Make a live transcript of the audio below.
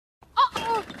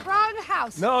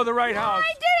house. No, the right house.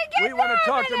 I didn't get We want to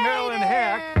talk to Marilyn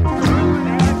Heck. nominated. Marilyn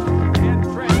Heck and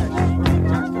Trash.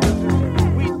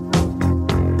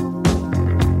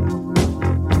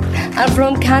 I'm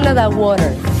from Canada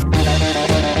Water.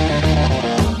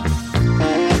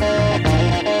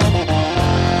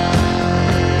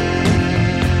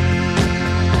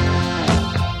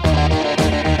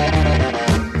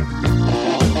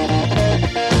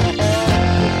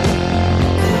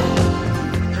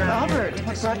 Robert,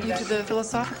 what brought you to the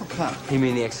Philosophical Club? You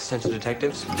mean the existential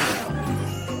detectives?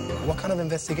 What kind of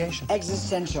investigation?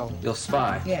 Existential. You'll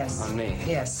spy Yes. on me.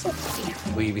 Yes.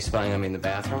 Will you be spying on me in the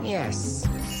bathroom? Yes.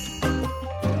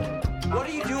 What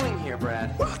are you doing here,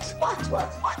 Brad? What?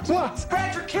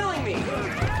 Brad, you're killing me!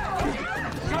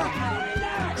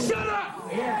 Shut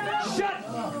up! Shut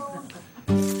up!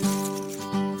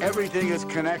 Everything is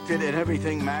connected and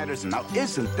everything matters. Now,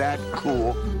 isn't that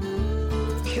cool?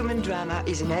 Human drama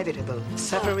is inevitable.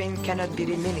 Suffering cannot be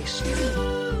diminished.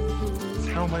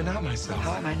 How am I not myself?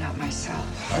 How am I not myself?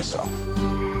 Myself.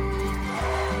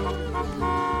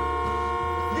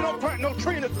 You don't plant no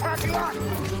tree in this parking lot.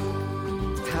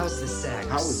 How's the sex?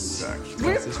 How is sex?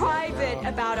 We're private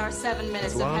about our 7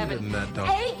 minutes of heaven.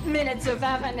 8 minutes of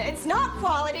heaven. It's not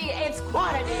quality, it's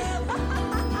quantity.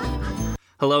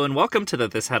 Hello and welcome to the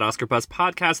This Had Oscar Buzz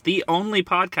podcast, the only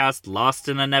podcast lost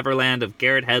in a neverland of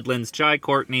Garrett Hedlund's, Jai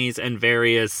Courtney's, and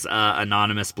various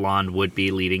anonymous blonde would-be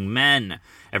leading men.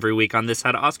 Every week on This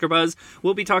Had Oscar Buzz,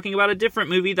 we'll be talking about a different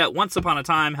movie that once upon a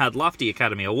time had lofty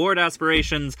Academy Award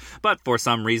aspirations, but for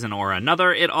some reason or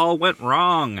another, it all went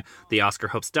wrong. The Oscar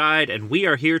hopes died, and we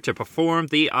are here to perform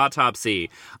the autopsy.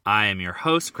 I am your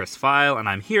host, Chris File, and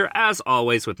I'm here, as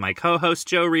always, with my co-host,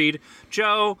 Joe Reed.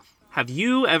 Joe, have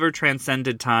you ever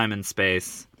transcended time and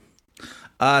space?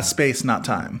 Space, not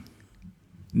time.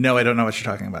 No, I don't know what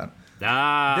you're talking about.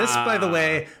 This, by the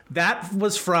way, that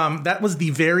was the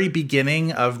very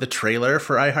beginning of the trailer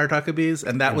for I Heart Huckabees,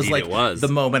 and that Indeed, was the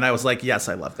moment I was like, yes,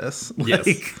 I love this. Yes.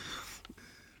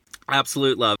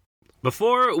 Absolute love.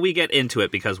 Before we get into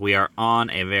it, because we are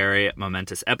on a very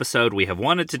momentous episode, we have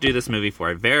wanted to do this movie for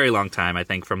a very long time. I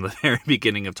think from the very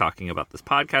beginning of talking about this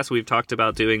podcast, we've talked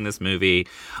about doing this movie.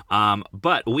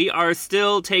 But we are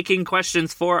still taking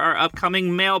questions for our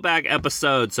upcoming mailbag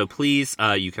episode. So please,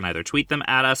 you can either tweet them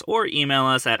at us or email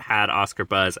us at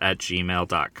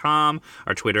hadoscarbuzz@gmail.com.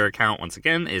 Our Twitter account, once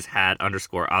again, is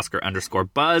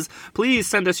had_Oscar_buzz. Please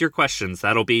send us your questions.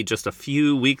 That'll be just a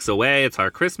few weeks away. It's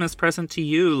our Christmas present to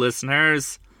you, listeners.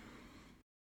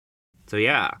 So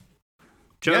yeah,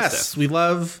 Joseph. Yes, we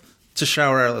love to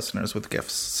shower our listeners with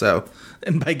gifts. So,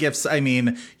 and by gifts, I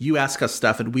mean you ask us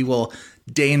stuff and we will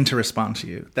deign to respond to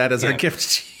you. That is our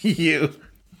gift to you.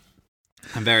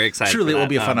 I'm very excited. Truly, for it will that.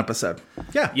 be a fun episode.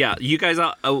 Yeah. You guys,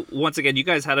 once again, you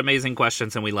guys had amazing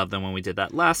questions, and we loved them when we did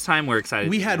that last time. We're excited.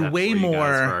 We had way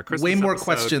more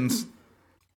questions.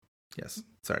 Yes,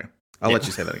 sorry. I'll let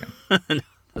you say that again. No,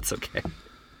 that's okay.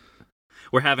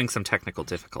 We're having some technical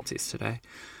difficulties today.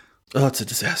 Oh, it's a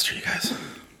disaster, you guys.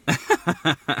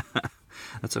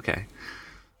 That's okay.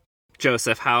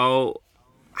 Joseph, how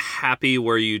happy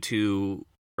were you to,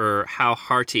 or how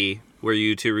hearty were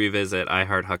you to revisit I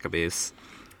Heart Huckabees?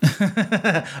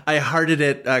 I hearted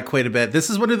it quite a bit. This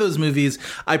is one of those movies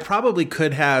I probably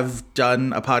could have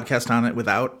done a podcast on it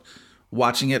without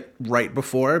watching it right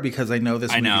before, because I know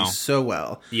this movie so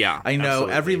well. Yeah, I know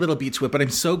absolutely. every little beat to it, but I'm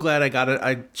so glad I got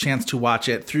a chance to watch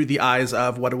it through the eyes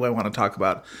of what do I want to talk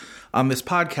about on this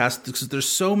podcast, because there's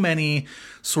so many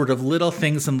sort of little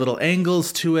things and little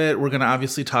angles to it. We're going to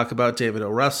obviously talk about David O.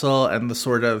 Russell and the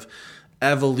sort of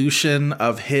evolution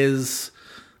of his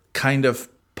kind of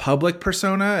public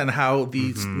persona and how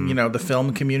these, the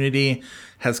film community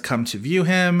has come to view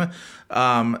him.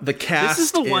 The cast This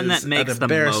is the one that an makes the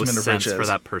embarrassment most of sense riches. for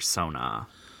that persona,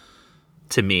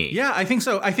 to me. Yeah, I think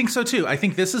so. I think so too. I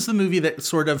think this is the movie that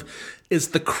sort of is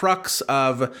the crux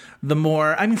of the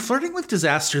more. I mean, Flirting with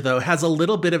Disaster though has a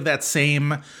little bit of that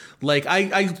same. Like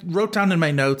I wrote down in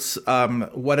my notes,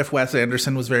 what if Wes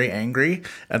Anderson was very angry,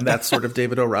 and that's sort of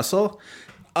David O. Russell.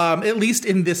 At least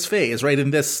in this phase, right?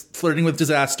 In this Flirting with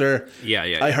Disaster,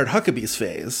 I Heart Huckabees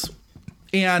phase.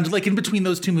 And like in between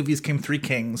those two movies came Three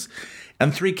Kings.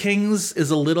 And Three Kings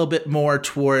is a little bit more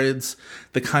towards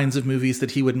the kinds of movies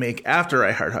that he would make after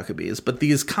I Heart Huckabees. But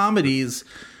these comedies,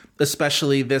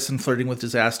 especially this and Flirting with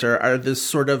Disaster, are this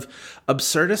sort of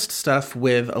absurdist stuff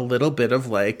with a little bit of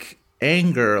like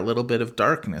anger, a little bit of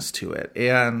darkness to it.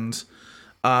 And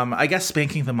I guess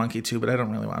Spanking the Monkey too, but I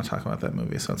don't really want to talk about that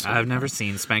movie. So I've never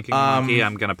seen Spanking the Monkey.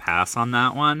 I'm going to pass on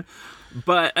that one.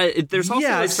 But there's also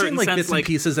a I've certain seen, sense, bits and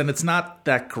pieces, and it's not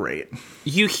that great.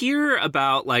 You hear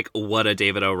about like what a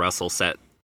David O. Russell set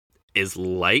is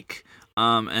like,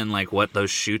 and like what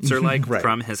those shoots are like Right.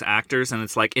 from his actors, and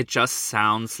it's like it just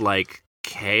sounds like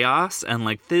chaos, and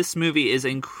like this movie is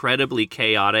incredibly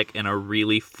chaotic in a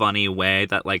really funny way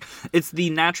that like it's the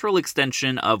natural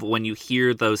extension of when you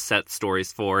hear those set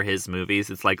stories for his movies.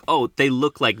 It's like, oh, they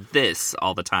look like this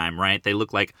all the time, right? They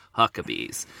look like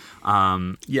Huckabees.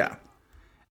 Yeah.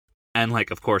 And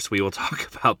like, of course, we will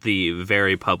talk about the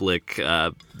very public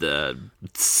the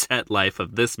set life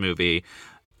of this movie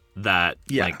that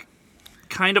like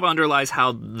kind of underlies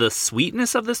how the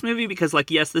sweetness of this movie, because like,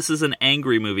 yes, this is an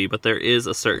angry movie, but there is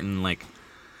a certain like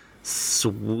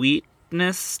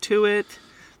sweetness to it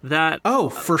that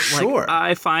for sure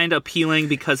I find appealing,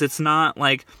 because it's not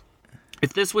like,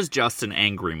 if this was just an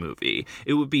angry movie,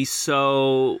 it would be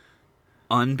so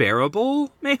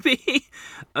unbearable, maybe,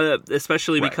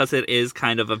 especially because it is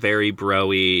kind of a very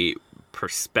bro-y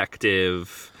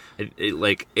perspective.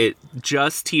 It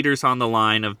just teeters on the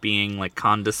line of being like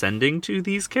condescending to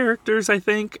these characters, I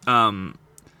think. But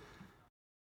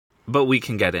we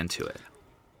can get into it.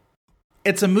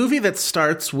 It's a movie that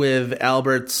starts with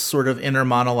Albert's sort of inner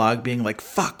monologue being like,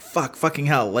 fucking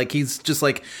hell. Like, he's just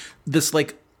like this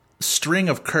like string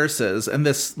of curses and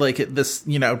this like this,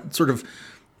 you know, sort of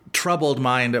troubled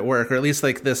mind at work, or at least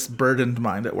like this burdened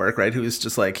mind at work, right? Who's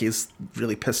just like, he's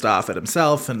really pissed off at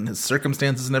himself and his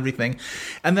circumstances and everything.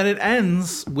 And then it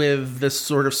ends with this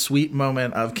sort of sweet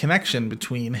moment of connection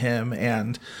between him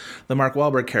and the Mark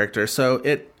Wahlberg character. So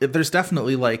there's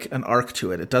definitely like an arc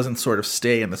to it. It doesn't sort of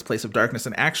stay in this place of darkness.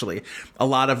 And actually, a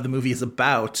lot of the movie is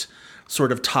about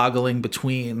sort of toggling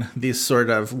between these sort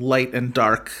of light and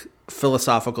dark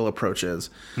philosophical approaches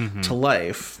to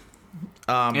life.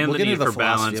 And we'll the get need into the for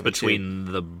balance philosophy of it,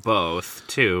 between the both,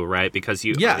 too, right? Because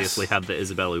you obviously have the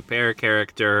Isabelle Huppert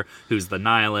character, who's the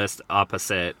nihilist,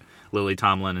 opposite Lily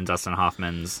Tomlin and Dustin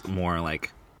Hoffman's more,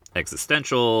 like,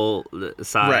 existential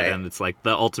side. Right. And it's like,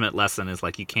 the ultimate lesson is,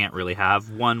 like, you can't really have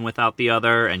one without the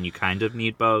other, and you kind of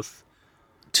need both.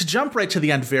 To jump right to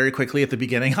the end very quickly at the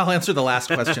beginning, I'll answer the last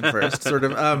question first. Sort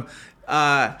of,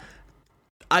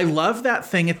 I love that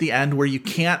thing at the end where you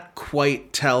can't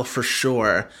quite tell for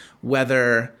sure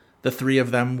whether the three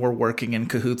of them were working in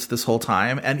cahoots this whole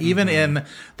time. And even in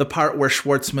the part where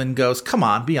Schwartzman goes, come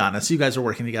on, be honest, you guys are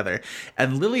working together.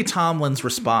 And Lily Tomlin's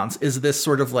response is this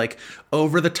sort of like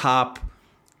over the top,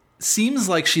 seems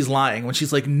like she's lying when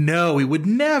she's like, no, we would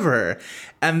never.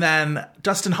 And then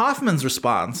Dustin Hoffman's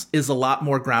response is a lot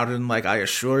more grounded in like, I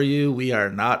assure you,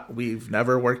 we've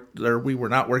never worked, or we were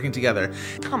not working together.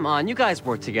 Come on, you guys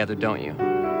work together, don't you?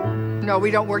 No,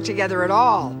 we don't work together at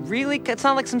all. Really? It's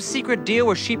not like some secret deal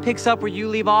where she picks up where you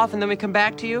leave off and then we come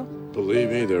back to you?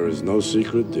 Believe me, there is no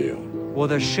secret deal. Well,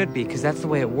 there should be, because that's the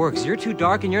way it works. You're too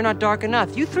dark and you're not dark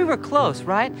enough. You three were close,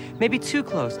 right? Maybe too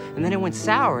close. And then it went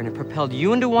sour and it propelled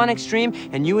you into one extreme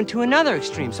and you into another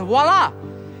extreme. So voila!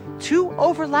 Two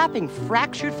overlapping,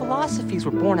 fractured philosophies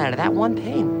were born out of that one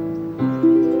pain.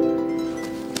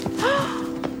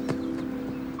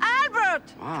 Albert!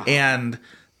 Wow. And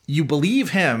you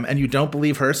believe him and you don't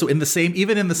believe her. So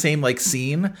even in the same like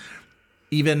scene,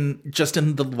 even just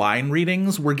in the line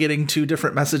readings, we're getting two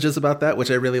different messages about that,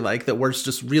 which I really like, that we're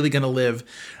just really going to live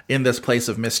in this place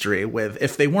of mystery with,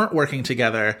 if they weren't working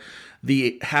together,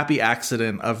 the happy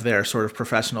accident of their sort of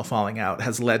professional falling out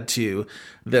has led to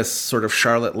this sort of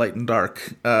Charlotte light and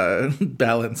dark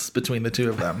balance between the two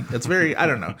of them. It's very, I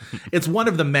don't know. It's one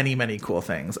of the many, many cool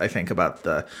things I think about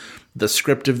the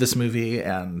script of this movie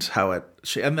and how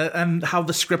and how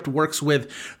the script works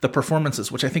with the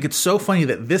performances, which I think it's so funny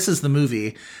that this is the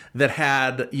movie that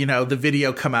had, you know, the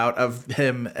video come out of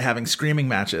him having screaming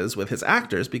matches with his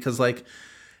actors, because like,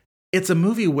 it's a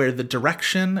movie where the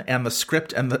direction and the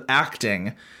script and the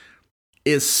acting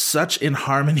is such in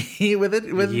harmony with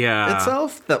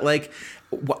itself that like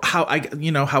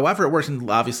however it works,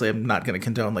 and obviously I'm not going to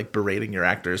condone like berating your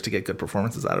actors to get good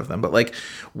performances out of them, but like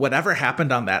whatever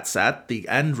happened on that set, the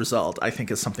end result I think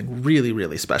is something really,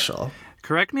 really special.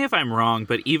 Correct me if I'm wrong,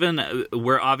 but even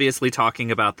we're obviously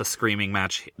talking about the screaming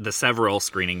match, the several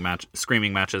screaming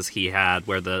matches he had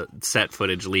where the set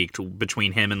footage leaked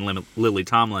between him and Lily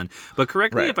Tomlin. But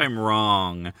correct me if I'm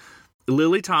wrong,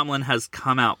 Lily Tomlin has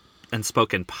come out and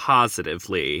spoken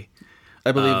positively.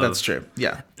 I believe that's true.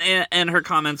 Yeah. And her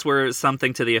comments were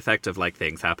something to the effect of like,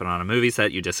 things happen on a movie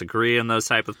set, you disagree, and those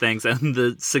type of things. And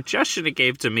the suggestion it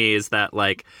gave to me is that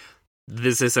like,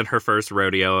 this isn't her first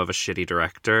rodeo of a shitty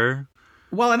director.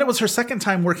 Well, and it was her second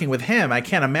time working with him. I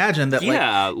can't imagine that,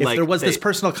 if there was this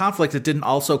personal conflict, it didn't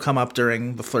also come up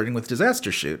during the Flirting with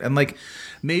Disaster shoot. And, like,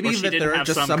 maybe that there are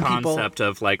just some people... concept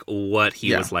of, like, what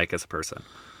he was like as a person.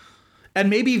 And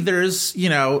maybe there's, you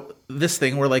know, this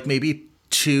thing where, like, maybe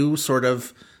two sort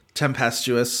of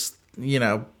tempestuous,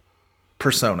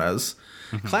 personas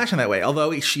clashing that way.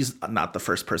 Although she's not the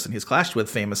first person he's clashed with.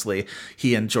 Famously,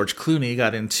 he and George Clooney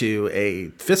got into a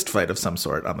fist fight of some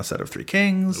sort on the set of Three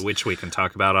Kings. Which we can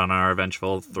talk about on our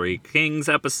eventual Three Kings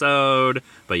episode.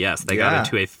 But yes, they got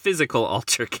into a physical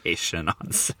altercation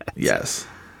on set. Yes.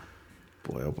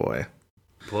 Boy, oh boy.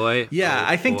 Boy. Yeah,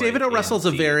 I think David O. Russell's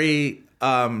a very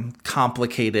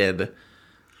complicated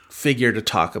figure to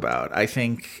talk about. I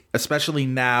think, especially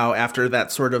now after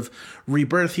that sort of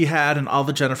rebirth he had in all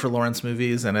the Jennifer Lawrence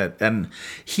movies, and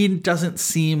he doesn't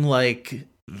seem like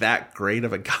that great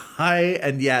of a guy,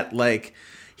 and yet like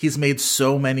he's made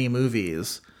so many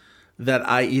movies that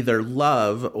I either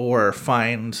love or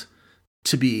find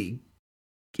to be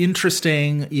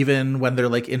interesting, even when they're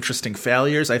like interesting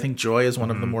failures. I think Joy is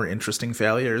one of the more interesting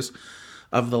failures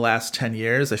of the last 10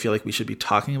 years. I feel like we should be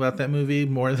talking about that movie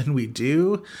more than we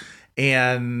do.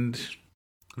 And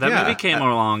that movie came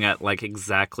along at like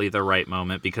exactly the right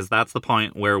moment, because that's the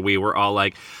point where we were all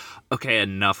like, okay,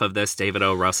 enough of this. David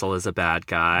O. Russell is a bad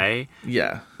guy.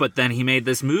 Yeah. But then he made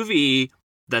this movie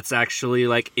that's actually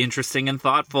like interesting and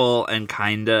thoughtful and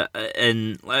kind of,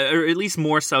 or at least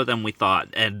more so than we thought.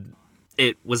 And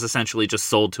it was essentially just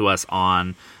sold to us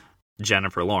on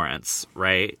Jennifer Lawrence,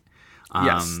 right?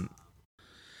 Yes.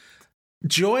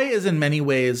 Joy is in many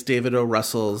ways David O.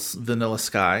 Russell's Vanilla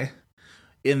Sky,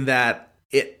 in that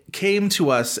it came to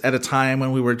us at a time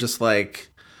when we were just like,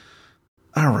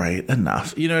 all right,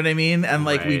 enough. You know what I mean? And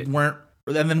like we weren't,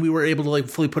 and then we were able to like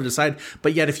fully put it aside.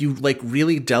 But yet if you like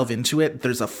really delve into it,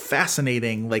 there's a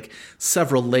fascinating like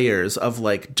several layers of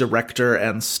like director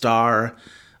and star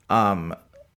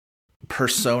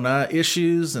persona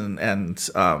issues and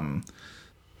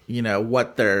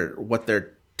what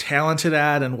they're talented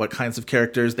at and what kinds of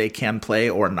characters they can play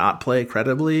or not play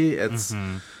credibly. It's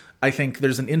I think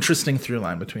there's an interesting through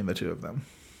line between the two of them.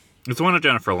 It's one of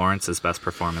Jennifer Lawrence's best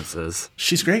performances.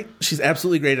 She's great. She's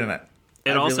absolutely great in it.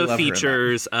 It also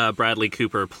features Bradley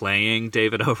Cooper playing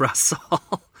David O. Russell.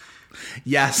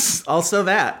 Yes, also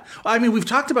that. I mean, we've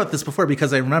talked about this before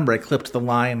because I remember I clipped the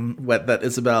line that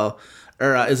Isabella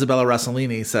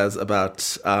Rossellini says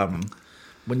about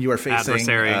when you are facing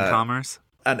adversary in commerce.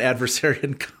 An adversary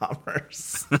in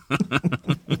commerce.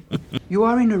 You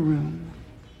are in a room,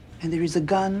 and there is a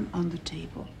gun on the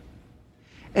table.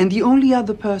 And the only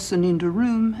other person in the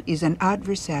room is an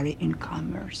adversary in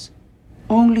commerce.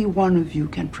 Only one of you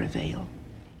can prevail.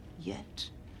 Yet,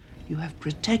 you have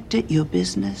protected your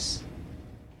business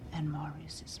and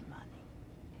Maurice's money.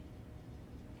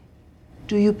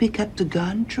 Do you pick up the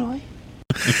gun, Troy?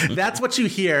 That's what you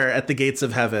hear at the gates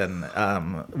of heaven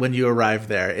when you arrive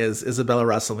there, is Isabella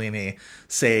Rossellini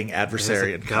saying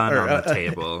adversary and gun on the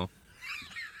table.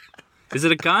 Is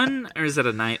it a gun or is it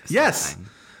a knife? Yes.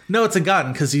 No, it's a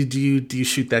gun, because do you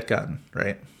shoot that gun,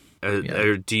 right?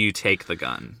 Or do you take the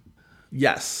gun?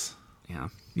 Yes. Yeah.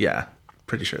 Yeah.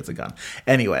 Pretty sure it's a gun.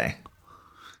 Anyway.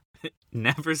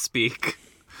 Never speak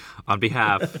on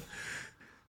behalf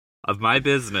of my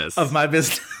business. Of my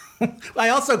business. I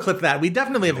also clipped that. We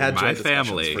definitely have had my joint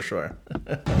family for sure.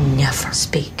 Never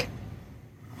speak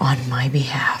on my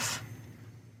behalf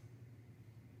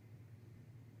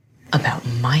about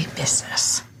my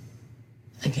business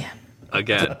again.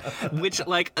 Which,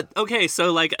 like, okay,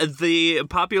 so, like, the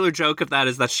popular joke of that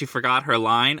is that she forgot her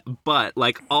line, but,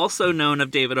 like, also known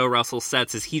of David O. Russell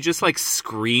sets is he just, like,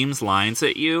 screams lines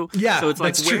at you. Yeah, so it's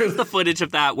like, where's the footage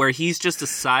of that where he's just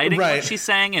deciding what she's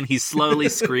saying and he's slowly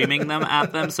screaming them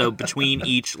at them? So between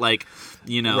each, like,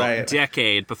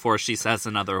 decade before she says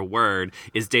another word,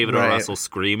 is David O. Russell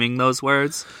screaming those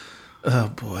words? Oh,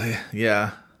 boy.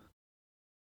 Yeah.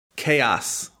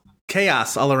 Chaos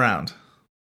all around.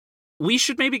 We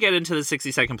should maybe get into the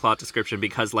 60-second plot description,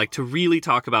 because, like, to really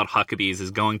talk about Huckabees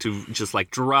is going to just, like,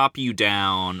 drop you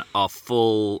down a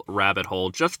full rabbit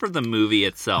hole just for the movie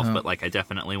itself. But, like, I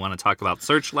definitely want to talk about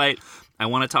Searchlight. I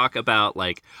want to talk about,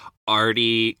 like,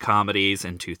 arty comedies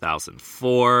in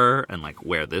 2004 and, like,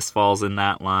 where this falls in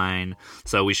that line.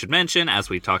 So we should mention, as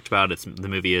we talked about, the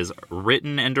movie is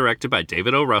written and directed by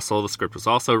David O. Russell. The script was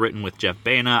also written with Jeff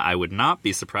Baena. I would not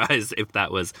be surprised if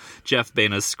that was Jeff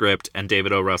Baena's script and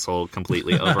David O. Russell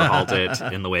completely overhauled it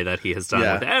in the way that he has done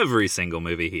with every single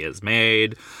movie he has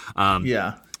made.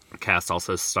 Cast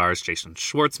also stars Jason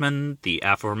Schwartzman, the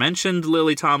aforementioned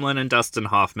Lily Tomlin and Dustin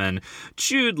Hoffman,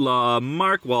 Jude Law,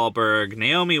 Mark Wahlberg,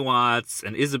 Naomi Watts,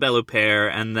 and Isabelle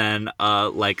Huppert, and then a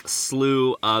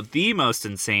slew of the most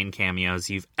insane cameos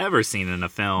you've ever seen in a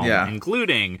film,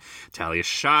 including Talia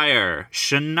Shire,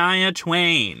 Shania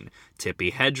Twain,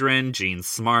 Tippi Hedren, Gene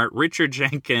Smart, Richard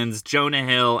Jenkins, Jonah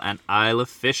Hill, and Isla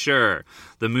Fisher.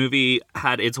 The movie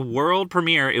had its world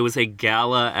premiere. It was a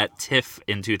gala at TIFF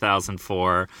in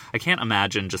 2004. I can't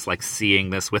imagine just like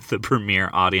seeing this with the premiere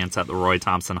audience at the Roy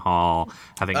Thompson Hall,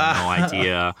 having no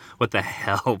idea what the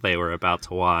hell they were about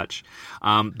to watch.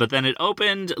 But then it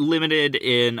opened limited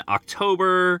in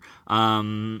October.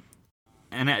 And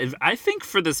I think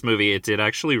for this movie, it did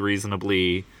actually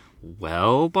reasonably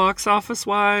well box office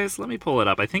wise. Let me pull it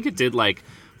up. I think it did like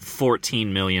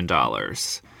 $14 million,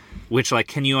 which, like,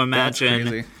 can you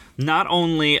imagine not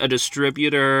only a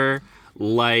distributor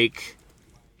like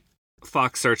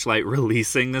Fox Searchlight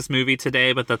releasing this movie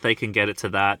today, but that they can get it to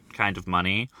that kind of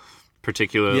money,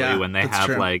 particularly when they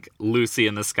have like Lucy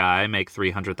in the Sky make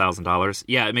 $300,000.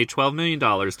 Yeah, it made $12 million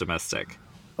domestic.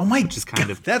 Oh my, which is kind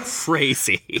of that's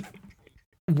crazy.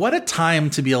 What a time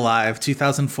to be alive,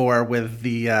 2004, with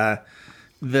the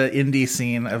indie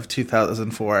scene of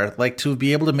 2004. Like, to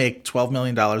be able to make $12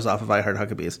 million off of I Heart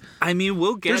Huckabees. I mean,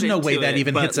 we'll get There's no way that it,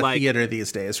 even hits a theater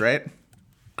these days, right?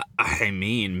 I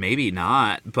mean, maybe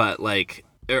not, but like,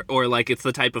 or like it's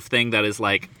the type of thing that is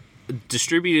like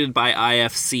distributed by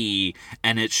IFC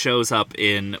and it shows up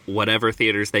in whatever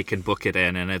theaters they can book it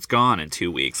in, and it's gone in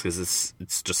 2 weeks because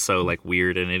it's just so like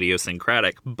weird and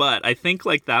idiosyncratic. But I think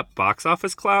like that box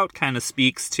office clout kind of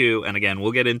speaks to, and again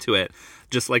we'll get into it,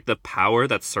 just like the power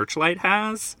that Searchlight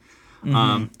has,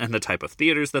 and the type of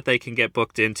theaters that they can get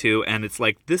booked into. And it's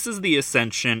like, this is the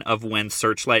ascension of when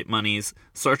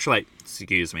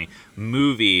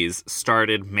movies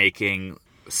started making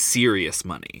serious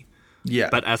money. Yeah.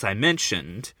 But as I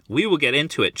mentioned, we will get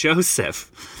into it.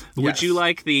 Joseph, would you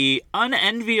like the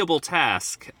unenviable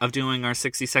task of doing our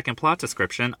 60-second plot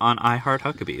description on I Heart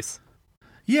Huckabees?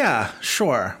 Yeah,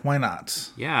 sure. Why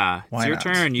not? Yeah. It's your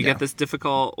turn. You get this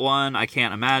difficult one. I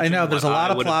can't imagine. I know. There's a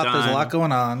lot of plot. There's a lot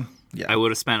going on. Yeah. I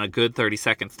would have spent a good 30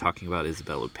 seconds talking about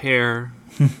Isabelle Huppert.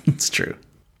 It's true.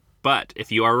 But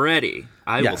if you are ready,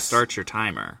 I will start your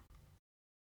timer.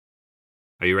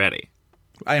 Are you ready?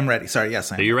 I am ready. Sorry,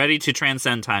 yes, I am. Are you ready to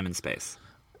transcend time and space?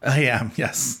 I am,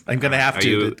 yes. I'm going to have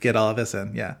to get all of this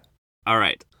in, yeah. All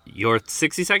right. Your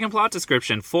 60-second plot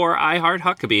description for I Heart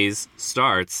Huckabees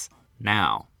starts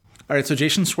now. All right, so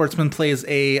Jason Schwartzman plays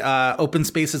a open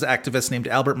spaces activist named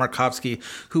Albert Markovsky,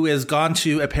 who has gone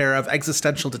to a pair of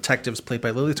existential detectives played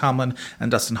by Lily Tomlin and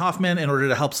Dustin Hoffman in order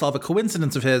to help solve a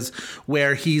coincidence of his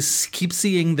where he keeps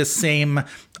seeing the same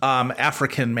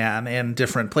African man in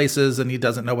different places, and he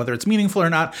doesn't know whether it's meaningful or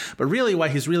not. But really, why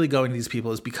he's really going to these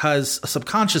people is because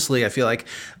subconsciously, I feel like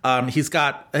he's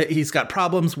got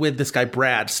problems with this guy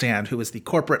Brad Stand, who is the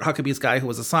corporate Huckabees guy who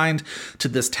was assigned to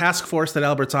this task force that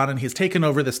Albert's on, and he's taken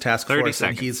over this task force,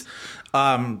 and he's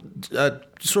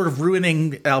sort of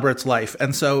ruining Albert's life.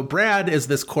 And so Brad is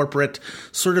this corporate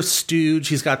sort of stooge.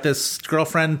 He's got this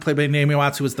girlfriend played by Naomi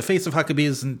Watts who is the face of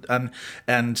Huckabees,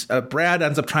 and Brad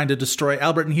ends up trying to destroy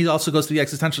Albert, and he also goes to the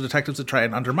existential detectives to try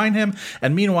and undermine him.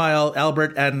 And meanwhile,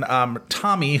 Albert and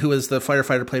Tommy, who is the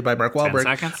firefighter played by Mark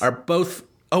Wahlberg, are both,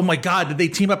 oh my God, they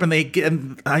team up,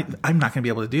 and I'm not going to be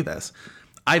able to do this.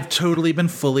 I've totally been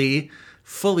fully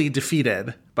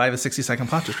defeated by the 60-second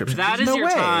plot description. That is your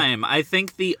time. I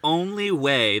think the only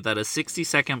way that a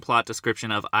 60-second plot description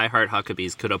of I Heart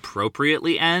Huckabees could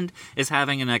appropriately end is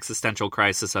having an existential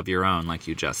crisis of your own, like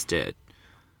you just did.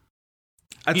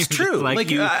 That's true. Like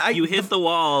you hit the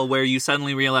wall where you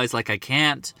suddenly realize, like, I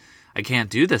can't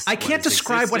do this. I can't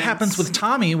describe what happens with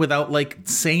Tommy without like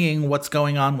saying what's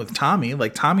going on with Tommy.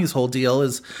 Like, Tommy's whole deal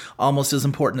is almost as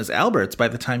important as Albert's by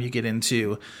the time you get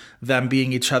into them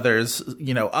being each other's,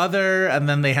 other, and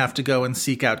then they have to go and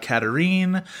seek out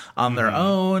Katerine on their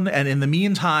own. And in the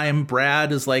meantime,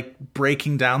 Brad is like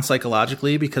breaking down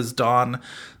psychologically because Dawn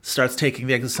starts taking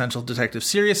the existential detective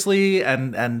seriously,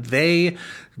 and they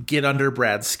get under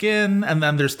Brad's skin. And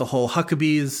then there's the whole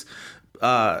Huckabees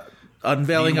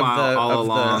unveiling of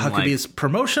the Huckabees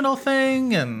promotional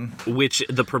thing, and which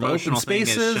the promotional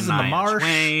spaces thing is Shania and the marsh.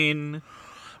 Twain.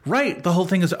 Right, the whole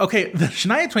thing is okay. The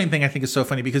Shania Twain thing I think is so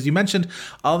funny because you mentioned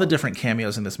all the different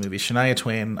cameos in this movie: Shania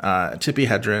Twain, Tippi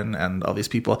Hedren, and all these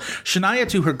people. Shania,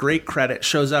 to her great credit,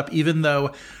 shows up even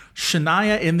though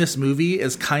Shania in this movie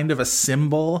is kind of a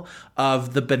symbol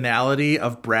of the banality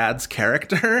of Brad's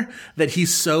character, that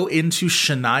he's so into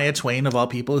Shania Twain of all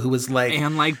people, who is like,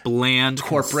 and like bland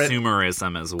corporate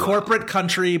consumerism as well, corporate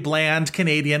country, bland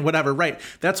Canadian, whatever. Right.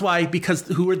 That's why, because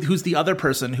who's the other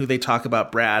person who they talk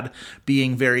about Brad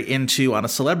being very into on a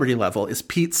celebrity level is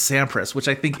Pete Sampras, which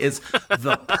I think is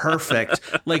the perfect,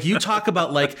 like, you talk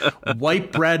about like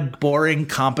white bread, boring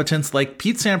competence. Like,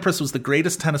 Pete Sampras was the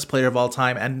greatest tennis player of all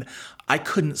time, and I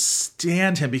couldn't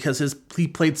stand him because he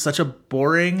played such a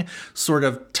boring sort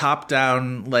of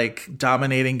top-down, like,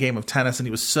 dominating game of tennis, and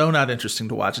he was so not interesting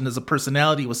to watch, and as a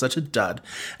personality was such a dud.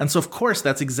 And so, of course,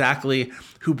 that's exactly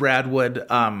who Brad would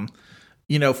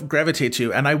gravitate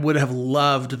to. And I would have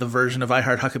loved the version of I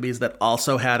Heart Huckabees that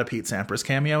also had a Pete Sampras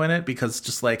cameo in it, because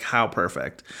just like how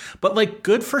perfect. But like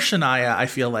good for Shania, I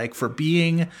feel like, for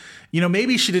being,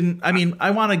 maybe she didn't. I mean,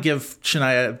 I want to give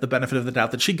Shania the benefit of the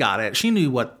doubt that she got it. She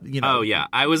knew what, Oh yeah,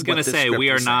 I was going to say we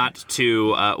are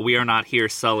not here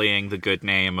sullying the good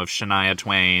name of Shania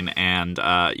Twain, and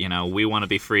we want to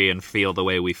be free and feel the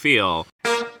way we feel.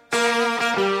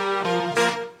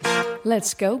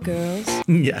 Let's go, girls.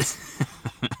 Yes.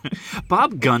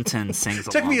 Bob Gunton sings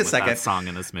Took me a second. That song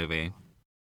in this movie.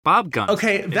 Bob Gunton.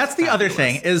 Okay, that's the other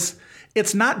thing, is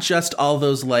it's not just all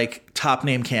those like top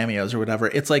name cameos or whatever.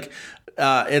 It's like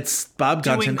it's Bob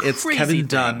Gunton, it's Kevin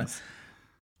Dunn.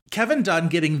 Kevin Dunn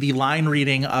getting the line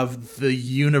reading of the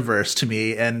universe to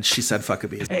me, and she said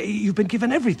Fuckabees. Hey, you've been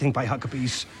given everything by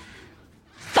Huckabees.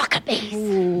 Fuckabees.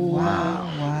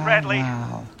 Wow. Bradley,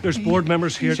 there's board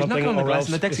members here. She's not Something on the or glass,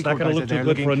 else and the Dexy it's not Corp going to guys look are too there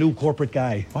good for a new corporate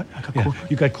guy. What? I got Yeah,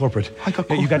 corporate? you got corporate. I got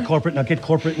Yeah, you got corporate? corporate. Now get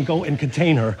corporate and go and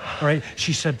contain her. All right?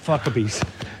 She said Fuckabees.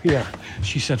 Yeah,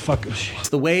 she said Fuckabees.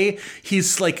 The way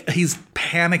he's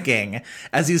panicking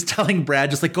as he's telling Brad,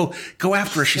 just like, go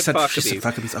after her. She said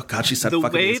Fuckabees. Oh God, she said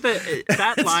Fuckabees. The way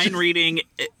that line reading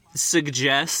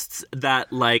suggests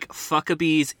that like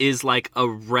Fuckabees is like a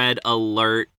red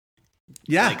alert.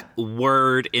 Yeah. Like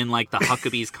word in like the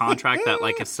Huckabees contract that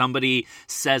like if somebody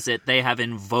says it, they have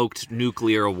invoked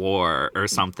nuclear war or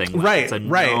something. Like, right. It's a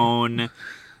known.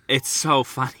 It's so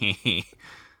funny.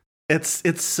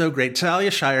 It's so great.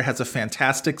 Talia Shire has a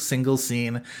fantastic single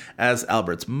scene as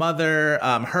Albert's mother.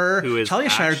 Talia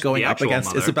Shire going up against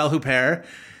mother. Isabelle Huppert.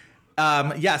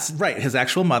 Yes, right. His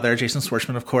actual mother, Jason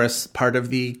Schwartzman, of course, part of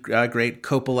the great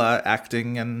Coppola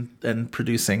acting and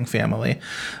producing family.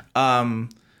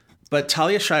 But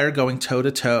Talia Shire going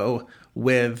toe-to-toe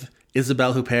with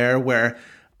Isabelle Huppert, where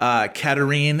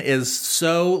Katerine is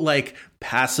so, like,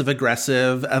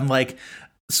 passive-aggressive and, like,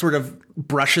 sort of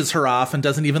brushes her off and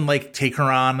doesn't even, like, take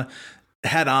her on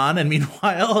head-on. And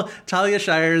meanwhile, Talia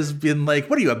Shire's been like,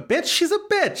 what are you, a bitch? She's a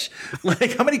bitch.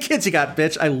 Like, how many kids you got,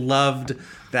 bitch? I loved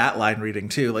that line reading,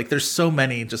 too. Like, there's so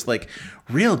many just, like,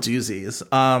 real doozies.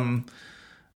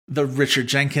 The Richard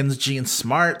Jenkins, Jean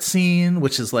Smart scene,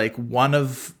 which is, like, one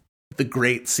of the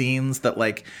great scenes that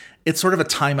like it's sort of a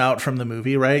timeout from the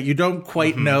movie, right? You don't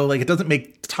quite know, like it doesn't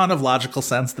make a ton of logical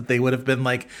sense that they would have been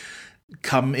like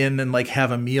come in and like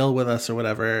have a meal with us or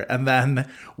whatever. And then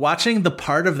watching the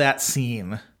part of that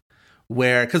scene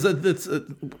where, because it's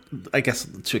I guess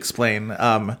to explain,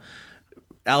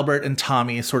 Albert and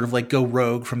Tommy sort of like go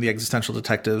rogue from the existential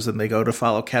detectives, and they go to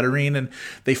follow Katerine, and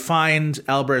they find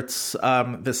Albert's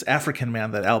this African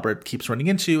man that Albert keeps running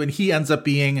into, and he ends up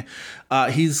being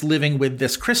he's living with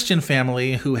this Christian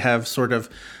family who have sort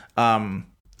of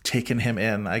taken him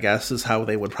in, I guess is how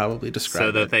they would probably describe it.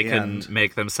 So that they can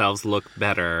make themselves look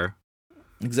better.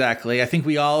 Exactly. I think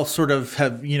we all sort of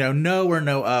have, know or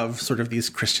know of sort of these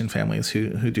Christian families who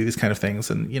do these kind of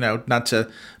things, and, not to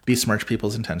besmirch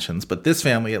people's intentions, but this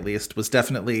family at least was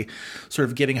definitely sort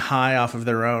of getting high off of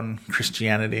their own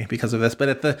Christianity because of this.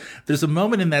 But there's a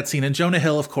moment in that scene, and Jonah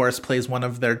Hill, of course, plays one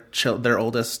of their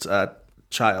oldest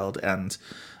child, and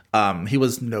he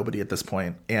was nobody at this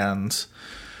point. And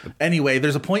anyway,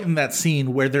 there's a point in that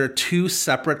scene where there are two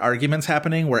separate arguments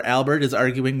happening, where Albert is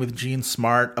arguing with Jean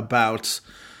Smart about,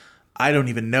 I don't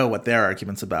even know what their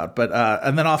argument's about, but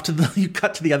and then you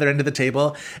cut to the other end of the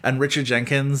table, and Richard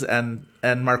Jenkins and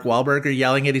Mark Wahlberg are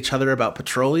yelling at each other about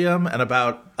petroleum and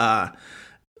about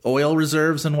oil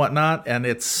reserves and whatnot, and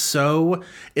it's a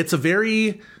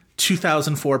very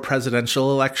 2004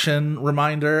 presidential election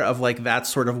reminder of like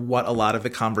that's sort of what a lot of the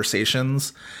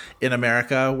conversations in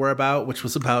America were about, which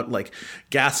was about like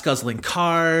gas guzzling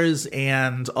cars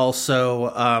and also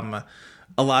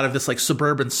a lot of this like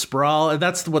suburban sprawl. And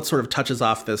that's what sort of touches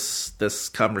off this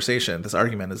conversation, this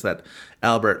argument, is that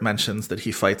Albert mentions that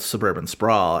he fights suburban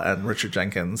sprawl, and Richard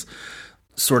Jenkins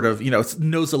sort of,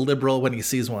 knows a liberal when he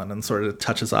sees one, and sort of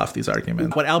touches off these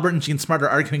arguments. What Albert and Jean Smart are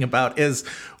arguing about is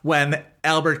when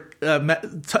Albert,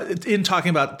 in talking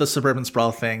about the suburban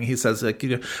sprawl thing, he says, like,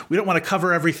 we don't want to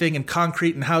cover everything in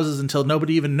concrete and houses until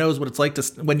nobody even knows what it's like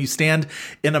when you stand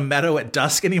in a meadow at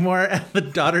dusk anymore. And the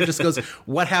daughter just goes,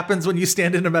 what happens when you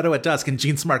stand in a meadow at dusk? And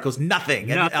Jean Smart goes,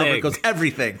 nothing. And Albert goes,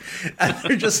 everything. And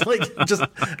they're just like,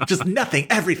 just nothing,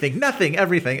 everything, nothing,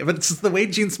 everything. But it's just the way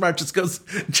Jean Smart just goes,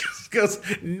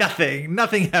 nothing.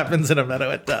 Nothing happens in a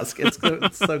meadow at dusk. It's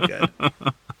so good.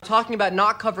 Talking about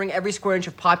not covering every square inch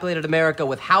of populated America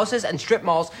with houses and strip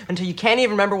malls until you can't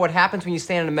even remember what happens when you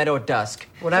stand in a meadow at dusk.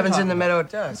 What happens in the meadow at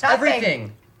dusk?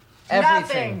 Everything.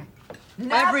 Everything.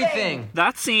 Everything.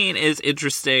 That scene is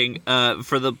interesting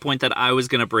for the point that I was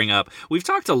going to bring up. We've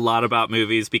talked a lot about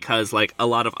movies because, like, a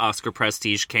lot of Oscar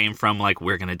prestige came from, like,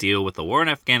 we're going to deal with the war in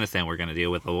Afghanistan, we're going to deal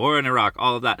with the war in Iraq,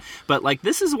 all of that. But, like,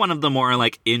 this is one of the more,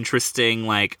 like, interesting,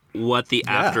 like, what the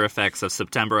after effects of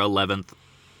September 11th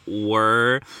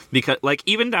were, because, like,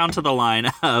 even down to the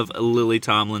line of Lily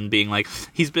Tomlin being like,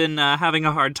 he's been having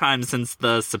a hard time since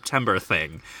the September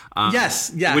thing.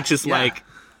 Which is like,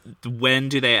 when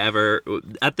do they ever,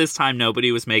 at this time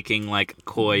nobody was making like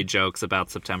coy jokes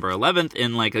about September 11th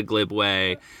in like a glib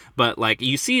way, but like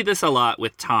you see this a lot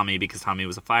with Tommy, because Tommy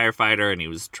was a firefighter and he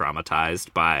was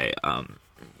traumatized by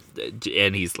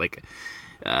and he's like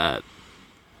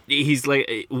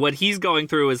what he's going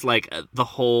through is like the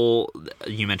whole,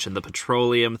 you mentioned the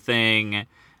petroleum thing,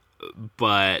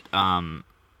 but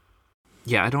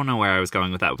yeah, I don't know where I was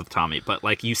going with that with Tommy, but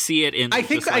like you see it in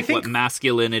what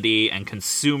masculinity and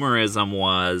consumerism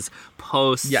was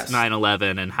post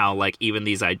 9/11, and how like even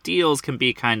these ideals can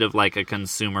be kind of like a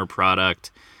consumer product.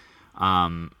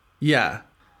 And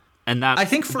that, I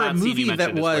think for a movie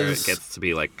that was where it gets to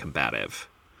be like combative.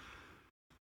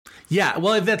 Yeah,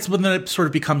 well, that's when it sort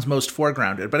of becomes most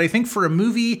foregrounded. But I think for a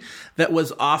movie that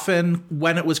was often,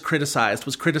 when it was criticized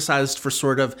for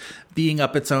sort of being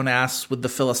up its own ass with the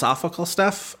philosophical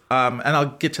stuff. And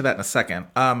I'll get to that in a second.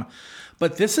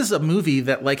 But this is a movie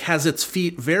that like has its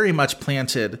feet very much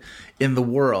planted in the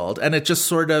world. And it just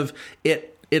sort of,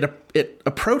 it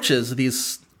approaches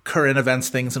these current events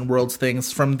things and worlds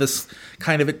things from this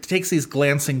kind of, it takes these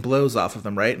glancing blows off of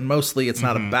them, right? And mostly it's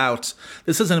not about,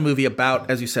 this isn't a movie about,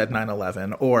 as you said,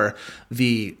 9/11 or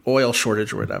the oil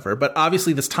shortage or whatever, but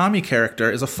obviously this Tommy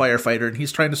character is a firefighter, and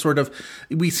he's trying to sort of,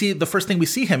 we see, the first thing we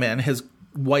see him in, his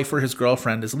wife or his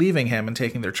girlfriend is leaving him and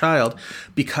taking their child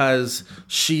because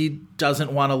she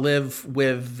doesn't want to live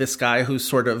with this guy who's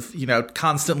sort of, you know,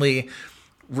 constantly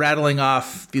rattling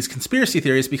off these conspiracy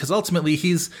theories, because ultimately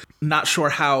he's not sure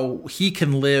how he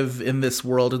can live in this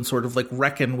world and sort of like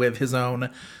reckon with his own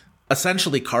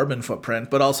essentially carbon footprint,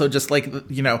 but also just like,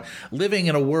 you know, living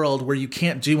in a world where you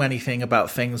can't do anything about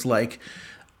things like,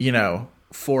 you know,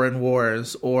 foreign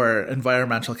wars or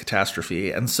environmental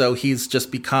catastrophe. And so he's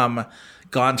just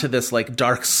gone to this like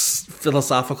dark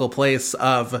philosophical place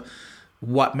of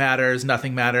what matters,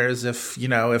 nothing matters,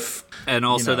 and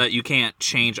also that you can't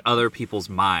change other people's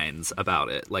minds about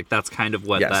it. Like that's kind of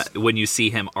what that, when you see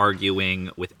him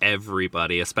arguing with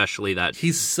everybody, especially that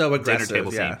he's so aggressive, dinner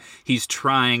table scene, he's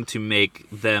trying to make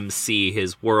them see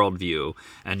his worldview,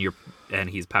 and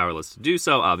he's powerless to do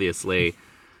so, obviously.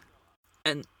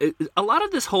 And a lot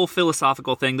of this whole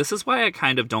philosophical thing, this is why I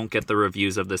kind of don't get the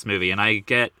reviews of this movie. And I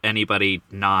get anybody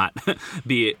not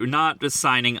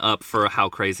signing up for how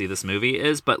crazy this movie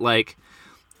is. But, like,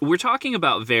 we're talking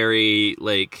about very,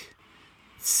 like,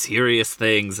 serious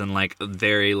things and, like,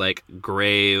 very, like,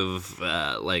 grave,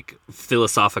 like,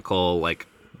 philosophical, like,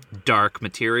 dark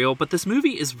material. But this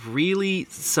movie is really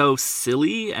so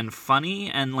silly and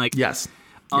funny and, like...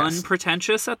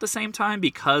 unpretentious at the same time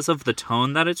because of the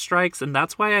tone that it strikes, and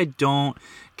that's why I don't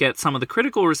get some of the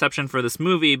critical reception for this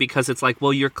movie, because it's like,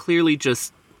 well, you're clearly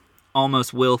just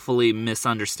almost willfully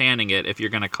misunderstanding it if you're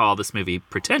going to call this movie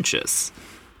pretentious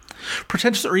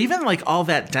or even like all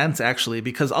that dense, actually,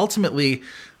 because ultimately,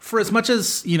 for as much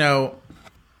as, you know,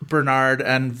 Bernard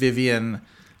and Vivian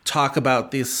talk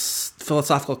about these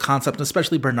philosophical concepts,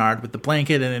 especially Bernard with the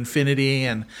blanket and infinity,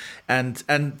 and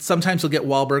sometimes you'll get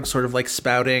Wahlberg sort of like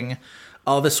spouting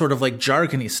all this sort of like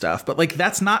jargony stuff, but like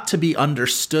that's not to be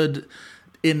understood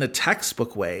in the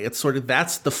textbook way. It's sort of,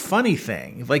 that's the funny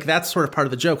thing. Like that's sort of part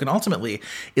of the joke, and ultimately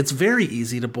it's very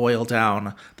easy to boil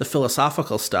down the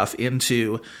philosophical stuff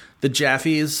into the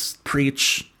Jaffies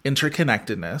preach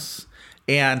interconnectedness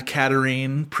and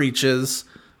Katerine preaches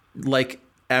like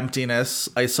emptiness,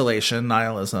 isolation,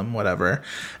 nihilism, whatever.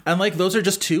 And like those are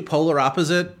just two polar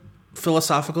opposite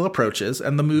philosophical approaches,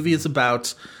 and the movie is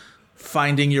about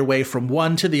finding your way from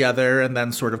one to the other and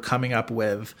then sort of coming up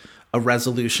with a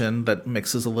resolution that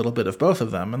mixes a little bit of both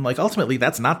of them. And like ultimately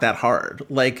that's not that hard.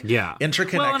 Like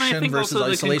interconnection versus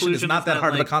isolation is not that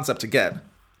hard of a concept to get.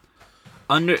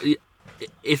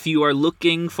 If you are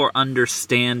looking for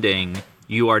understanding,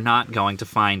 you are not going to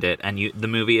find it, and the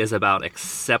movie is about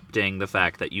accepting the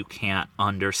fact that you can't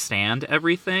understand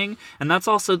everything, and that's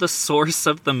also the source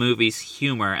of the movie's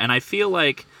humor. And I feel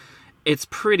like it's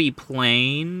pretty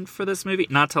plain for this movie,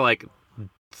 not to like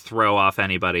throw off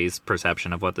anybody's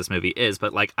perception of what this movie is,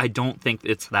 but like I don't think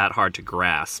it's that hard to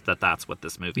grasp that that's what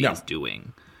this movie is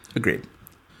doing. Agreed.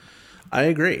 I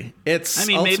agree.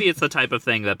 Maybe it's the type of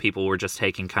thing that people were just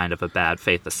taking kind of a bad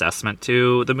faith assessment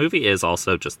to. The movie is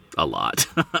also just a lot.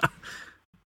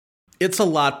 It's a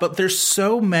lot, but there's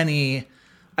so many.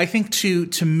 I think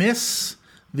to miss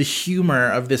the humor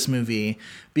of this movie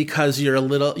because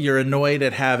you're annoyed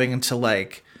at having to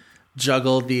like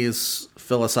juggle these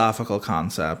philosophical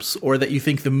concepts, or that you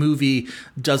think the movie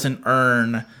doesn't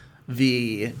earn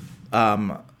the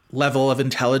level of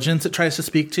intelligence it tries to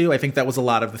speak to. I think that was a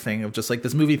lot of the thing of just like,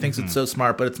 this movie thinks it's so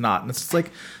smart, but it's not. And it's just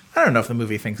like, I don't know if the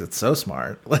movie thinks it's so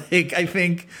smart. Like, I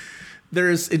think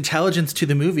there's intelligence to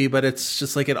the movie, but it's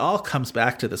just like, it all comes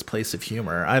back to this place of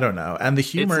humor. I don't know. And the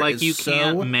humor it's like is you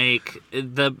can't make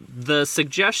the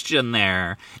suggestion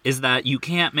there is that you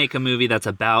can't make a movie that's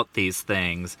about these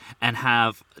things and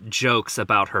have jokes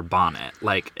about her bonnet.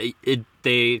 Like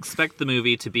they expect the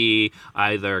movie to be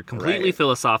either completely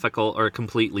philosophical or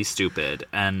completely stupid,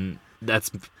 and that's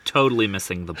totally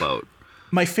missing the boat.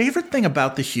 My favorite thing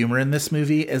about the humor in this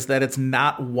movie is that it's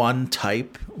not one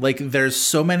type. Like, there's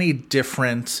so many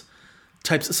different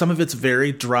types. Some of it's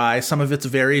very dry. Some of it's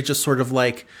very just sort of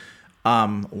like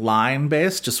line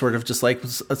based. Just sort of just like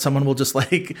someone will just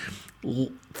like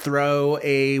throw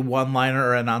a one-liner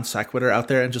or a non sequitur out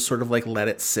there and just sort of like let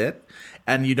it sit.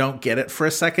 And you don't get it for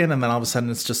a second. And then all of a sudden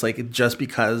it's just like, just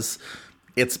because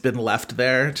it's been left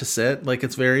there to sit, like,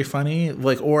 it's very funny.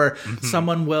 Like, or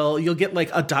you'll get like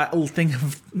a thing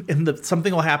of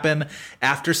something will happen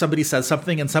after somebody says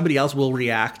something and somebody else will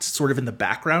react sort of in the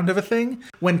background of a thing.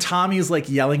 When Tommy's like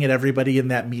yelling at everybody in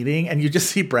that meeting and you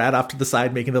just see Brad off to the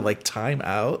side making the like time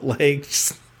out, like,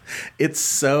 it's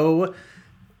so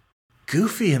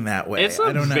goofy in that way.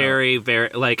 I don't know. Very,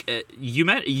 very, like, you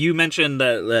mentioned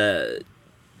that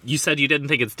you said you didn't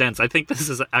think it's dense. I think this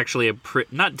is actually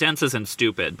not dense as in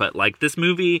stupid, but like this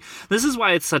movie, this is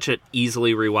why it's such an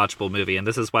easily rewatchable movie. And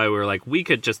this is why we were like, we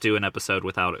could just do an episode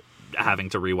without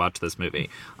having to rewatch this movie,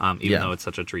 even though it's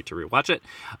such a treat to rewatch it.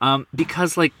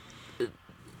 Because like,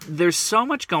 there's so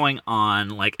much going on.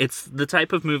 Like, it's the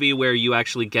type of movie where you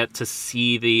actually get to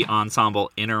see the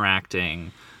ensemble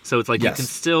interacting. So it's like, you can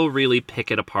still really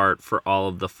pick it apart for all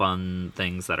of the fun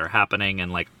things that are happening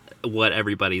and like what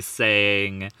everybody's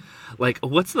saying. Like,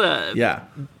 what's the...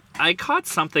 I caught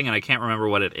something and I can't remember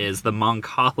what it is. The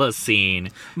Moncala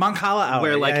scene. Moncala hour.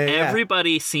 Where like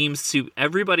everybody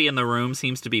in the room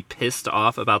seems to be pissed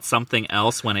off about something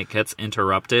else when it gets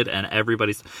interrupted, and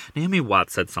Naomi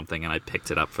Watts said something and I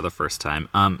picked it up for the first time.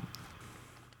 I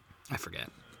forget.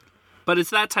 But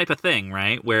it's that type of thing,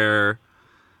 right? Where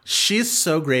she's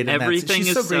so great in everything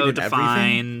is so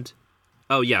defined.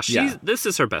 Oh yeah, this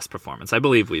is her best performance. I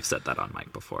believe we've said that on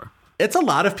mic before. It's a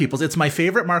lot of people's. It's my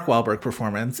favorite Mark Wahlberg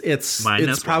performance. It's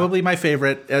probably my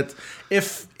favorite.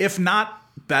 If not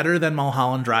better than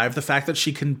Mulholland Drive, the fact that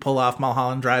she can pull off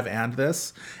Mulholland Drive and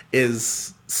this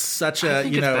is such a, I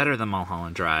think it's better than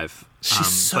Mulholland Drive. She's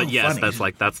so but yes,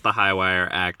 funny. that's the high wire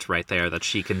act right there, that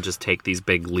she can just take these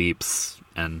big leaps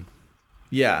and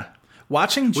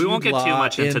watching Jude we won't get Law too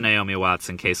much into Naomi Watts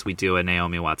in case we do a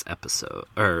Naomi Watts episode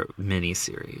or mini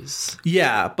series.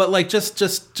 Yeah, but like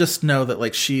just know that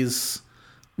like she's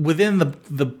within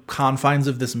the confines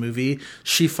of this movie,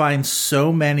 she finds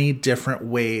so many different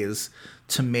ways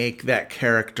to make that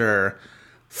character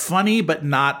funny but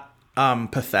not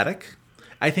pathetic.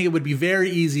 I think it would be very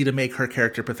easy to make her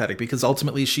character pathetic because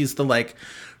ultimately she's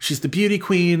the beauty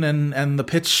queen and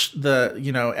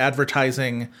the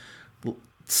advertising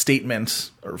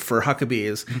statement for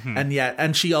Huckabees,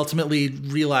 and she ultimately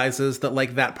realizes that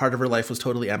like that part of her life was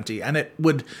totally empty, and it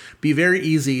would be very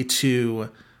easy to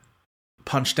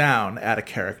punch down at a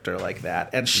character like that,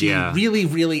 and she really,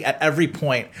 really at every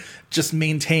point just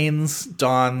maintains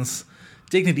Dawn's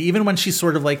dignity, even when she's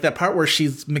sort of like that part where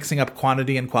she's mixing up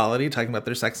quantity and quality, talking about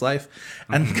their sex life,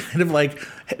 and kind of like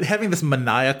having this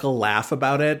maniacal laugh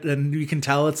about it, and you can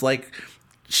tell it's like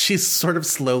she's sort of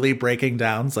slowly breaking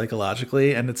down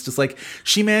psychologically, and it's just like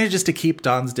she manages to keep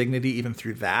Dawn's dignity even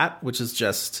through that, which is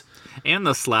just... And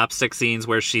the slapstick scenes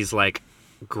where she's like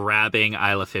grabbing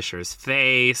Isla Fisher's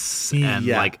face and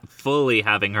like fully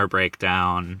having her break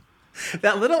down.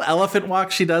 That little elephant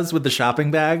walk she does with the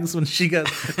shopping bags when she goes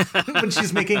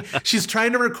she's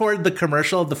trying to record the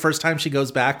commercial the first time she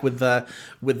goes back with the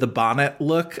bonnet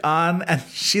look on, and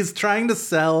she's trying to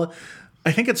sell,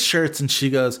 I think it's shirts, and she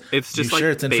goes, it's just new like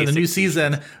shirts, and for the new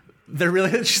season, they're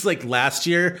really, she's like, last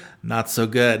year, not so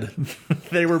good.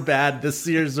 They were bad. This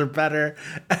year's are better.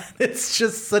 And it's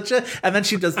just and then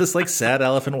she does this like sad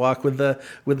elephant walk with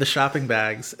the shopping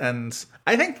bags. And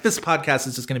I think this podcast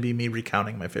is just going to be me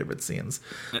recounting my favorite scenes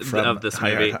from of this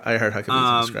movie. I Heart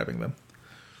Huckabees and describing them.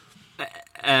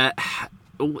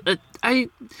 I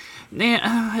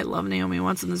love Naomi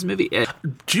Watts in this movie.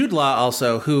 Jude Law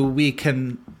also, who we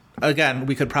could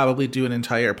probably do an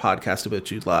entire podcast about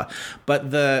Jude Law,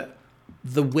 but the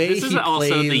way he plays... This is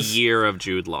also the year of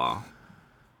Jude Law.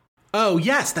 Oh,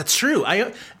 yes, that's true.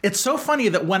 It's so funny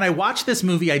that when I watch this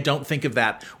movie, I don't think of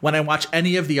that. When I watch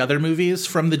any of the other movies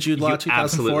from the Jude Law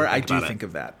 2004, I do think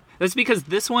of that. That's because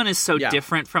this one is so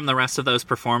different from the rest of those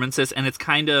performances, and it's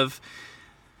kind of...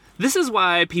 This is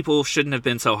why people shouldn't have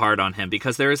been so hard on him,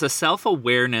 because there is a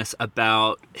self-awareness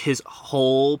about his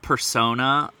whole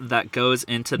persona that goes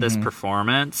into this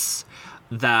performance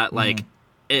that, like,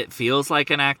 it feels like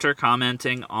an actor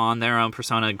commenting on their own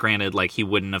persona. Granted, like, he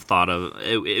wouldn't have thought of...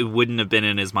 It wouldn't have been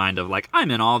in his mind of, like,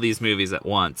 I'm in all these movies at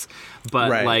once.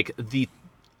 But, like, the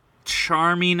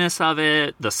charminess of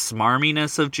it, the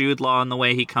smarminess of Jude Law and the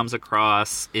way he comes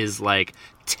across is, like,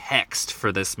 text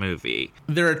for this movie.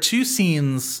 There are two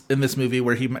scenes in this movie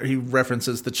where he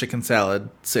references the chicken salad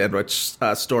sandwich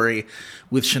story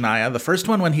with Shania. The first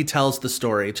one when he tells the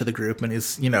story to the group and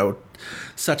is,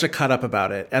 such a cut up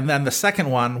about it. And then the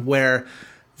second one where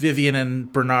Vivian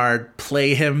and Bernard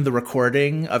play him the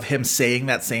recording of him saying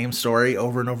that same story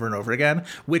over and over and over again,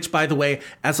 which, by the way,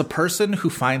 as a person who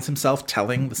finds himself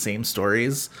telling the same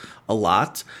stories a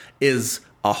lot, is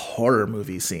a horror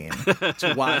movie scene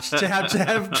to watch,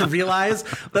 to realize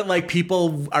that, like,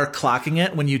 people are clocking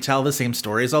it when you tell the same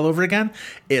stories all over again.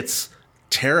 It's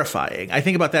terrifying. I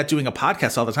think about that doing a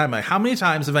podcast all the time. Like, how many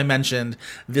times have I mentioned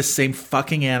this same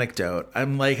fucking anecdote?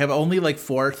 I'm like, have only like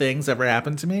 4 things ever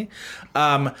happened to me.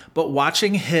 But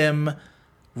watching him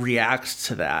react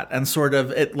to that and sort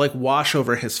of it like wash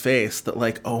over his face that,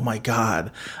 like, oh my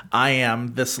God, I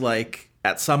am this, like,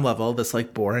 at some level, this,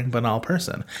 like, boring, banal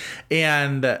person.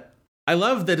 And I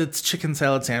love that it's chicken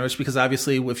salad sandwich because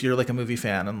obviously if you're, like, a movie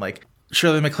fan, and, like,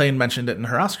 Shirley MacLaine mentioned it in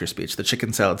her Oscar speech, the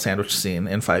chicken salad sandwich scene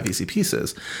in 5 Easy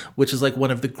Pieces, which is, like,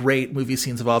 one of the great movie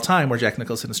scenes of all time, where Jack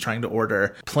Nicholson is trying to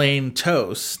order plain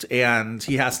toast and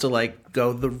he has to, like,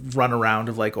 go the run around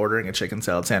of, like, ordering a chicken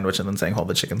salad sandwich and then saying, hold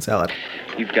the chicken salad.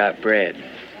 You've got bread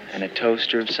and a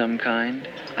toaster of some kind?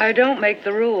 I don't make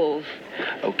the rules.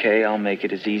 Okay, I'll make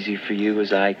it as easy for you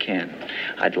as I can.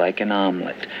 I'd like an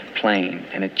omelet, plain,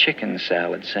 and a chicken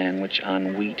salad sandwich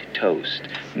on wheat toast.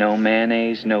 No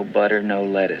mayonnaise, no butter, no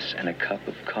lettuce, and a cup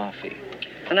of coffee.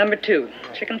 Number 2,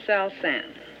 chicken salad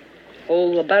sandwich.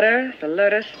 Hold the butter, the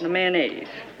lettuce, the mayonnaise,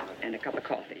 and a cup of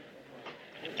coffee.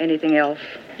 Anything else?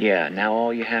 Yeah, now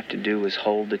all you have to do is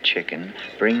hold the chicken,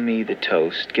 bring me the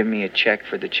toast, give me a check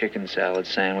for the chicken salad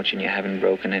sandwich, and you haven't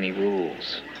broken any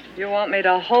rules. You want me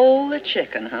to hold the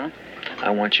chicken, huh?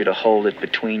 I want you to hold it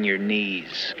between your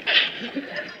knees.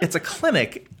 It's a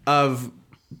clinic of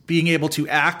being able to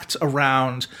act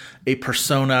around a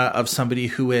persona of somebody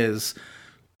who is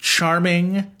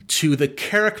charming to the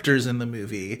characters in the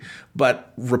movie,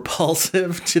 but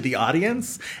repulsive to the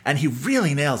audience, and he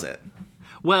really nails it.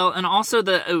 Well, and also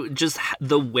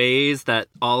the ways that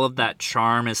all of that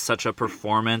charm is such a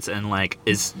performance and, like,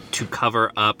 is to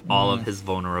cover up all of his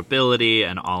vulnerability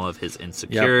and all of his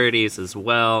insecurities as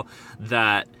well,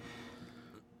 that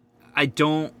I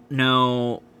don't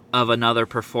know of another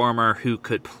performer who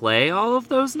could play all of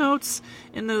those notes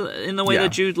in the way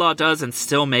that Jude Law does and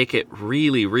still make it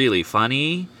really, really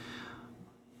funny.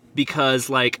 Because,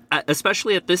 like,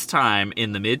 especially at this time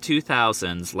in the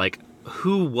mid-2000s, like,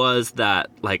 who was that,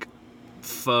 like,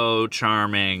 faux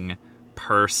charming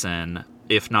person,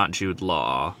 if not Jude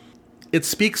Law? It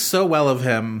speaks so well of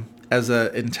him as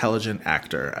an intelligent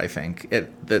actor, I think.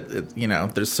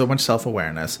 There's so much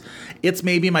self-awareness. It's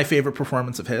maybe my favorite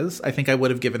performance of his. I think I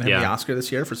would have given him the Oscar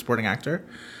this year for supporting actor.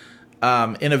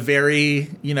 In a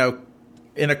very, in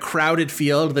a crowded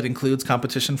field that includes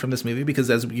competition from this movie,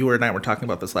 because as you and I were talking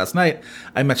about this last night,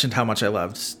 I mentioned how much I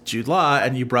loved Jude Law,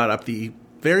 and you brought up the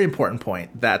very important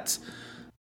point that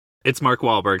it's Mark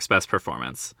Wahlberg's best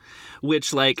performance,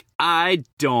 which, like, I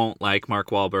don't like Mark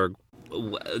Wahlberg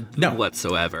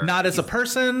whatsoever. Not as a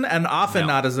person, and often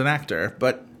not as an actor,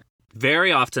 but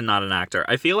very often not an actor.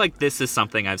 I feel like this is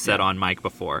something I've said on mic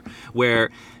before, where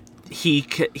he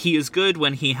is good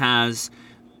when he has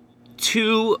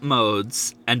 2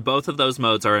 modes, and both of those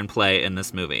modes are in play in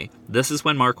this movie. This is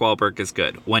when Mark Wahlberg is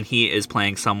good, when he is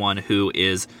playing someone who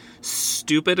is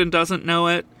stupid and doesn't know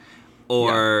it,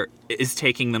 or is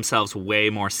taking themselves way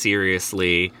more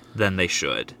seriously than they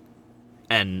should.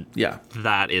 And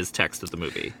that is text of the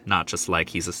movie, not just like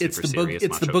he's a super serious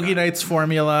It's the Boogie Nights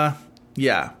formula.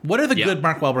 Yeah. What are the good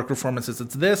Mark Wahlberg performances?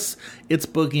 It's this, it's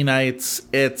Boogie Nights,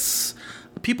 it's...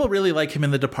 People really like him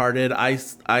in The Departed. I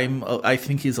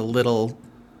think he's a little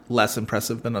less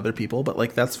impressive than other people, but,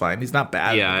 like, that's fine. He's not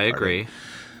bad. Yeah, I agree.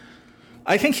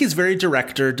 I think he's very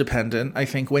director dependent. I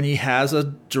think when he has a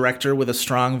director with a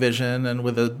strong vision and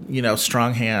with a,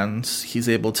 strong hands, he's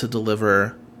able to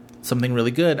deliver something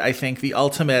really good. I think the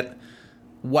ultimate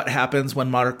what happens when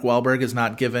Mark Wahlberg is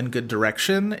not given good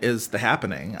direction is The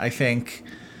Happening. I think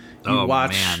you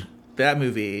watch that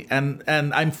movie and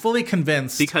I'm fully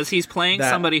convinced because he's playing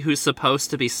somebody who's supposed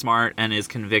to be smart and is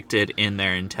convicted in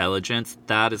their intelligence.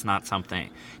 That is not something.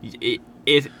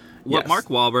 What Mark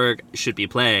Wahlberg should be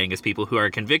playing is people who are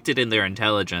convicted in their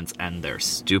intelligence and they're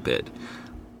stupid.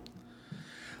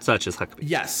 Such as Huckabee.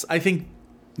 Yes, I think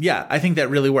that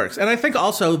really works. And I think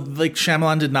also, like,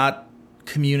 Shyamalan did not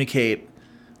communicate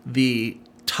the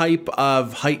type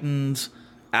of heightened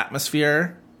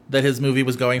atmosphere that his movie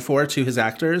was going for to his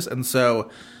actors. And so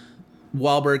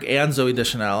Wahlberg and Zooey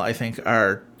Deschanel, I think,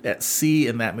 are at sea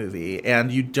in that movie,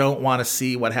 and you don't want to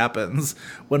see what happens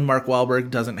when Mark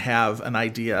Wahlberg doesn't have an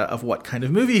idea of what kind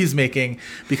of movie he's making,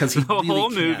 because the really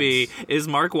whole movie is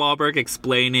Mark Wahlberg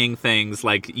explaining things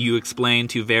like you explain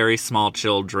to very small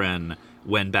children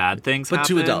when bad things happen. But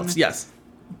to adults, yes.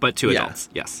 But to adults,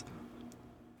 yes.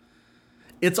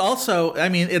 It's also,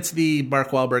 it's the Mark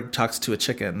Wahlberg talks to a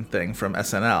chicken thing from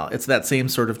SNL. It's that same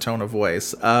sort of tone of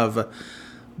voice of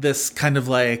this kind of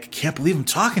like, can't believe I'm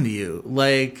talking to you.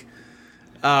 Like,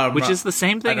 which is the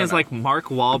same thing as like Mark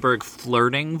Wahlberg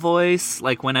flirting voice.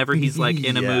 Like whenever he's like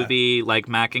in a movie, like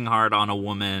macking hard on a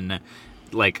woman,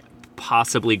 like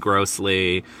possibly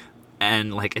grossly.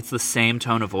 And like, it's the same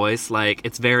tone of voice. Like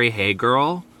it's very, hey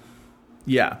girl.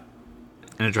 Yeah.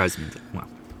 And it drives me, well.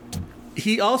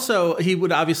 He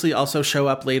would obviously also show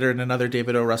up later in another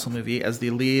David O. Russell movie as the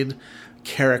lead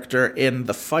character in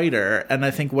The Fighter. And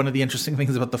I think one of the interesting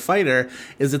things about The Fighter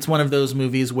is it's one of those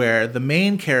movies where the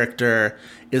main character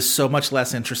is so much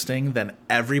less interesting than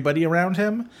everybody around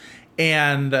him.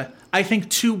 And I think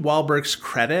to Wahlberg's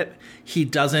credit, he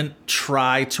doesn't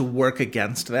try to work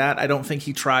against that. I don't think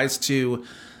he tries to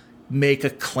make a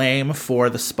claim for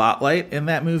the spotlight in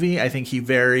that movie. I think he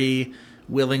very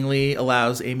willingly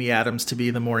allows Amy Adams to be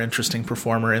the more interesting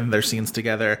performer in their scenes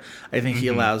together. I think he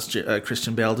allows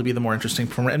Christian Bale to be the more interesting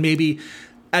performer,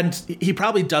 and he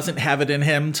probably doesn't have it in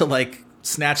him to like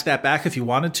snatch that back if he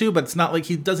wanted to, but it's not like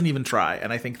he doesn't even try.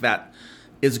 And I think that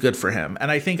is good for him.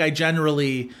 And I think I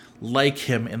generally like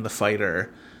him in The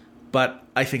Fighter, but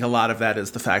I think a lot of that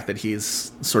is the fact that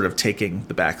he's sort of taking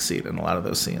the backseat in a lot of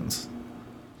those scenes.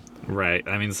 Right.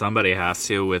 I mean, somebody has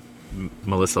to with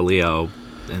Melissa Leo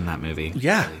in that movie.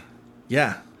 Yeah.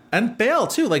 And Bale,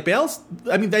 too. Like, Bale's...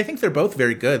 I mean, I think they're both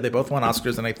very good. They both won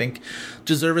Oscars, and I think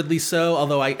deservedly so,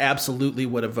 although I absolutely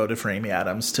would have voted for Amy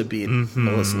Adams to beat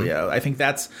Melissa Leo. I think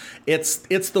that's...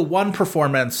 It's the one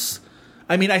performance...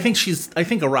 I mean, I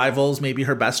think Arrival's maybe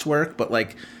her best work, but,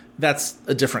 like, that's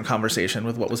a different conversation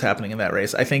with what was happening in that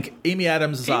race. I think Amy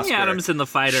Adams' Oscar... Amy Adams in The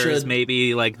Fighter is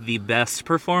maybe, like, the best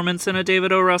performance in a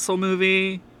David O. Russell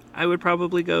movie, I would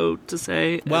probably go to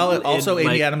say. Well, also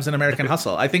Amy Adams in American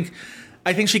Hustle. I think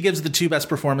she gives the two best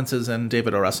performances in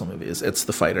David O. Russell movies. It's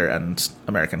The Fighter and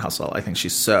American Hustle. I think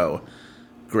she's so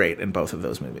great in both of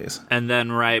those movies. And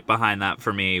then right behind that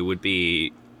for me would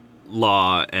be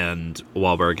Law and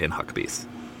Wahlberg in Huckabees.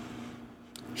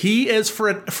 He is,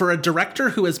 for a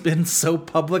director who has been so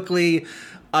publicly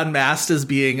unmasked as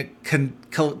being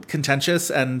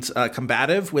contentious and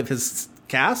combative with his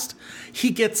cast,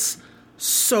 he gets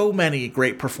so many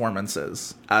great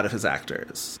performances out of his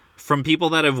actors. From people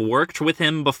that have worked with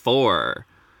him before.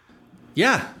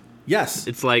 Yeah. Yes.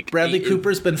 It's like... Bradley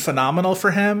Cooper's been phenomenal for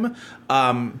him.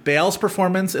 Bale's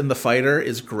performance in The Fighter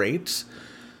is great.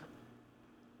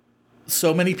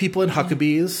 So many people in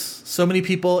Huckabees. So many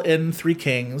people in Three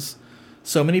Kings.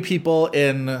 So many people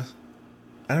in... I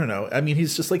don't know. I mean,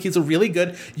 he's just like, he's a really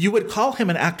good... You would call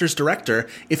him an actor's director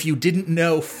if you didn't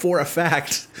know for a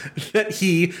fact that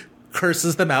he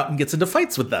curses them out and gets into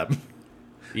fights with them.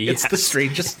 Yes. It's the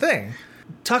strangest thing.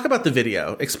 Talk about the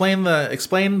video. Explain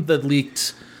the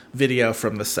leaked video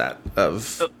from the set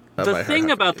of the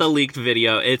thing about the leaked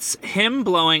video. It's him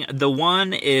blowing. The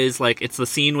one is like, it's the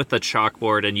scene with the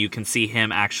chalkboard, and you can see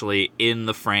him actually in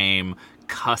the frame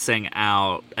cussing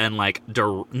out and like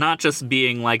not just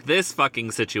being like this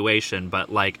fucking situation, but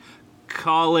like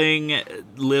calling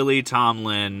Lily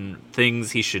Tomlin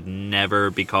things he should never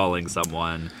be calling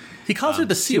someone. He calls her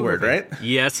the C word, right?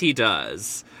 Yes, he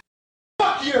does.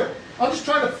 Fuck you! I'm just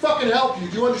trying to fucking help you.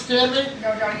 Do you understand me?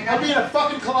 No, Johnny, I'm being a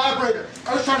fucking collaborator.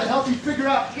 I was trying to help you figure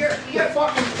out the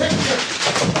fucking picture.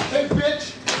 Hey,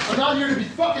 bitch, I'm not here to be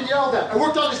fucking yelled at. I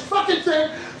worked on this fucking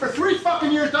thing for 3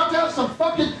 fucking years, not to have some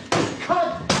fucking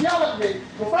cunt yell at me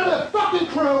in front of the fucking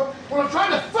crew when I'm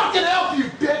trying to fucking help you,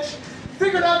 bitch.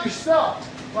 Figure it out yourself.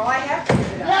 Well, I have to.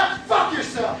 Yeah, fuck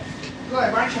yourself.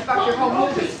 Good. Why don't you fuck your whole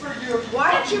movie? For you.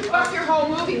 Why don't you fuck your whole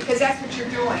movie? Because that's what you're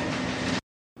doing.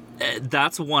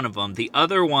 That's one of them. The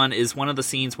other one is one of the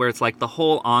scenes where it's like the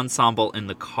whole ensemble in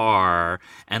the car,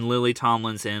 and Lily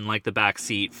Tomlin's in like the back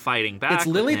seat fighting back. It's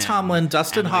Lily Tomlin,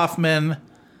 Dustin Hoffman.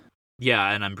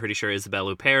 Yeah, and I'm pretty sure Isabelle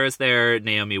Huppert is there.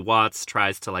 Naomi Watts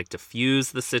tries to like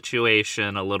diffuse the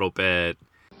situation a little bit.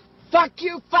 Fuck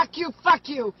you, fuck you, fuck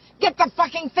you. Get the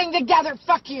fucking thing together,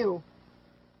 fuck you.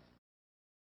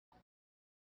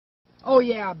 Oh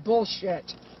yeah,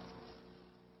 bullshit.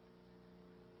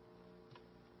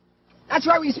 That's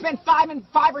why we spent 5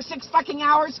 or 6 fucking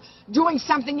hours doing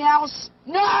something else.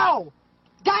 No!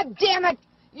 God damn it!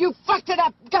 You fucked it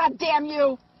up, god damn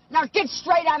you! Now get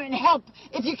straight on and help.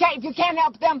 If you can't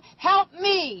help them, help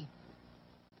me!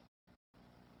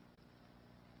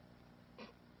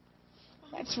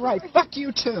 That's right, fuck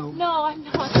you too. No, I'm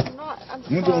not. I'm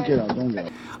sorry. Don't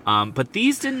get out. But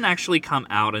these didn't actually come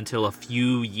out until a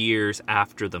few years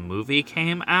after the movie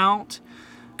came out.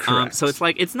 So it's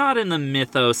like, it's not in the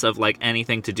mythos of like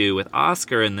anything to do with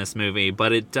Oscar in this movie,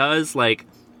 but it does like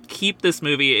keep this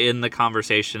movie in the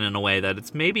conversation in a way that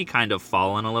it's maybe kind of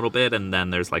fallen a little bit, and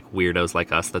then there's like weirdos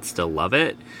like us that still love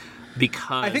it.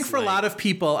 Because I think for a lot of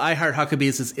people, I Heart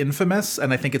Huckabees is infamous,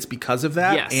 and I think it's because of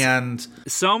that. Yes. And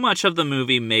so much of the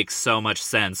movie makes so much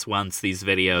sense once these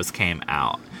videos came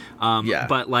out.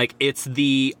 But like, it's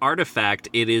the artifact,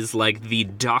 it is like the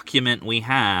document we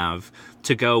have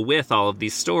to go with all of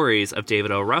these stories of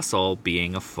David O. Russell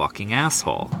being a fucking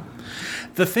asshole.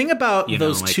 The thing about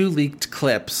those two leaked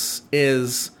clips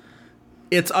is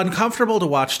it's uncomfortable to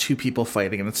watch two people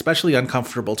fighting, and especially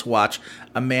uncomfortable to watch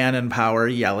a man in power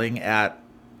yelling at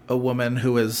a woman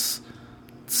who is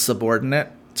subordinate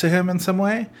to him in some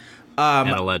way. And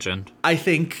a legend. I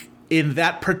think in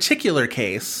that particular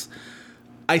case,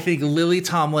 I think Lily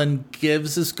Tomlin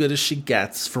gives as good as she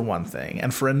gets, for one thing.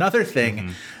 And for another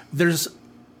thing, there's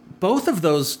both of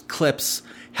those clips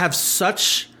have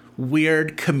such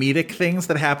weird comedic things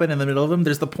that happen in the middle of them.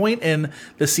 There's the point in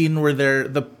the scene where they're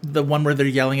the one where they're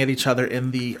yelling at each other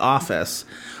in the office,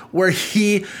 where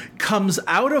he comes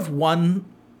out of one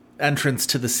entrance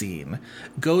to the scene,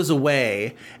 goes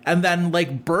away, and then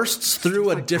like bursts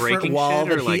through a different wall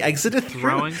that he exited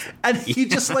through, and he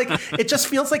just like it just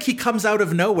feels like he comes out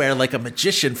of nowhere like a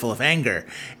magician full of anger,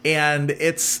 and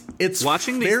it's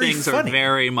watching these things funny. Are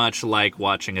very much like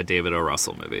watching a David O.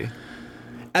 Russell movie.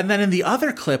 And then in the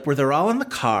other clip where they're all in the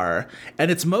car,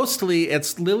 and it's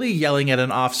Lily yelling at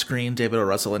an off-screen David O.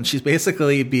 Russell, and she's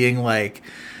basically being like,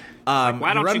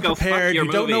 why don't you go fuck your you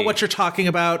don't know movie? what you're talking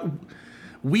about.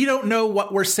 We don't know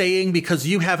what we're saying because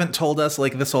you haven't told us,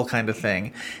 like this whole kind of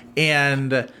thing.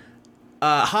 And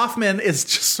Hoffman is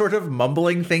just sort of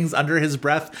mumbling things under his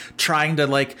breath, trying to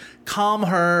like calm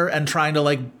her and trying to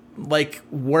like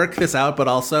work this out, but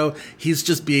also he's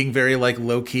just being very like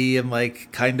low key and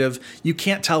like kind of, you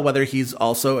can't tell whether he's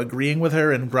also agreeing with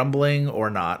her and grumbling or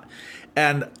not.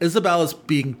 And Isabel is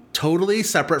being totally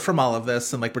separate from all of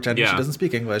this and like pretending she doesn't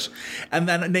speak English. And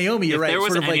then Naomi, you're right. If there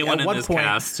was sort of anyone like, at in one this point,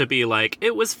 cast to be like,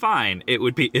 it was fine, it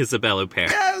would be Isabelle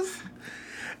Huppert. Yes.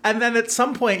 And then at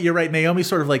some point, you're right, Naomi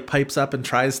sort of like pipes up and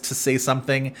tries to say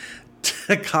something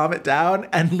to calm it down,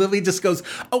 and Lily just goes,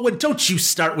 "Oh, and don't you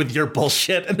start with your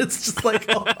bullshit." And it's just like,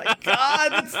 oh my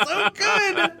god, it's so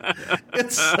good,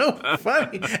 it's so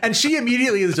funny. And she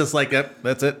immediately is just like, yep,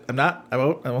 that's it, I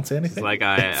won't say anything. It's like,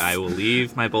 I will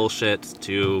leave my bullshit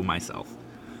to myself.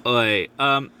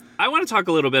 I want to talk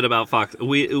a little bit about Fox.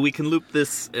 We can loop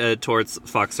this towards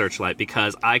Fox Searchlight,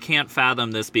 because I can't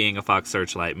fathom this being a Fox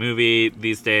Searchlight movie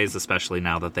these days, especially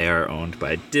now that they are owned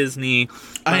by Disney.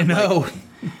 I know.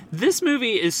 This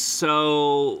movie is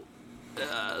so,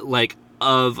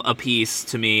 of a piece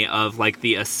to me of, like,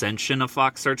 the ascension of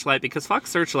Fox Searchlight, because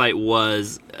Fox Searchlight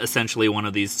was essentially one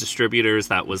of these distributors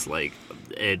that was, like,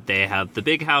 they have the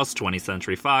big house, 20th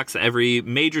Century Fox. Every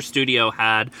major studio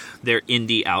had their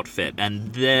indie outfit,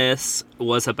 and this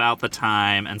was about the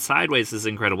time, and Sideways is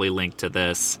incredibly linked to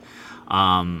this,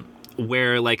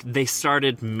 where, like, they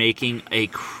started making a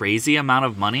crazy amount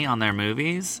of money on their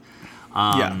movies.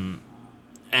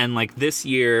 And, like, this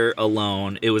year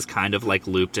alone, it was kind of, like,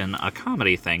 looped in a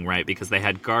comedy thing, right? Because they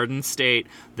had Garden State,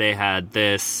 they had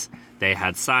this, they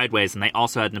had Sideways, and they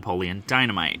also had Napoleon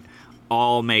Dynamite,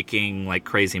 all making, like,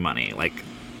 crazy money. Like,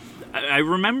 I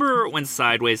remember when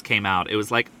Sideways came out, it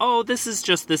was like, oh, this is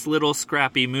just this little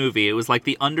scrappy movie. It was, like,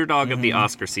 the underdog of the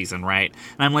Oscar season, right?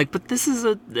 And I'm like, but this is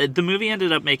the movie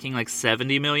ended up making, like,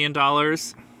 $70 million.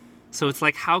 So it's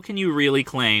like, how can you really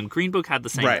claim, Green Book had the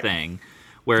same thing,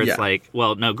 where it's like,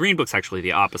 well, no, Green Book's actually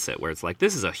the opposite, where it's like,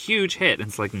 this is a huge hit. And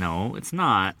it's like, no, it's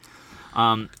not.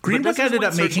 Green Book ended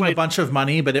up making a bunch of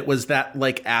money, but it was that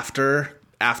like after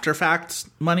fact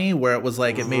money, where it was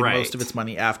like it made most of its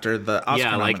money after the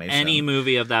Oscar nomination. Like any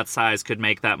movie of that size could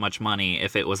make that much money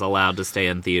if it was allowed to stay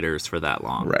in theaters for that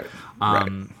long. Right.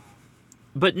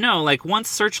 But no, like once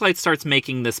Searchlight starts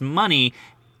making this money,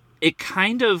 it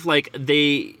kind of like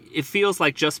it feels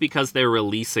like just because they're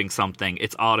releasing something,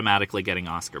 it's automatically getting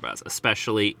Oscar buzz,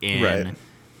 especially in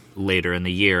later in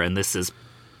the year. And this is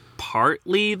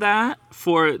partly that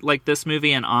for like this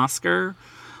movie and Oscar.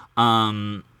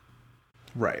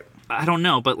 Right. I don't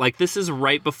know, but like this is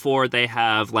right before they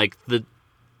have like the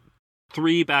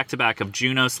 3 back-to-back of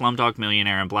Juno, Slumdog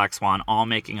Millionaire, and Black Swan all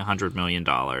making $100 million,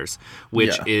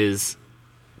 which is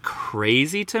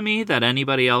crazy to me that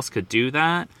anybody else could do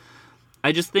that.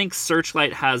 I just think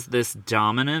Searchlight has this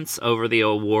dominance over the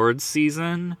awards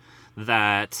season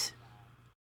that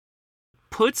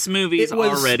puts movies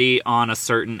already on a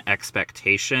certain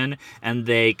expectation, and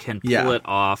they can pull it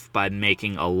off by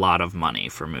making a lot of money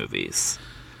for movies.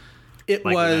 Like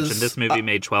you mentioned, this movie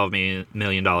made $12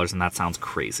 million, and that sounds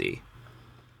crazy.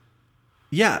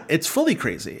 Yeah, it's fully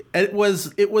crazy. It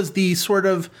was the sort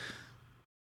of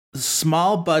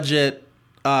small budget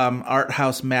art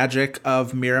house magic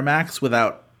of Miramax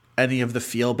without any of the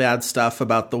feel bad stuff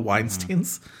about the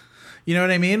Weinsteins. You know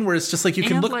what I mean? Where it's just like you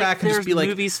can look back and just be like,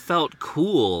 movies felt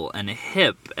cool and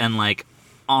hip and like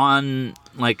on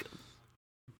like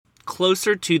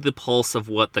closer to the pulse of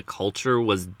what the culture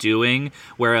was doing,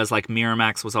 whereas like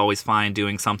Miramax was always fine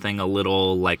doing something a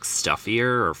little like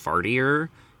stuffier or fartier,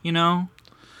 you know?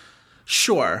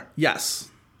 Sure. Yes.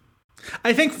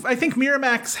 I think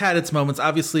Miramax had its moments.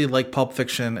 Obviously, like Pulp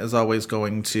Fiction is always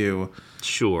going to,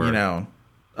 you know,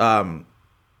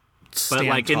 but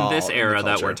like in this era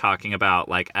that we're talking about,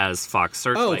 like as Fox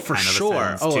Searchlight kind of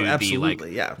ascends to be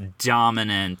like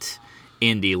dominant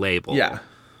indie label,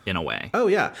 in a way. Oh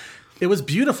yeah, it was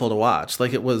beautiful to watch.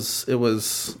 Like it was,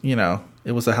 you know,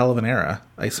 it was a hell of an era.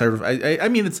 I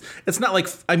mean, it's not like,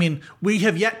 I mean, we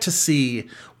have yet to see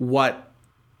what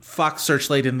Fox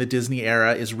Searchlight in the Disney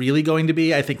era is really going to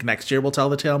be. I think next year will tell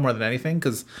the tale more than anything,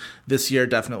 because this year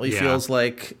definitely feels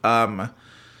like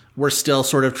we're still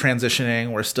sort of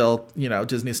transitioning. We're still, you know,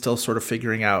 Disney's still sort of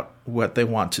figuring out what they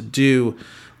want to do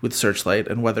with Searchlight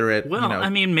and whether it, well, I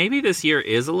mean, maybe this year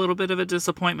is a little bit of a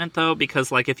disappointment, though, because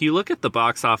like if you look at the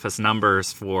box office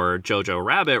numbers for Jojo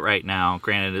Rabbit right now,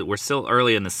 granted we're still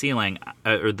early in the ceiling,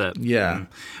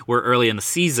 we're early in the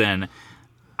season.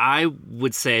 I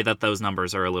would say that those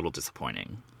numbers are a little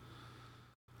disappointing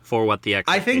for what the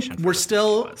expectation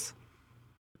was.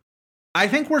 I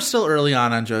think we're still early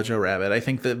on Jojo Rabbit. I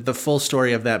think that the full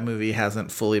story of that movie hasn't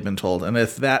fully been told, and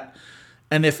if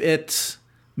it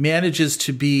manages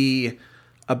to be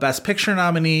a Best Picture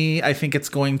nominee, I think it's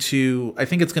going to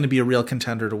be a real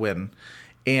contender to win.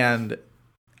 And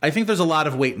I think there's a lot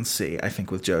of wait and see, I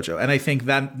think, with Jojo, and I think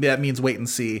that means wait and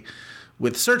see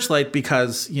with Searchlight,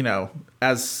 because, you know,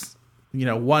 as you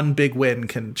know, one big win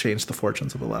can change the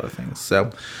fortunes of a lot of things.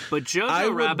 So, but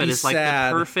Jojo Rabbit is like the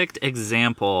perfect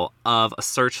example of a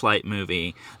Searchlight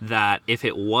movie that if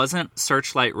it wasn't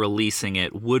Searchlight releasing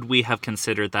it, would we have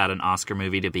considered that an Oscar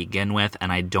movie to begin with?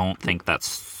 And I don't think that's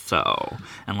so.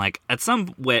 And like in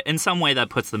some way that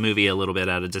puts the movie a little bit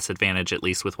at a disadvantage, at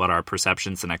least with what our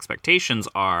perceptions and expectations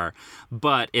are.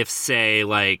 But if, say,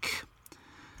 like,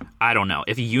 I don't know,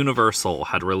 if Universal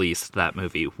had released that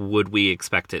movie, would we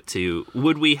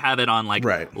have it on like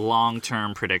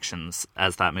long-term predictions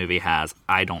as that movie has?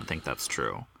 I don't think that's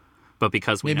true. But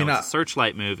because we know it's a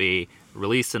Searchlight movie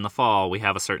released in the fall, we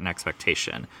have a certain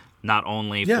expectation, not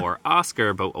only for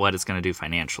Oscar, but what it's going to do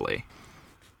financially.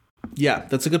 Yeah,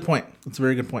 that's a good point. That's a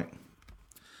very good point.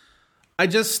 I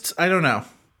don't know.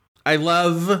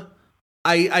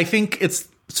 I think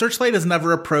Searchlight has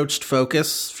never approached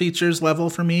Focus Features level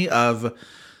for me of,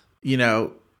 you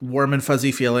know, warm and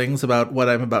fuzzy feelings about what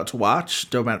I'm about to watch,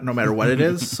 no matter what it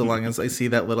is, so long as I see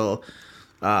that little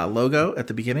logo at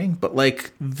the beginning. But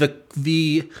like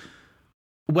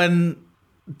when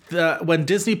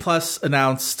Disney Plus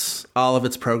announced all of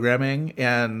its programming,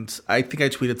 and I think I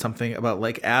tweeted something about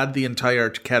like add the entire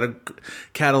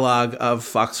catalog of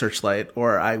Fox Searchlight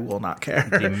or I will not care.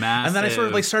 And then I sort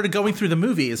of like started going through the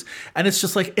movies, and it's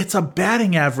just like it's a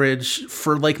batting average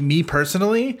for like me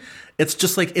personally. It's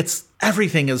just like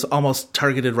everything is almost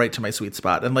targeted right to my sweet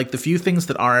spot, and like the few things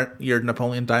that aren't your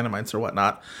Napoleon Dynamites or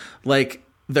whatnot, like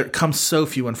there comes so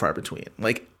few and far between.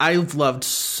 Like I've loved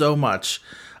so much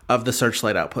of the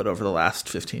Searchlight output over the last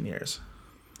 15 years.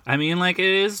 I mean, like, it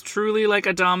is truly like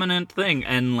a dominant thing,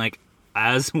 and like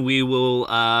as we will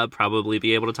probably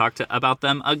be able to talk about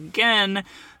them again.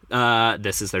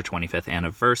 This is their 25th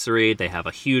anniversary. They have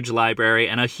a huge library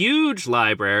and a huge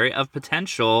library of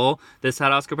potential This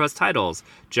Had Oscar Buzz titles.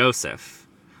 Joseph,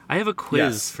 I have a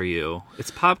quiz for you.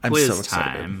 It's pop quiz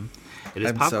time. It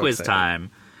is pop quiz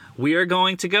time. We are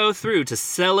going to go through to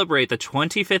celebrate the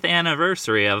 25th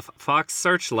anniversary of Fox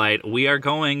Searchlight.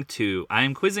 I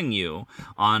am quizzing you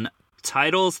on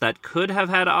titles that could have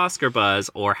had Oscar buzz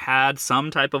or had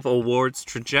some type of awards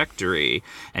trajectory,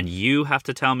 and you have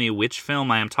to tell me which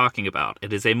film I am talking about.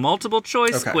 It is a multiple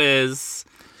choice quiz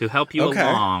to help you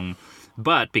along,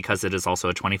 but because it is also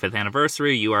a 25th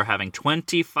anniversary, you are having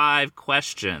 25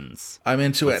 questions. I'm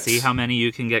into Let's see how many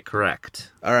you can get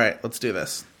correct. All right, let's do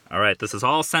this. All right, this is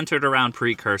all centered around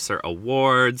precursor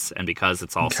awards, and because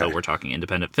it's also, we're talking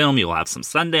independent film, you'll have some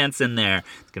Sundance in there.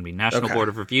 It's going to be National Board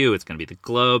of Review, it's going to be the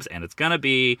Globes, and it's going to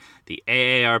be the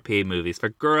AARP Movies for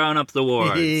Grown-Ups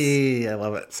Awards. I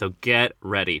love it. So get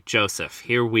ready. Joseph,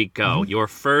 here we go. Your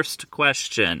first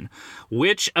question.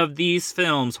 Which of these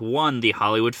films won the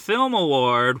Hollywood Film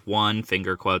Award, won,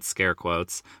 finger quotes, scare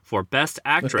quotes, for Best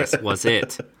Actress? Was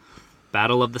it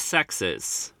Battle of the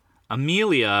Sexes,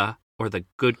 Amelia, or The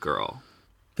Good Girl?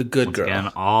 The Good Girl.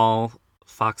 Again, all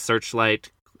Fox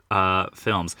Searchlight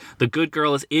films. The Good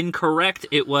Girl is incorrect.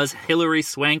 It was Hilary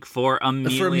Swank for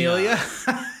Amelia. For Amelia?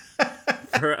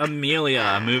 For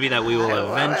Amelia, a movie that we will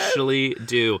eventually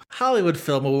do. Hollywood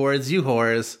Film Awards, you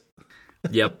whores.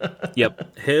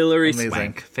 Yep. Hilary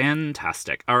Swank.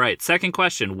 Fantastic. All right, second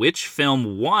question. Which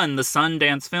film won the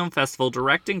Sundance Film Festival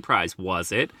Directing Prize?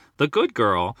 Was it The Good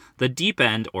Girl, The Deep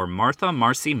End, or Martha,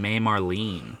 Marcy, May,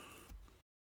 Marlene?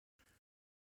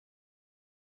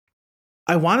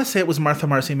 I want to say it was Martha,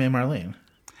 Marcy, May, Marlene.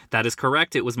 That is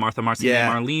correct. It was Martha, Marcy, May,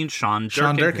 Marlene. Sean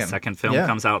Durkin. His second film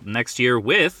comes out next year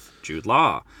with Jude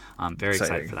Law. I'm very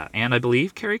excited for that. And I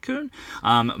believe Carrie Coon.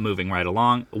 Moving right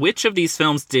along. Which of these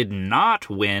films did not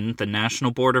win the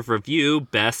National Board of Review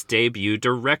Best Debut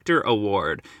Director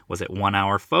Award? Was it 1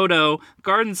 Hour Photo,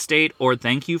 Garden State, or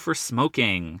Thank You for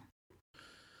Smoking?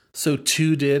 So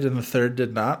 2 did and the third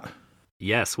did not?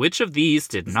 Yes. Which of these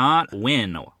did not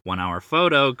win 1 Hour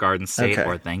Photo, Garden State,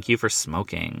 or Thank You for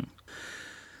Smoking?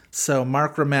 So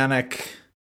Mark Romanek,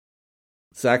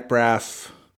 Zach Braff,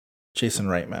 Jason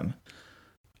Reitman.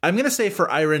 I'm going to say for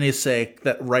irony's sake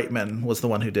that Reitman was the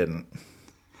one who didn't.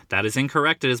 That is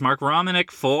incorrect. It is Mark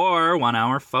Romanek for 1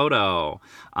 Hour Photo.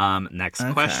 Next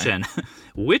question.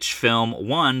 Which film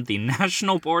won the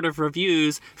National Board of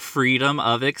Review's Freedom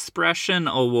of Expression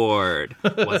Award?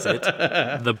 Was it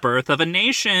The Birth of a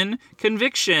Nation,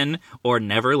 Conviction, or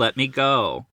Never Let Me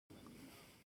Go?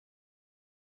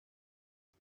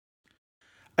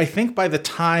 I think by the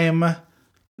time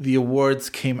the awards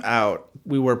came out,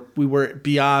 we were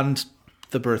beyond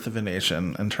The Birth of a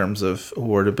Nation in terms of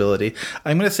awardability.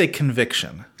 I'm going to say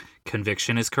Conviction.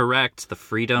 Conviction is correct. The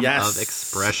Freedom of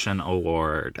Expression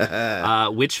Award.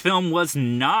 Which film was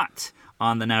not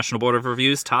on the National Board of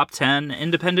Review's Top 10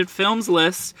 Independent Films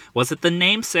list? Was it The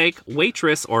Namesake,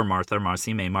 Waitress, or Martha,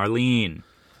 Marcy, May, Marlene?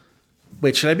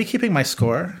 Wait, should I be keeping my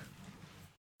score?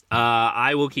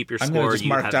 I will keep your score. I'm going to just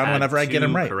mark down whenever I get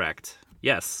them right. Correct.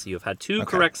 Yes, you have had 2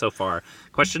 correct so far.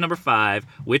 Question number 5.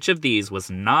 Which of these was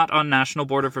not on National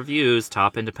Board of Review's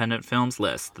Top Independent Films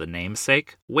list? The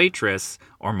Namesake, Waitress,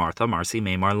 or Martha, Marcy,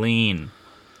 May, Marlene?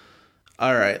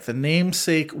 All right. The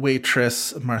Namesake,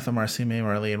 Waitress, Martha, Marcy, May,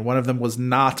 Marlene. One of them was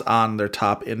not on their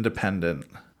Top Independent.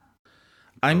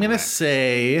 I'm going to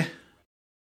say...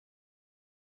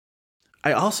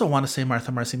 I also want to say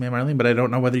Martha, Marcy, May, Marlene, but I don't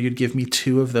know whether you'd give me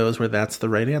 2 of those where that's the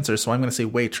right answer. So I'm going to say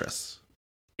Waitress.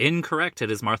 Incorrect.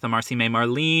 It is Martha, Marcy, May,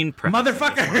 Marlene.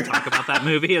 Motherfucker! I want to talk about that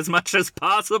movie as much as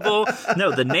possible.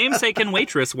 No, The Namesake and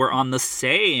Waitress were on the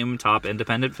same Top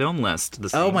Independent Film list.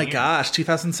 Oh my gosh,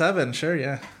 2007. Sure,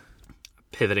 yeah.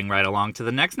 Pivoting right along to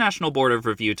the next National Board of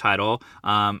Review title.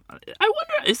 I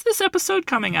wonder, is this episode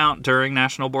coming out during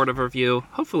National Board of Review?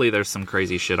 Hopefully there's some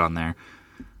crazy shit on there.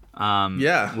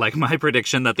 Like my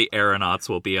prediction that the Aeronauts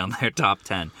will be on their top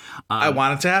 10. I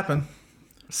want it to happen.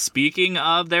 Speaking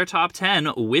of their top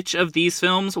 10, which of these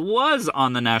films was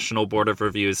on the National Board of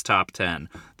Review's top 10?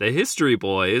 The History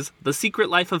Boys, The Secret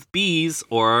Life of Bees,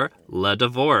 or Le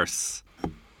Divorce?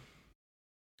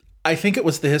 I think it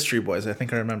was The History Boys. I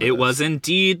think I remember It was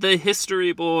indeed The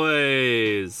History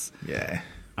Boys. Yeah.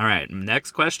 All right,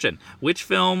 next question. Which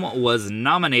film was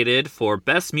nominated for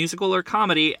Best Musical or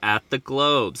Comedy at the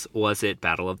Globes? Was it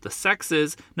Battle of the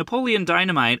Sexes, Napoleon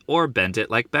Dynamite, or Bend It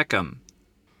Like Beckham?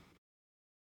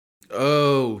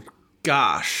 Oh,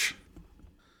 gosh.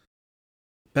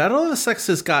 Battle of the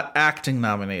Sexes got acting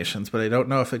nominations, but I don't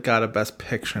know if it got a Best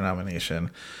Picture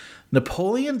nomination.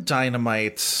 Napoleon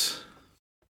Dynamite.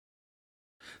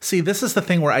 See, this is the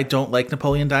thing where I don't like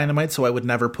Napoleon Dynamite, so I would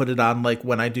never put it on like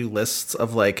when I do lists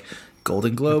of like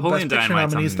Golden Globe Napoleon Best Picture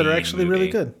Dynamite's nominees that are actually movie. really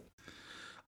good.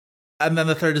 And then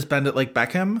the third is Bend It Like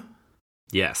Beckham.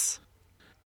 Yes.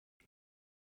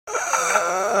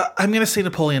 I'm going to say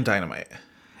Napoleon Dynamite.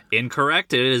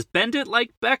 Incorrect. It is Bend It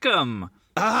Like Beckham.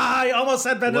 I almost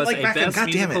said Bend It Like Beckham. Best God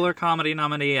damn musical it. or comedy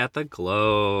nominee at the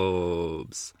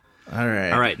Globes. All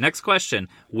right, next question.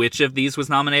 Which of these was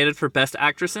nominated for Best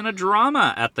Actress in a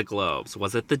Drama at the Globes?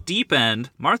 Was it The Deep End,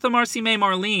 Martha Marcy May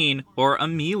Marlene, or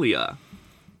Amelia?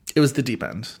 It was The Deep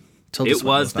End. Tilda Swinton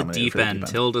was The nominated Deep for The End, Deep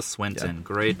End. Tilda Swinton. Yeah.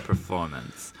 Great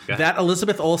performance. That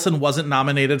Elizabeth Olsen wasn't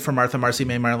nominated for Martha Marcy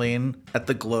May Marlene at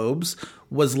the Globes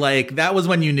was like, that was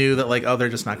when you knew that like, oh, they're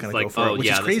just not going to go for it, which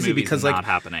is crazy because not like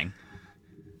happening.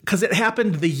 Because it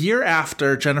happened the year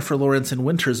after Jennifer Lawrence in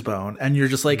Winter's Bone, and you're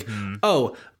just like,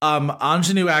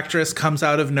 ingenue actress comes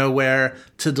out of nowhere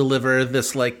to deliver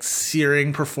this like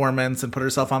searing performance and put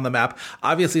herself on the map.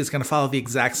 Obviously, it's going to follow the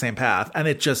exact same path, and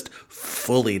it just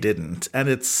fully didn't. And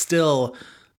it's still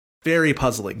very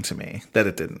puzzling to me that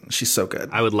it didn't. She's so good.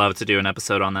 I would love to do an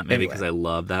episode on that movie because I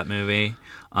love that movie.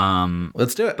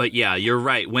 Let's do it. But yeah, you're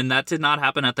right. When that did not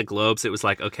happen at the Globes, it was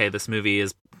like, okay, this movie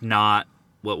is not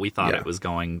what we thought it was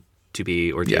going to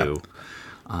be or do.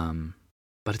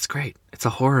 But it's great. It's a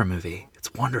horror movie.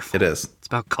 It's wonderful. It is. It's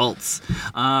about cults.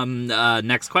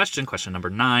 Next question, question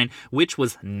number 9. Which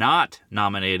was not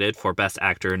nominated for Best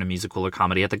Actor in a Musical or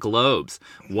Comedy at the Globes?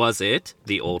 Was it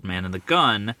The Old Man and the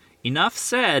Gun, Enough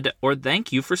Said, or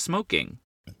Thank You for Smoking?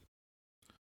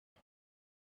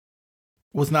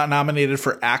 Was not nominated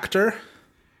for actor?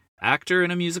 Actor in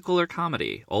a musical or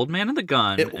comedy. Old Man and the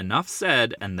Gun, Enough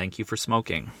Said, and Thank You for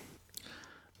Smoking.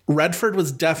 Redford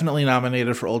was definitely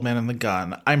nominated for Old Man and the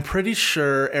Gun. I'm pretty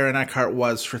sure Aaron Eckhart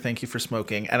was for Thank You for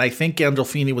Smoking. And I think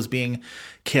Gandolfini was being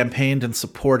campaigned and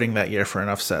supporting that year for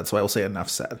Enough Said. So I will say Enough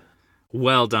Said.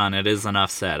 Well done. It is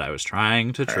Enough Said. I was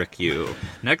trying to trick you.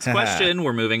 Next question.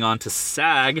 We're moving on to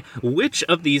SAG. Which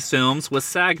of these films was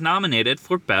SAG nominated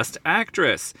for Best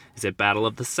Actress? Is it Battle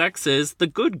of the Sexes, The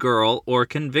Good Girl, or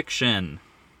Conviction?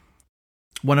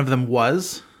 One of them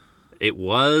was? It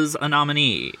was a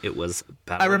nominee. It was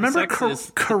Battle I remember of the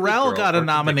Sexes, Carell got a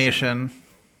nomination. Conviction.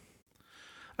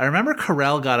 I remember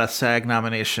Carell got a SAG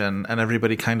nomination and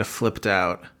everybody kind of flipped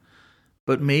out.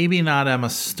 But maybe not Emma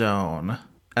Stone.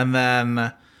 And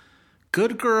then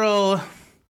Good Girl,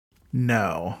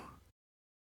 no.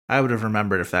 I would have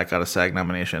remembered if that got a SAG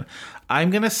nomination.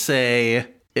 I'm going to say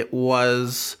it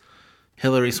was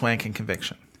Hilary Swank in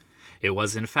Conviction. It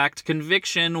was, in fact,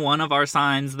 Conviction, one of our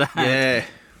signs that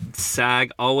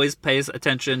SAG always pays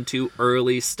attention to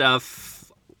early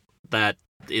stuff that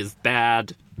is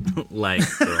bad, like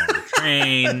Girl on the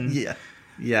Train.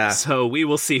 Yeah. So we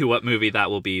will see what movie that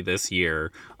will be this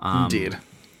year. Indeed.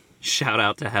 Shout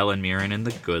out to Helen Mirren in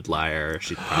The Good Liar.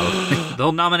 She's probably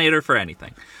they'll nominate her for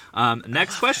anything.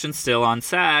 Next question, still on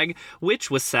SAG.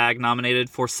 Which was SAG nominated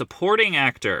for supporting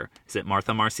actor? Is it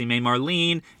Martha Marcy May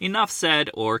Marlene, Enough Said,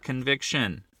 or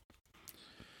Conviction?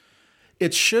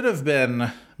 It should have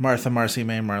been Martha Marcy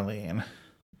May Marlene.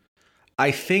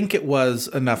 I think it was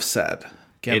Enough Said.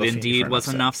 It indeed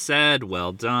was Enough Said.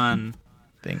 Well done.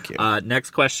 Thank you.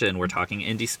 Next question. We're talking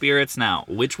indie spirits now.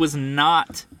 Which was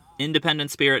not Independent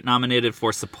Spirit nominated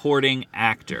for supporting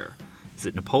actor? Is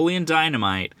it Napoleon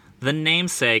Dynamite, The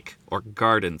Namesake, or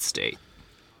Garden State?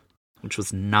 Which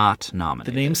was not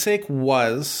nominated. The Namesake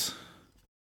was.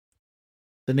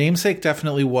 The Namesake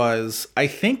definitely was. I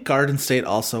think Garden State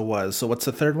also was. So what's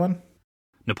the third one?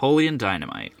 Napoleon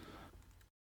Dynamite.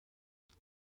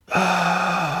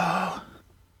 Oh.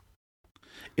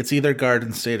 It's either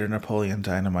Garden State or Napoleon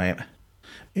Dynamite.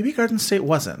 Maybe Garden State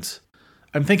wasn't.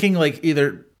 I'm thinking like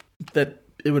either that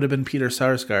it would have been Peter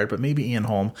Sarsgaard, but maybe Ian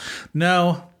Holm.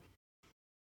 No.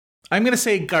 I'm going to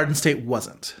say Garden State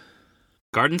wasn't.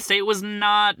 Garden State was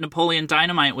not. Napoleon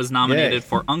Dynamite was nominated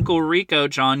for Uncle Rico,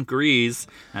 John Grease.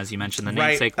 As you mentioned, The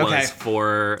Namesake was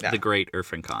for the great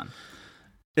Irfan Khan.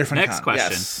 Next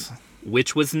question. Yes.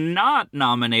 Which was not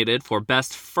nominated for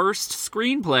Best First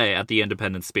Screenplay at the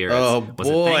Independent Spirits? Oh, was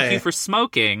it Thank You for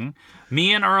Smoking,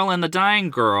 Me and Earl and the Dying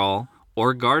Girl,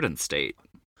 or Garden State?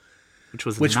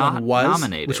 Which not one was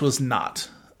nominated. Which was not.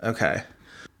 Okay.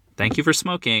 Thank You for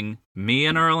Smoking, Me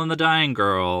and Earl and the Dying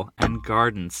Girl, and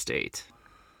Garden State.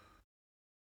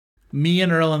 Me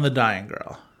and Earl and the Dying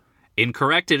Girl.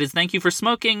 Incorrect. It is Thank You for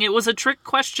Smoking. It was a trick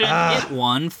question. It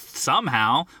won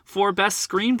somehow for Best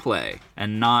Screenplay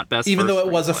and not Best Even First though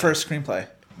it was a Screenplay. first screenplay.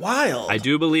 Wild. I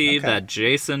do believe that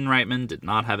Jason Reitman did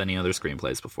not have any other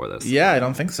screenplays before this. Yeah, I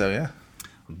don't think so, yeah.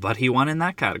 But he won in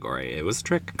that category. It was a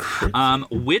trick.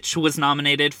 Which was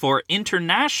nominated for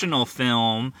International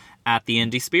Film at the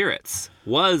Indie Spirits.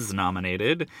 Was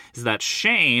nominated. Is that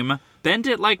Shame, Bend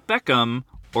It Like Beckham,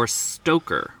 or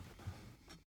Stoker?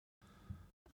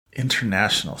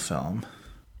 International Film.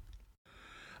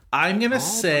 I'm going to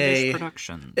say,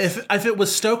 if it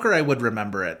was Stoker, I would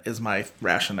remember it, is my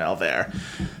rationale there.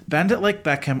 Bend It Like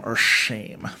Beckham or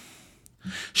Shame.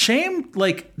 Shame,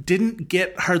 like, didn't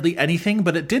get hardly anything,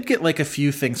 but it did get, like, a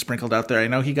few things sprinkled out there. I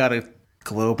know he got a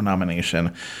Globe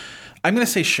nomination. I'm going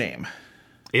to say Shame.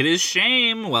 It is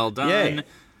Shame. Well done. Yay.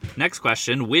 Next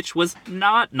question. Which was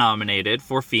not nominated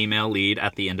for female lead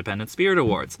at the Independent Spirit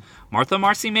Awards? Martha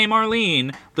Marcy May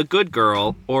Marlene, The Good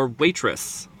Girl, or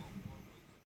Waitress?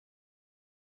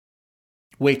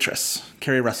 Waitress.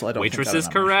 Carrie Russell, I don't Waitress think is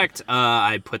correct.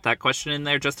 I put that question in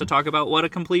there just to talk about what a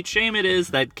complete shame it is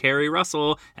that Carrie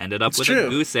Russell ended up with a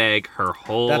goose egg her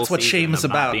whole That's what season shame is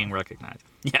of not about. being recognized.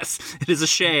 Yes, it is a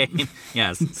shame.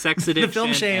 Yes, Sex Addiction The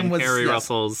film Shame and was, Carrie yes.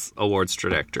 Russell's awards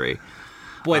trajectory.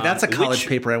 Boy, that's a college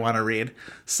paper I want to read.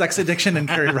 Sex Addiction and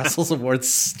Carrie Russell's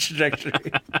awards trajectory.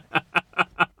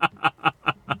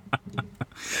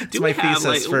 It's my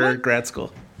thesis for grad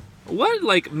school. What,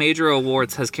 like, major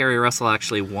awards has Carrie Russell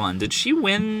actually won? Did she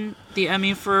win the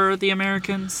Emmy for The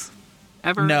Americans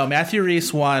ever? No, Matthew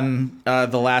Rhys won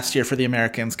the last year for The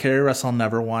Americans. Carrie Russell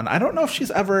never won. I don't know if she's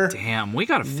ever we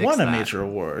gotta fix won a that. major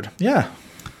award. Yeah.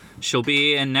 She'll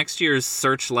be in next year's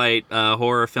Searchlight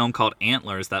horror film called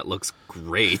Antlers. That looks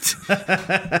great.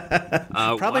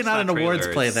 Probably not an awards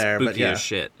play there, but yeah. As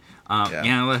shit.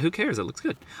 Yeah, well, who cares? It looks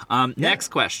good. Next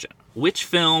question. Which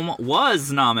film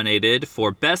was nominated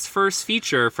for Best First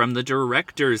Feature from the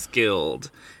Directors Guild?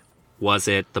 Was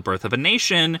it The Birth of a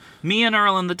Nation, Me and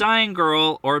Earl and the Dying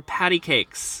Girl, or Patty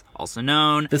Cakes, also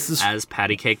known as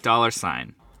Patty Cake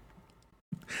 $?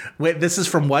 Wait, this is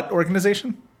from what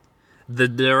organization? The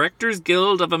Directors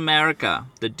Guild of America,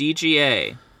 the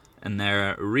DGA, and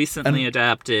their recently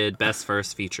adapted Best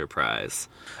First Feature prize.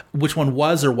 Which one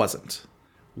was or wasn't?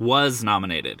 Was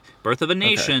nominated. Birth of a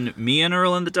Nation, Me and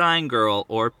Earl and the Dying Girl,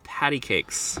 or Patty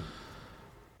Cakes.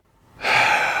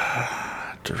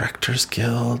 Directors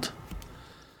Guild.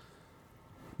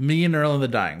 Me and Earl and the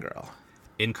Dying Girl.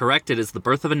 Incorrect. It is The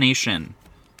Birth of a Nation.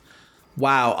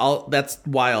 Wow, that's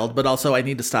wild, but also I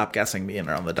need to stop guessing Me and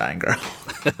Earl and the Dying Girl.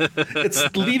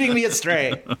 It's leading me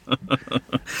astray.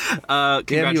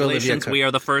 Congratulations, we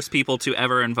are the first people to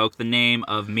ever invoke the name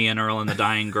of Me and Earl and the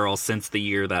Dying Girl since the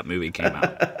year that movie came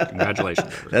out. Congratulations.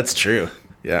 Everybody. That's true,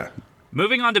 yeah.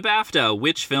 Moving on to BAFTA,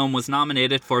 which film was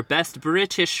nominated for Best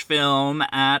British Film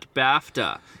at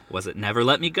BAFTA? Was it Never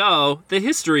Let Me Go, The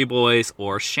History Boys,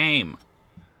 or Shame?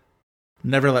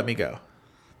 Never Let Me Go.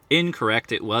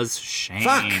 Incorrect, it was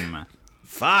Shame.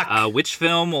 Fuck. Which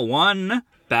film won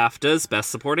BAFTA's Best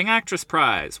Supporting Actress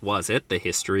prize? Was it The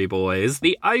History Boys,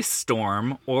 The Ice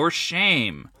Storm, or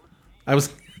Shame? I was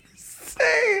gonna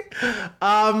say,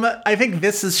 I think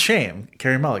this is Shame.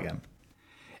 Carey Mulligan.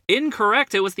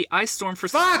 Incorrect. It was The Ice Storm for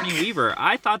Sigourney Weaver.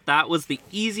 I thought that was the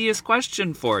easiest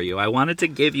question for you. I wanted to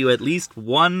give you at least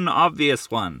one obvious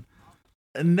one.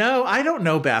 No, I don't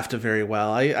know BAFTA very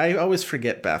well. I always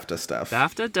forget BAFTA stuff.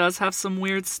 BAFTA does have some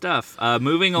weird stuff.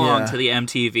 Moving along to the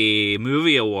MTV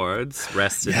Movie Awards.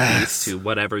 Rest in peace to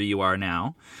whatever you are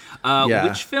now.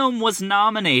 Which film was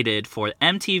nominated for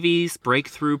MTV's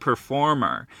Breakthrough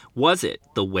Performer? Was it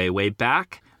The Way, Way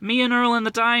Back, Me and Earl and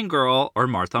the Dying Girl, or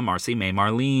Martha Marcy May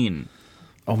Marlene?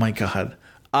 Oh my god.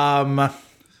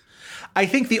 I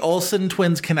think the Olsen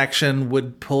twins connection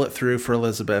would pull it through for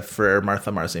Elizabeth for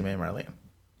Martha Marcy May Marlene.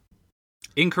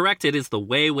 Incorrect. It is The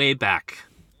Way, Way Back.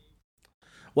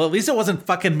 Well, at least it wasn't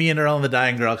fucking Me and Earl and the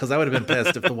Dying Girl, because I would have been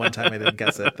pissed if the one time I didn't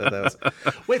guess it. That was...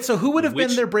 Wait, so who would have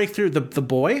been their breakthrough? The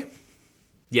boy?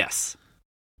 Yes.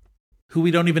 Who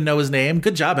we don't even know his name?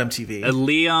 Good job, MTV.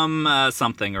 Liam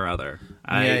something or other.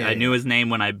 I knew his name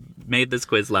when I made this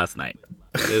quiz last night.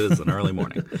 It was an early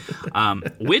morning.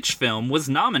 Which film was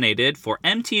nominated for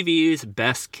MTV's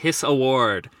Best Kiss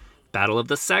Award? Battle of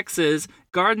the Sexes,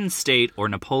 Garden State, or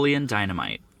Napoleon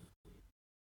Dynamite?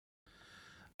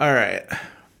 All right.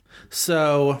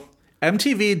 So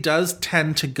MTV does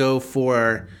tend to go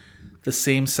for the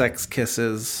same-sex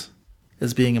kisses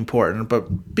as being important, but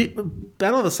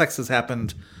Battle of the Sexes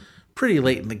happened pretty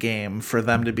late in the game for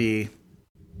them to be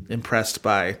impressed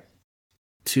by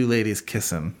two ladies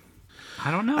kissing.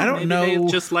 I don't know. Maybe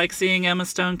they just like seeing Emma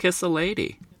Stone kiss a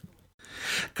lady.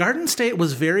 Garden State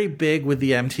was very big with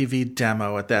the MTV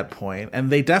demo at that point, and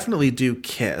they definitely do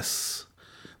kiss.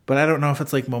 but I don't know if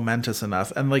it's like momentous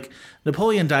enough. And like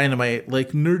Napoleon Dynamite,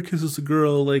 like nerd kisses a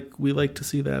girl, like we like to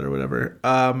see that or whatever.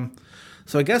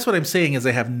 So I guess what I'm saying is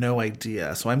I have no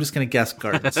idea. So I'm just going to guess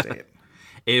Garden State.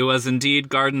 It was indeed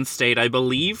Garden State, I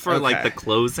believe, for like the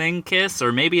closing kiss,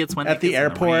 or maybe it's when at the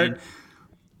airport.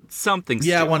 Something.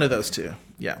 Yeah, stupid. one of those two.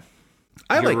 Yeah.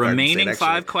 I like remaining Garden State,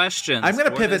 actually. 5 questions. I'm going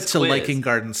to pivot to liking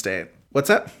Garden State. What's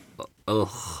that?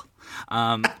 Ugh.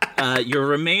 Your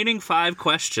remaining 5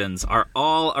 questions are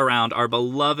all around our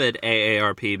beloved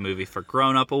AARP Movie for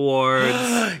Grown-Up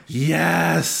Awards.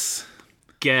 Yes.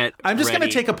 I'm just going to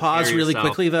take a pause really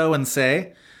quickly, though, and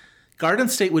say Garden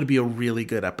State would be a really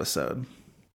good episode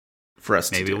for us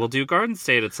to do. Maybe we'll do Garden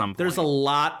State at some point. There's a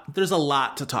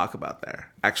lot to talk about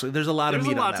there. Actually, there's a lot of meat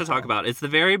on that. There's a lot to talk about. It's the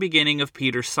very beginning of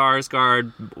Peter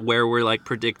Sarsgaard, where we're like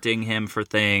predicting him for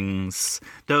things.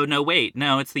 Though, no,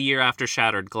 it's the year after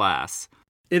Shattered Glass.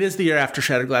 It is the year after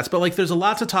Shattered Glass, but like, there's a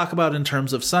lot to talk about in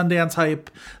terms of Sundance hype.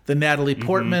 The Natalie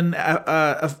Portman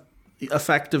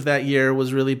effect of that year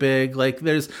was really big. Like,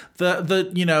 there's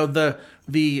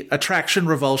the attraction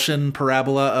revulsion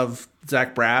parabola of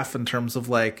Zach Braff in terms of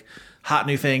like hot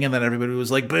new thing, and then everybody was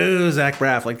like, boo, Zach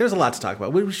Braff. Like, there's a lot to talk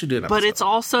about. We should do an episode. But it's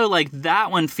also like that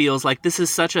one feels like this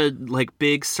is such a like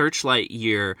big Searchlight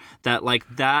year that like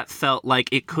that felt like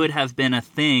it could have been a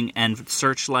thing, and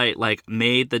Searchlight like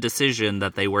made the decision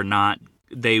that they were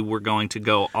going to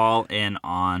go all in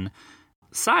on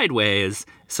Sideways.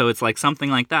 So it's like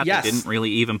something like that. Yes. They didn't really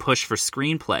even push for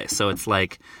screenplay. So it's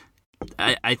like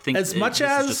I think this is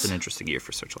just an interesting year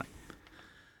for Searchlight.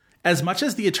 As much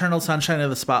as The Eternal Sunshine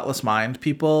of the Spotless Mind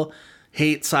people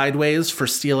hate Sideways for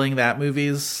stealing that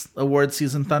movie's award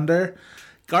season thunder,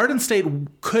 Garden State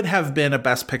could have been a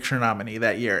Best Picture nominee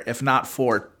that year, if not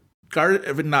for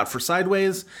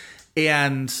Sideways,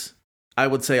 and I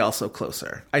would say also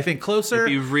Closer. I think Closer.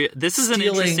 This is an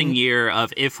interesting year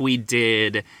of if you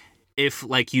did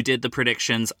the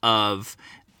predictions of.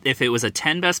 If it was a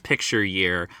 10 Best Picture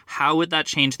year, how would that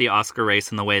change the Oscar race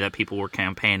in the way that people were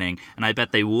campaigning? And I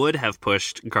bet they would have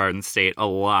pushed Garden State a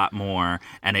lot more,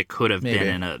 and it could have been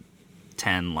in a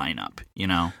 10 lineup, you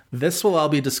know? This will all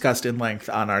be discussed in length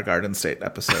on our Garden State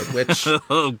episode, which...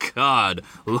 oh, God.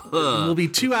 will be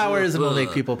 2 hours and we'll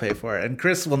make people pay for it. And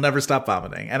Chris will never stop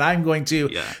vomiting. And I'm going to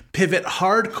pivot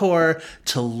hardcore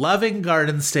to loving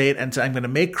Garden State, and I'm going to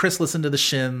make Chris listen to the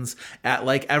Shins at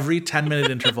like every 10-minute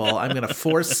interval. I'm going to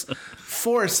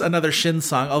force another Shins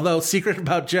song. Although, secret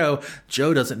about Joe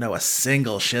doesn't know a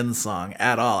single Shins song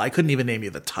at all. I couldn't even name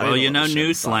you the title. Well, you know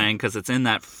new song. Slang because it's in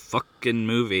that fucking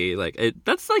movie. Like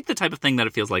that's like the type of thing that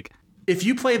it feels like. If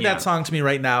you played that song to me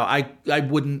right now, I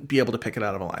wouldn't be able to pick it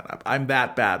out of a lineup. I'm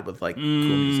that bad with like cool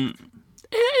music.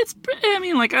 I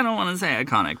mean, like, I don't want to say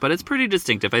iconic, but it's pretty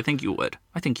distinctive. I think you would.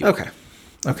 Okay.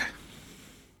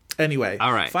 Anyway,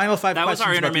 all right. Final 5 that questions was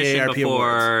our intermission about the AARP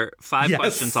before awards. 5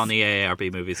 questions on the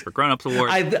AARP Movies for Grown-Ups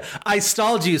Awards. I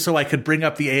stalled you so I could bring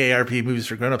up the AARP Movies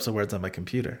for Grown-Ups Awards on my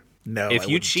computer. No, if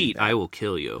you cheat, I will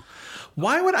kill you.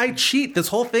 Why would I cheat? This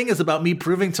whole thing is about me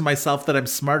proving to myself that I'm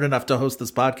smart enough to host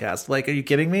this podcast. Like, are you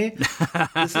kidding me?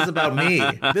 This is about me.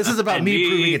 This is about me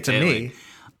proving it to me.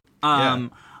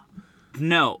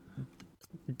 No.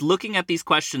 Looking at these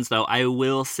questions, though, I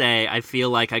will say I feel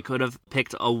like I could have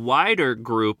picked a wider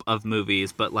group of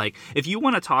movies, but like if you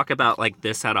want to talk about like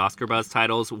this had Oscar buzz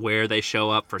titles where they show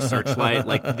up for Searchlight,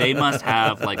 like they must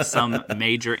have like some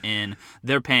major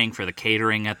they're paying for the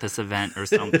catering at this event or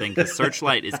something, because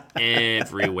Searchlight is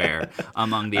everywhere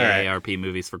among the AARP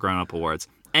Movies for Grown-Up Awards.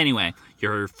 Anyway,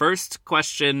 your first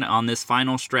question on this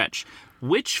final stretch.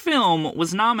 Which film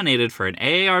was nominated for an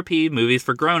AARP Movies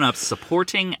for Grown-Ups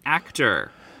supporting actor?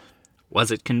 Was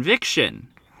it Conviction,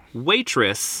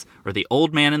 Waitress, or The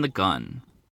Old Man and the Gun?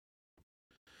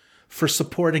 For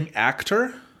supporting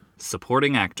actor?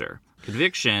 Supporting actor.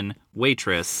 Conviction,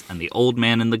 Waitress, and The Old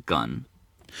Man and the Gun.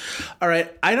 All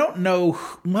right. I don't know.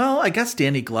 Well, I guess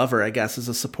Danny Glover, is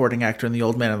a supporting actor in The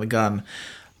Old Man and the Gun.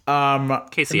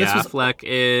 Casey Affleck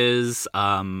is...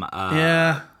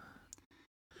 yeah.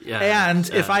 And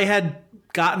if I had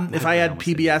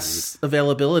PBS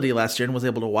availability last year and was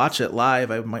able to watch it live,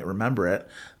 I might remember it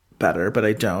better, but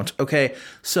I don't. Okay,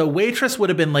 so Waitress would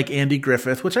have been like Andy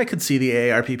Griffith, which I could see the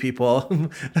AARP people.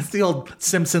 That's the old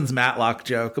Simpsons Matlock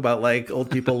joke about like old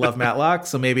people love Matlock,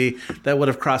 so maybe that would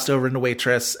have crossed over into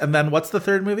Waitress. And then what's the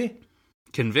third movie?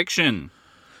 Conviction.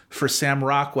 For Sam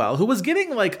Rockwell, who was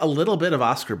getting like a little bit of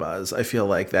Oscar buzz, I feel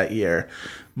like that year.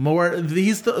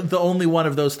 He's the only one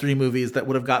of those 3 movies that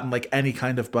would have gotten like any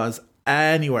kind of buzz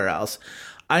anywhere else.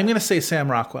 I'm going to say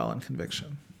Sam Rockwell in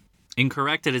Conviction.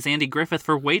 Incorrect. It is Andy Griffith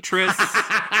for Waitress.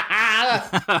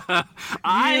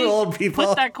 I old people.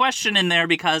 put that question in there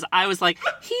because I was like,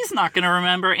 he's not going to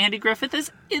remember Andy Griffith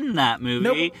is in that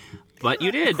movie. Nope. But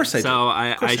you did. Of course I did. So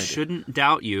I did. shouldn't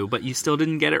doubt you, but you still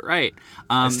didn't get it right.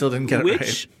 I still didn't get it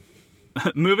right.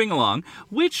 Moving along,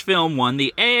 which film won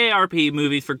the AARP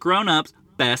Movies for Grown-Ups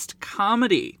Best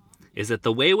Comedy? Is it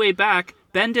The Way, Way Back,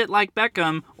 Bend It Like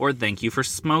Beckham, or Thank You for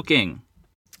Smoking?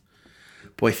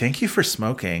 Boy, Thank You for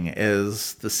Smoking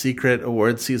is the secret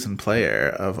award season player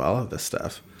of all of this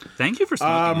stuff. Thank You for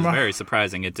Smoking is very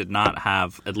surprising. It did not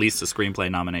have at least a screenplay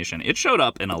nomination. It showed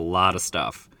up in a lot of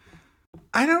stuff.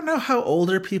 I don't know how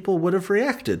older people would have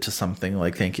reacted to something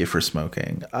like Thank You for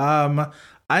Smoking. I'm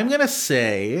going to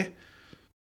say...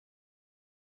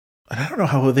 I don't know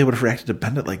how they would have reacted to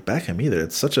Bend It Like Beckham either.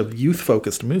 It's such a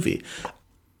youth-focused movie.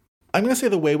 I'm going to say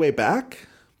The Way, Way Back.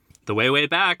 The Way, Way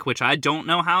Back, which I don't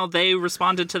know how they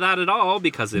responded to that at all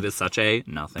because it is such a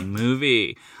nothing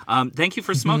movie. Thank You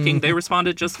for Smoking. They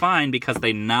responded just fine because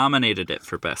they nominated it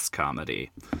for Best Comedy.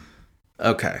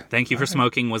 Okay. Thank You for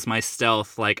Smoking was my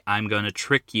stealth, like, I'm going to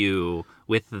trick you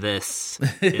with this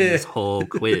in this whole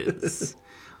quiz.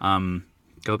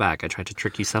 Go back. I tried to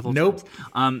trick you several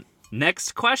times.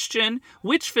 Next question.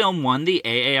 Which film won the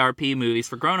AARP Movies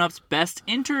for Grown-Ups Best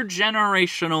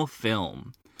Intergenerational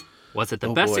Film? Was it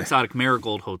The Best Exotic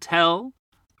Marigold Hotel,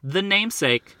 The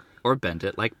Namesake, or Bend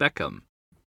It Like Beckham?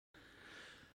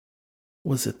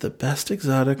 Was it The Best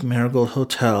Exotic Marigold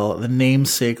Hotel, The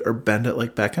Namesake, or Bend It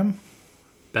Like Beckham?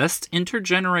 Best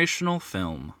Intergenerational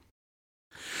Film.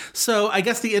 So I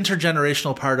guess the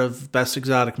intergenerational part of Best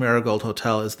Exotic Marigold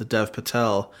Hotel is the Dev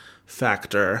Patel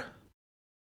factor.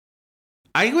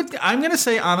 I'm going to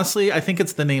say, honestly, I think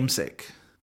it's The Namesake.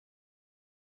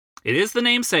 It is The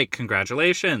Namesake.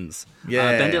 Congratulations.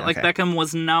 Yeah. Bend It Like Beckham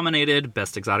was nominated.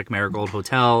 Best Exotic Marigold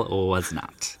Hotel was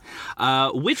not.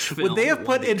 Which film... Would they have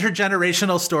put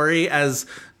intergenerational story as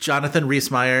Jonathan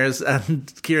Rhys-Meyers and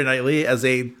Keira Knightley as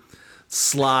a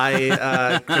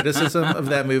sly criticism of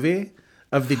that movie?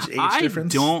 Of the age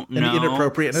difference? I don't know. And the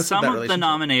inappropriateness Some of that of the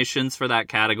nominations for that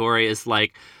category is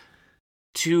like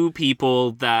two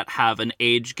people that have an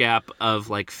age gap of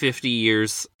like 50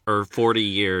 years or 40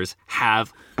 years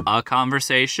have a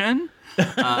conversation.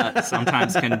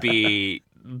 Sometimes can be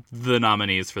the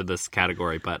nominees for this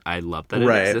category, but I love that it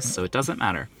exists, so it doesn't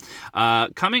matter.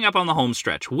 Coming up on the home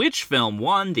stretch, which film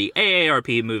won the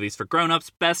AARP Movies for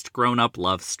Grown-Ups Best Grown-Up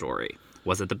Love Story?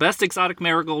 Was it The Best Exotic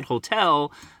Marigold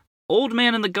Hotel, Old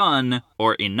Man and the Gun,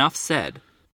 or Enough Said?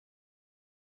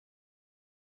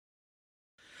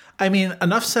 I mean,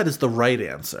 Enough Said is the right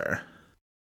answer.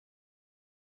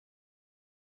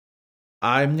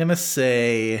 I'm going to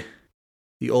say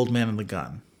The Old Man and the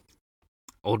Gun.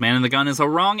 Old Man and the Gun is a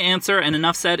wrong answer, and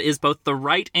Enough Said is both the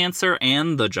right answer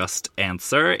and the just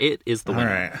answer. It is the winner.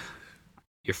 All right.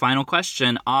 Your final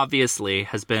question, obviously,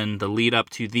 has been the lead up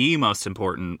to the most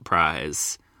important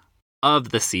prize of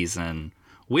the season.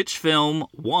 Which film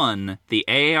won the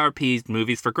AARP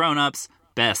Movies for Grown-Ups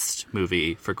Best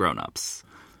Movie for Grown-Ups?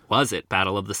 Was it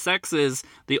Battle of the Sexes,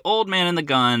 The Old Man and the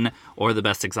Gun, or The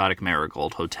Best Exotic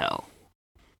Marigold Hotel?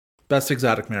 Best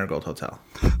Exotic Marigold Hotel.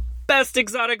 Best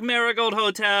Exotic Marigold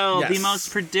Hotel, yes. The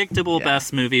most predictable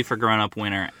Best Movie for Grown-Up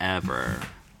winner ever.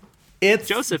 It's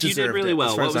Joseph, you did really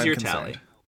well. What was your tally?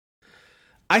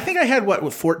 I think I had,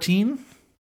 14?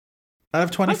 Out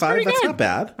of 25? That's not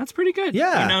bad. That's pretty good.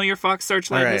 Yeah. You know your Fox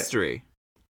Searchlight history.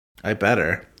 I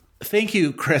better. Thank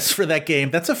you, Chris, for that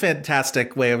game. That's a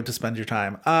fantastic way to spend your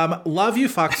time. Love you,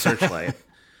 Fox Searchlight.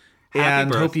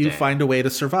 And hope you find a way to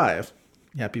survive.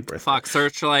 Happy birthday. Fox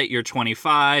Searchlight, you're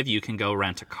 25. You can go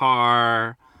rent a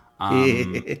car.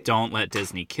 Don't let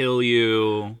Disney kill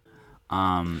you.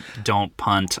 Don't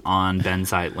punt on Ben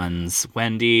Zeitlin's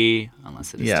Wendy,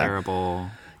 unless it is terrible.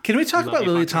 Can we talk about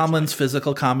Lily Tomlin's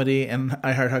physical comedy in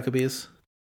I Heart Huckabees?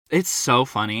 It's so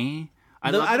funny. I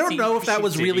don't know if that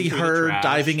was really her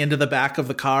diving into the back of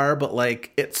the car, but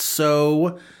like it's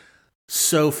so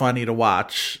funny to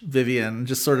watch Vivian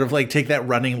just sort of like take that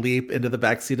running leap into the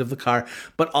backseat of the car,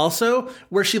 but also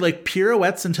where she like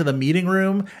pirouettes into the meeting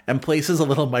room and places a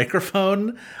little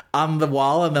microphone on the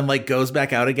wall and then like goes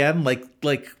back out again,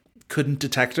 like couldn't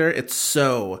detect her. It's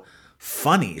so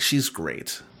funny. She's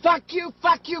great. Fuck you,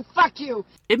 fuck you, fuck you.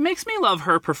 It makes me love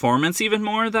her performance even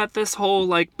more that this whole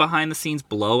like behind the scenes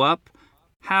blow up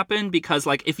happened, because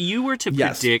like if you were to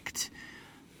predict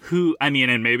who, I mean,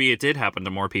 and maybe it did happen to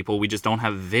more people, we just don't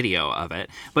have video of it.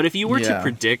 But if you were to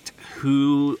predict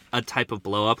who a type of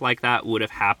blow up like that would have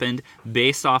happened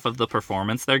based off of the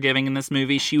performance they're giving in this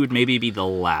movie, she would maybe be the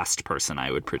last person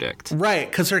I would predict. Right,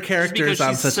 because her character is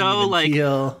on such so, an even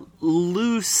keel.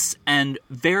 Loose and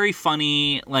very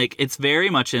funny. Like, it's very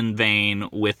much in vein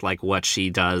with like what she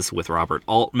does with Robert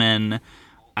Altman,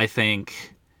 I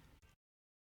think.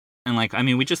 And like, I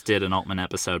mean, we just did an Altman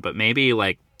episode, but maybe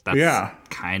like that's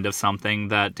kind of something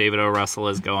that David O. Russell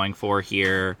is going for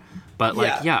here. But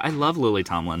like, I love Lily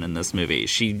Tomlin in this movie.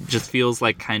 She just feels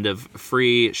like kind of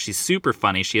free. She's super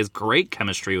funny. She has great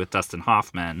chemistry with Dustin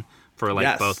Hoffman for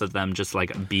like both of them just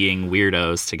like being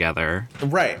weirdos together.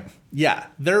 Right. Yeah.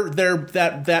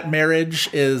 That marriage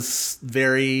is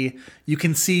very, you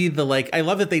can see the like, I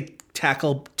love that they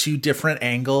tackle two different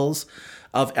angles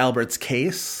of Albert's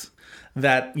case.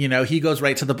 That, you know, he goes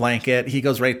right to the blanket. He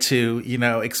goes right to, you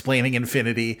know, explaining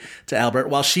infinity to Albert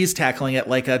while she's tackling it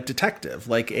like a detective,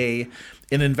 like an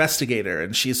investigator.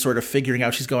 And she's sort of figuring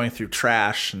out, she's going through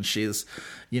trash and she's,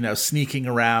 you know, sneaking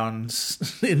around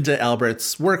into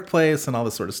Albert's workplace and all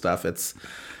this sort of stuff. It's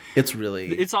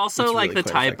also like the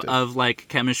type effective. Of like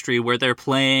chemistry where they're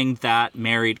playing that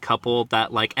married couple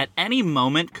that like at any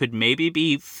moment could maybe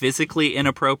be physically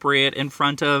inappropriate in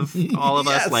front of all of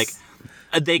us. Like,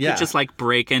 they could just, like,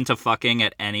 break into fucking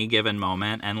at any given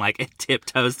moment, and, like, it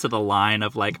tiptoes to the line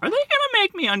of, like, are they gonna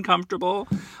make me uncomfortable?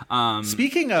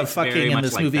 Speaking of fucking in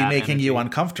this movie making you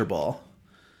uncomfortable.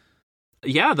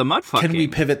 Yeah, the mud fucking. Can we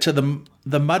pivot to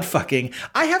the mud fucking?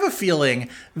 I have a feeling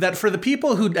that for the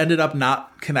people who ended up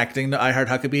not connecting to I Heart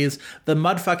Huckabees, the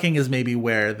mud fucking is maybe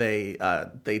where they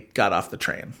got off the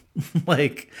train.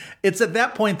 Like, it's at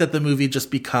that point that the movie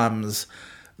just becomes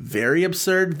very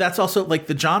absurd. That's also like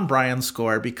the John Bryan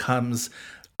score becomes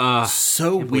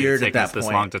so weird at that point. This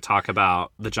long to talk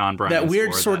about the John Bryan that weird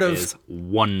score sort that of is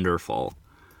wonderful.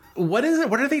 What is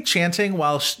it? What are they chanting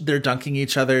while they're dunking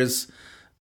each other's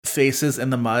faces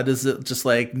in the mud? Is it just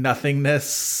like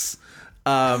nothingness?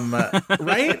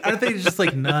 Right? Aren't they just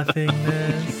like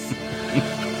nothingness?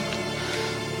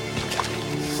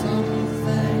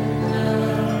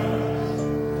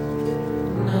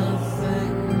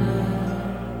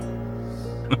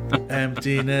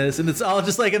 Emptiness, and it's all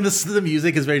just like, and the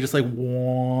music is very just like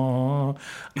wah.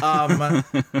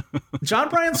 John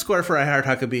Bryan's score for I Heart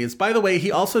Huckabees. By the way,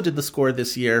 he also did the score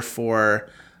this year for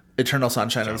Eternal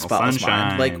Sunshine of the Spotless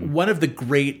Mind. Like one of the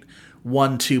great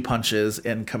 1-2 punches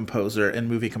in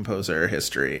movie composer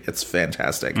history. It's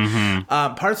fantastic.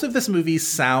 Mm-hmm. Parts of this movie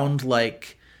sound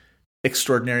like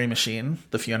Extraordinary Machine,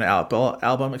 the Fiona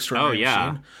album Extraordinary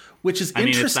Machine. Which is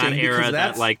interesting. I mean, it's that era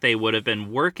that like they would have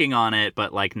been working on it,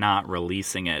 but like not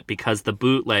releasing it because the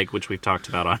bootleg, which we've talked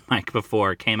about on Mike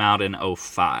before, came out in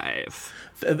 2005.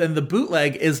 And the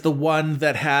bootleg is the one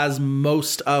that has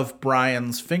most of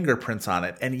Brian's fingerprints on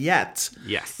it. And yet,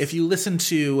 if you listen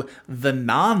to the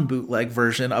non-bootleg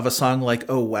version of a song like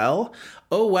Oh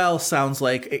Well sounds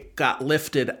like it got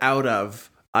lifted out of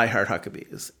I Heart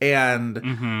Huckabees.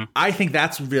 And I think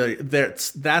that's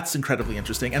incredibly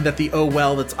interesting. And that the Oh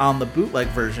Well that's on the bootleg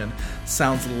version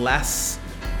sounds less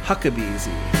Huckabeesy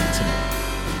to me.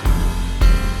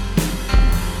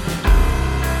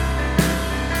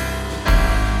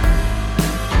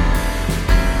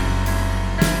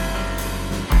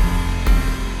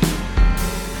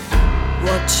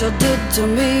 What you did to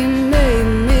me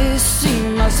made me see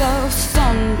myself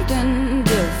something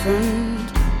different.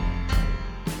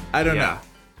 I don't know.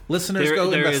 Listeners,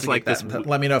 go investigate that and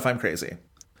let me know if I'm crazy.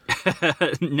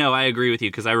 No, I agree with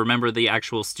you because I remember the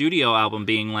actual studio album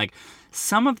being like,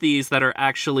 some of these that are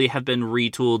actually have been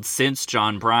retooled since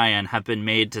John Bryan have been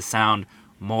made to sound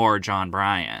more John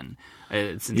Bryan.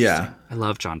 It's interesting. Yeah. I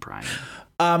love John Bryan.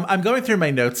 I'm going through my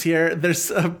notes here.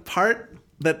 There's a part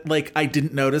that like I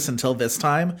didn't notice until this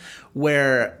time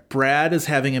where Brad is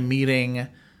having a meeting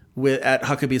at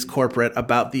Huckabee's corporate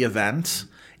about the event.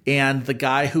 And the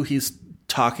guy who he's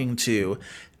talking to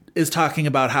is talking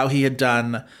about how he had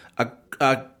done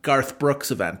a Garth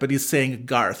Brooks event, but he's saying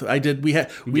Garth.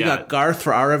 We got Garth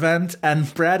for our event,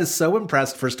 and Brad is so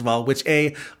impressed. First of all, which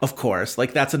of course,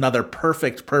 like that's another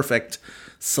perfect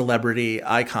celebrity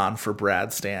icon for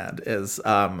Brad Stand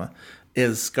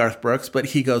is Garth Brooks, but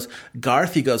he goes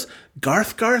Garth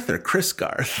or Chris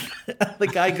Garth. The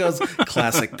guy goes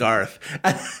classic Garth,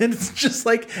 and it's just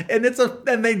like, and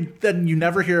then you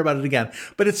never hear about it again.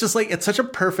 But it's just like, it's such a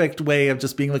perfect way of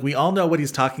just being like, we all know what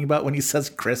he's talking about when he says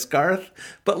Chris Garth,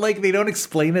 but like they don't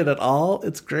explain it at all.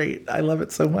 It's great. I love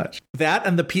it so much. That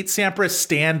and the Pete Sampras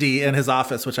standee in his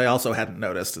office, which I also hadn't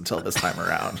noticed until this time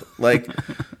around. Like,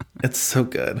 it's so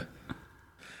good.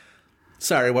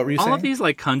 Sorry, what were you saying? All of these,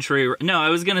 like, country... No, I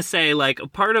was gonna say, like,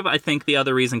 part of, I think, the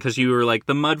other reason, because you were like,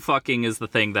 the mud fucking is the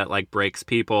thing that, like, breaks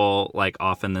people, like,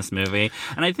 off in this movie.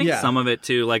 And I think some of it,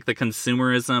 too, like, the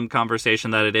consumerism conversation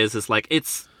that it is, like,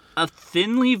 it's a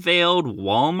thinly veiled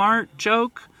Walmart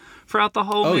joke throughout the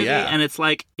whole movie. Yeah. And it's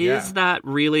like, is that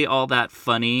really all that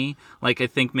funny? Like, I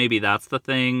think maybe that's the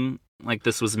thing. Like,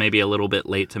 this was maybe a little bit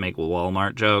late to make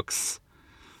Walmart jokes.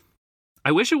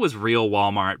 I wish it was real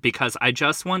Walmart, because I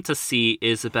just want to see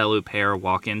Isabelle Huppert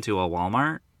walk into a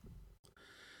Walmart.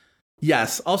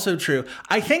 Yes, also true.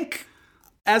 I think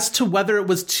as to whether it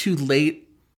was too late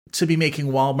to be making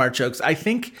Walmart jokes, I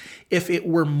think if it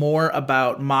were more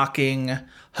about mocking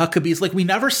Huckabees, like we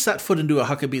never set foot into a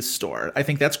Huckabees store. I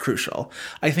think that's crucial.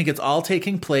 I think it's all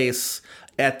taking place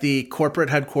at the corporate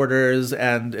headquarters,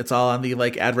 and it's all on the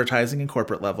like advertising and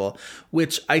corporate level,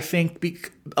 which I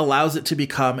think allows it to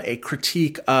become a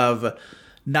critique of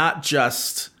not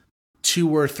just 2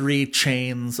 or 3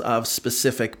 chains of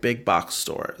specific big box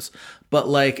stores, but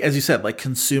like, as you said, like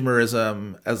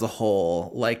consumerism as a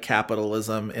whole, like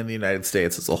capitalism in the United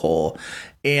States as a whole,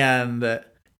 and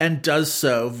does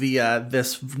so via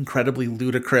this incredibly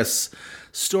ludicrous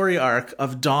story arc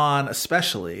of Dawn,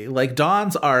 especially. Like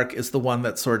Dawn's arc is the one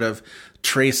that sort of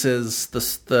traces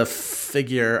the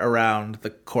figure around the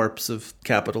corpse of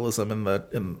capitalism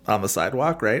on the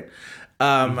sidewalk, right?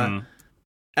 And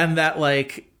that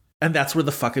like, and that's where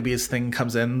the Fuckabees thing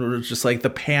comes in, where it's just like the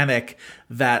panic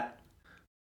that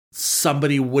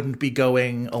somebody wouldn't be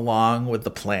going along with the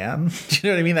plan. Do you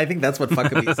know what I mean? I think that's what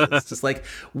Fuckabees is. It's just like,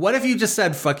 what if you just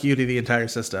said fuck you to the entire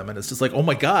system? And it's just like, oh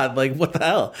my God, like what the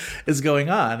hell is going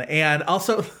on? And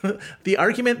also the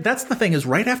argument, that's the thing, is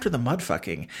right after the mud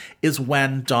fucking is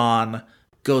when Dawn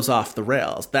goes off the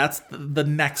rails. That's the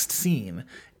next scene,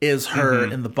 is her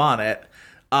in the bonnet,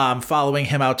 following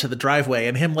him out to the driveway,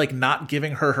 and him like not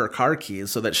giving her car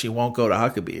keys so that she won't go to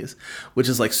Huckabees, which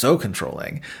is like so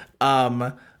controlling.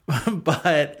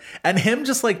 But him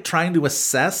just like trying to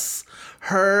assess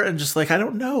her and just like, I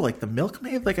don't know, like the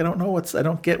milkmaid, like I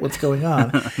don't get what's going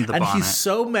on. And bonnet. He's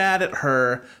so mad at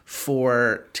her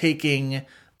for taking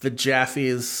the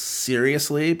Jaffies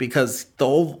seriously, because the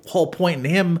whole point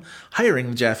in him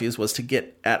hiring the Jaffies was to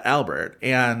get at Albert,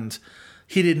 and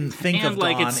he didn't think of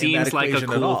like Dawn it seems in that like a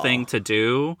cool thing to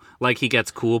do. Like he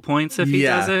gets cool points if he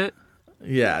does it.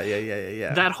 Yeah.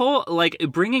 That whole, like,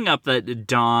 bringing up that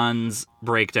Dawn's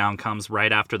breakdown comes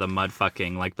right after the mud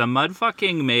fucking. Like, the mud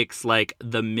fucking makes, like,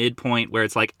 the midpoint where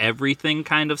it's, like, everything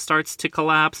kind of starts to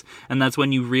collapse. And that's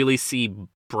when you really see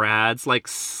Brad's, like,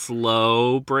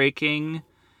 slow breaking.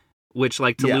 Which,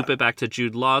 like, to loop it back to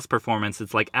Jude Law's performance,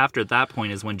 it's, like, after that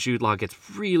point is when Jude Law gets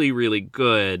really, really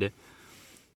good.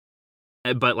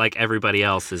 But, like, everybody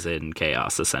else is in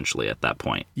chaos, essentially, at that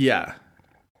point. Yeah.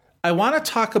 I want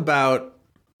to talk about,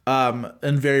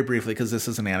 and very briefly, because this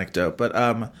is an anecdote, but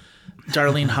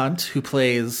Darlene Hunt, who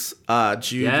plays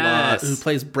Jude Law, who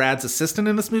plays Brad's assistant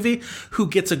in this movie, who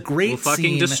gets a great we'll fucking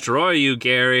scene. Destroy you,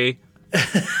 Gary.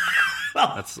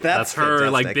 That's her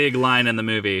fantastic. like big line in the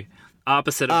movie.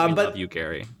 Opposite of we love you,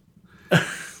 Gary.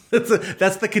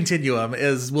 That's the continuum,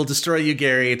 is we'll destroy you,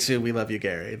 Gary, to we love you,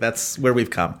 Gary. That's where we've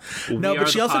come. No, but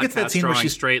she also gets that scene where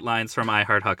she's straight lines from I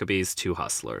Heart Huckabees to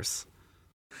Hustlers.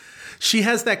 She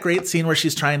has that great scene where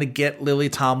she's trying to get Lily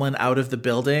Tomlin out of the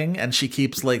building, and she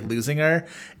keeps like losing her.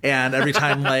 And every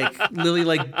time like Lily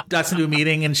like ducks into a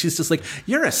meeting, and she's just like,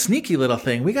 "You're a sneaky little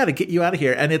thing. We got to get you out of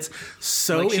here." And it's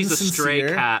so like she's insincere. A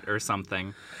stray cat or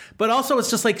something. But also, it's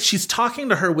just like she's talking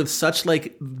to her with such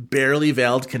like barely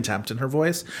veiled contempt in her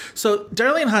voice. So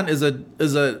Darlene Hunt is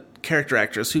a character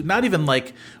actress who, not even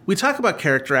like, we talk about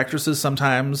character actresses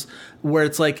sometimes where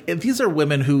it's like, these are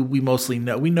women who we mostly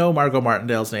know. We know Margot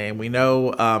Martindale's name. We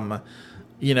know, I'm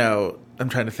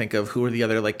trying to think of who are the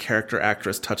other like character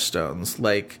actress touchstones,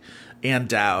 like Ann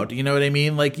Dowd. You know what I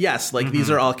mean? Like, yes, like these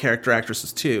are all character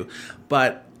actresses too.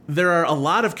 But there are a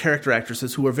lot of character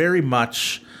actresses who are very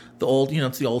much the old,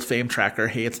 it's the old fame tracker.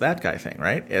 Hey, it's that guy thing,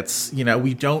 right? It's, you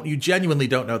genuinely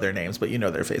don't know their names, but you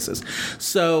know their faces.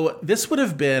 So this would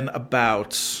have been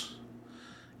about,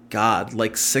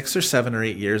 like 6 or 7 or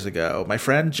 8 years ago. My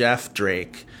friend Jeff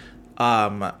Drake,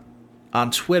 comes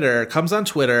on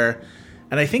Twitter,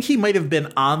 and I think he might have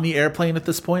been on the airplane at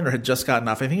this point or had just gotten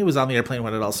off. I think he was on the airplane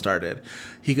when it all started.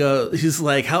 He's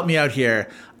like, help me out here.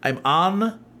 I'm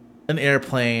on an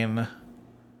airplane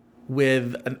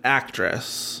with an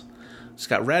actress. She's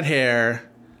got red hair.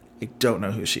 I don't know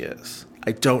who she is.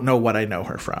 I don't know what I know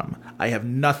her from. I have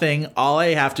nothing. All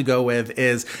I have to go with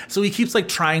is... So he keeps like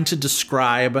trying to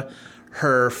describe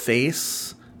her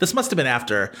face This must have been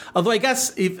after. Although I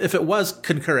guess if it was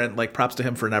concurrent, like props to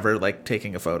him for never like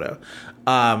taking a photo.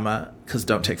 Because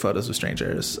don't take photos of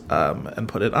strangers and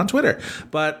put it on Twitter.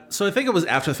 But so I think it was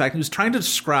after the fact. He was trying to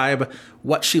describe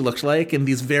what she looked like in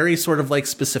these very sort of like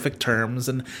specific terms.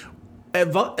 And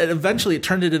eventually it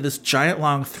turned into this giant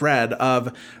long thread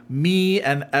of me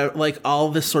and like all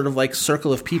this sort of like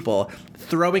circle of people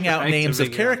throwing out names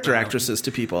of character actresses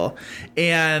to people.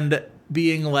 And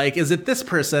being like, is it this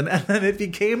person? And then it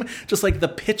became just like the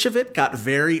pitch of it got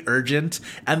very urgent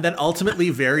and then ultimately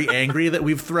very angry that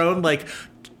we've thrown like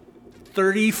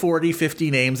 30, 40, 50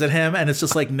 names at him. And it's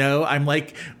just like, no, I'm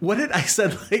like, what did I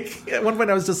said? Like at one point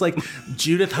I was just like,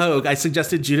 Judith Hogue. I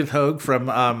suggested Judith Hogue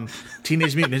from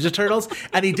Teenage Mutant Ninja Turtles.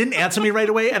 And he didn't answer me right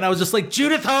away. And I was just like,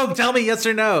 Judith Hogue, tell me yes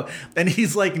or no. And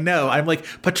he's like, no. I'm like,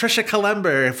 Patricia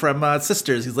Kalember from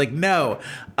Sisters. He's like, no.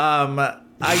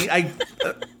 It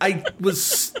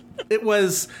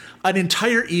was an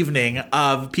entire evening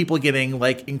of people getting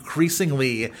like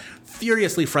increasingly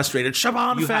furiously frustrated.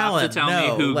 Siobhan Fallon. You have to tell me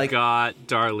who got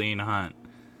Darlene Hunt.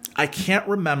 I can't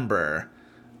remember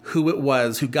who it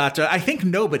was who got to. I think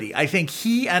nobody. I think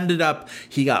he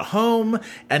got home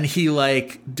and he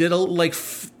like did tooled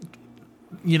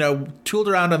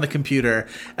around on the computer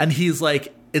and he's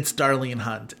like, it's Darlene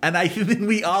Hunt. And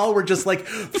we all were just like,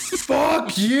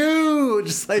 fuck you.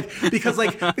 Just like, because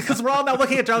we're all now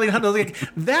looking at Darlene Hunt. I was like,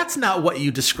 that's not what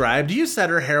you described. You said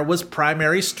her hair was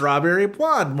primary strawberry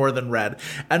blonde more than red.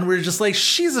 And we're just like,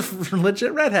 she's a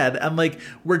legit redhead. And like,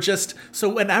 so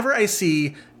whenever I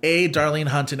see Darlene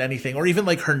Hunt in anything, or even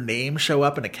like her name show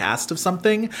up in a cast of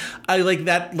something, I like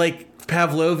that, like,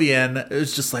 Pavlovian, it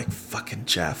was just like, fucking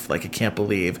Jeff. Like, I can't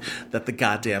believe that the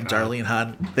goddamn Darlene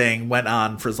Hunt thing went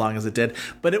on for as long as it did.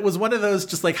 But it was one of those,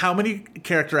 just like, how many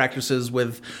character actresses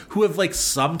who have like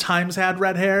sometimes had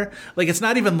red hair? Like, it's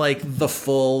not even like the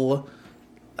full,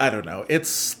 I don't know.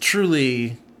 It's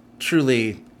truly,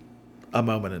 truly a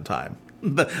moment in time.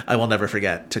 But I will never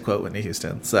forget, to quote Whitney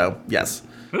Houston. So, yes.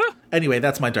 Anyway,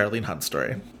 that's my Darlene Hunt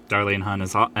story. Darlene Hunt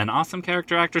is an awesome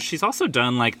character actress. She's also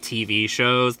done like TV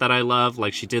shows that I love.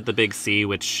 Like she did The Big C,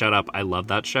 which shut up, I love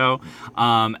that show.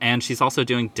 And she's also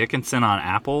doing Dickinson on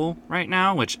Apple right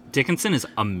now, which Dickinson is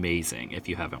amazing if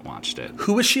you haven't watched it.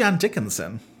 Who is she on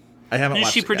Dickinson? I haven't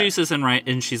watched it. She produces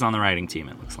and she's on the writing team,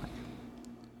 it looks like.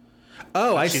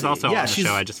 Oh, I see. She's also on the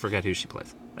show. I just forget who she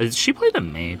plays. Does she play the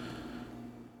maid?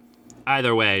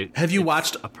 Either way, have you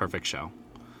watched a perfect show?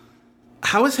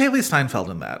 How is Haley Steinfeld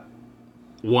in that?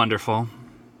 Wonderful.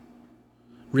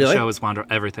 Really? The show is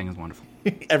wonderful. Everything is wonderful.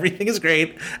 Everything is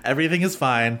great. Everything is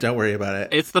fine. Don't worry about it.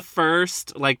 It's the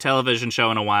first like television show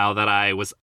in a while that I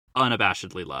was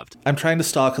unabashedly loved. I'm trying to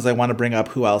stall because I want to bring up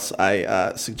who else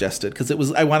I suggested, because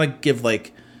I want to give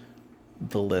like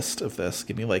the list of this.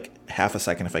 Give me like half a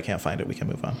second. If I can't find it, we can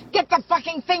move on. Get the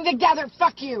fucking thing together.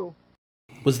 Fuck you.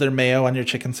 Was there mayo on your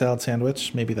chicken salad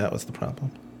sandwich? Maybe that was the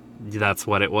problem. That's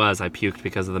what it was. I puked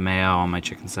because of the mayo on my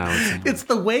chicken salad sandwich. It's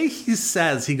the way he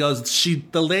says. He goes,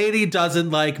 the lady doesn't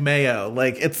like mayo.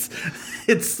 Like it's so.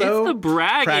 It's the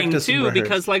bragging too,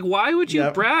 because like, why would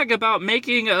you brag about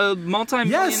making a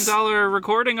multi-million-dollar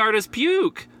recording artist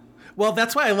puke? Well,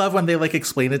 that's why I love when they like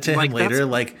explain it to him later.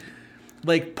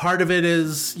 Like part of it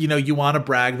is, you want to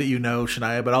brag that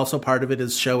Shania, but also part of it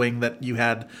is showing that you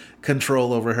had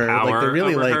control over her. Power like they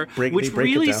really over like her, break which they break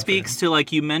really it down speaks to,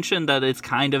 like you mentioned, that it's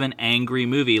kind of an angry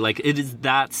movie. Like it is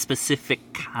that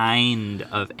specific kind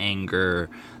of anger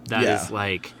that is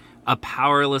like a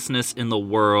powerlessness in the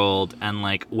world, and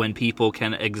like when people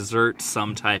can exert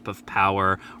some type of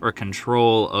power or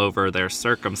control over their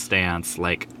circumstance,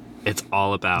 like it's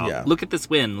all about look at this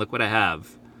win, look what I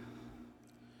have.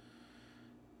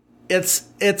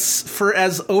 It's for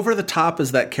as over the top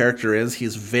as that character is,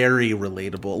 he's very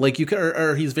relatable. Like you can,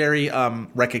 or he's very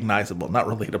recognizable, not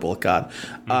relatable. God,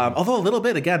 although a little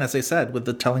bit again, as I said, with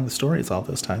the telling the stories all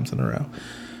those times in a row,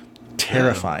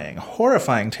 terrifying,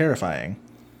 horrifying, terrifying.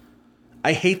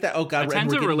 I hate that. Oh God, I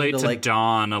tend to relate to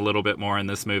Dawn a little bit more in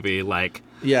this movie. Like,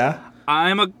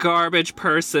 I'm a garbage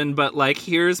person, but like,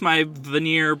 here's my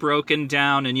veneer broken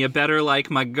down, and you better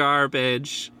like my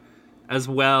garbage as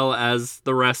well as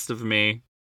the rest of me.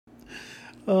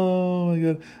 Oh my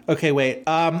God. Okay, wait.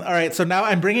 All right. So now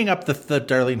I'm bringing up the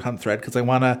Darlene Hunt thread because I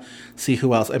want to see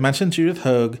who else. I mentioned Judith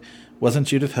Hogue. Wasn't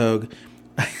Judith Hogue.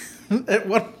 At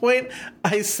one point,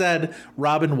 I said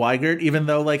Robin Weigert, even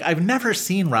though like I've never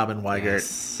seen Robin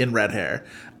Weigert in red hair.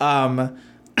 And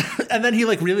then he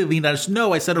like really leaned on.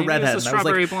 No, I said a redhead. It's the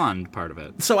strawberry blonde part of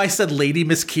it. So I said Lady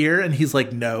Miss Keir, and he's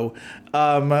like, no.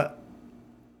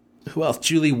 Who else?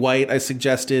 Julie White, I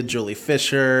suggested. Julie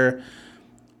Fisher.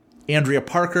 Andrea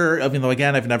Parker, even though,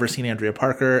 again, I've never seen Andrea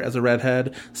Parker as a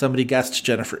redhead. Somebody guessed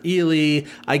Jennifer Ely.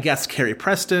 I guessed Carrie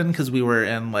Preston because we were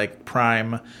in, like,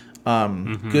 prime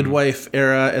Good Wife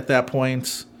era at that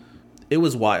point. It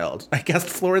was wild. I guessed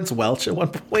Florence Welch at one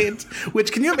point,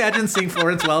 which, can you imagine seeing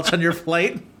Florence Welch on your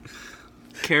flight?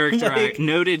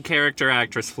 Noted character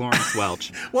actress Florence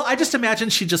Welch. Well, I just imagine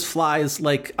she just flies,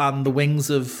 like, on the wings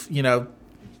of, you know,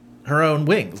 her own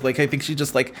wings. Like, I think she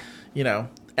just, like, you know,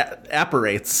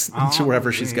 apparates into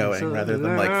wherever she's going rather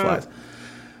than, like, flies.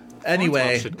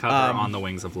 Anyway. Should cover On the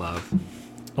Wings of Love.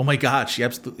 Oh, my God. She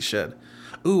absolutely should.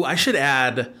 Ooh, I should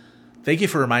add... Thank you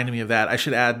for reminding me of that. I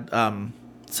should add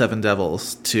Seven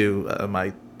Devils to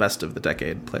my Best of the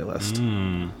Decade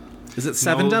playlist. Is it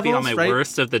Seven Devils? It would be on my right?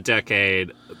 Worst of the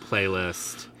Decade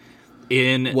playlist.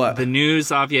 In the new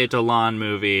Xavier Dolan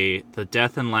movie, The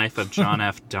Death and Life of John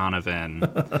F. Donovan,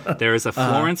 there is a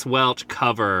Florence Welch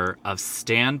cover of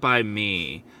Stand By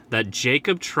Me that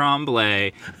Jacob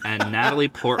Tremblay and Natalie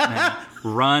Portman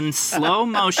run slow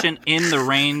motion in the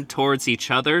rain towards each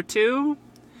other to.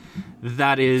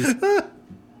 That is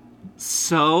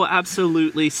so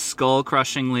absolutely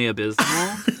skull-crushingly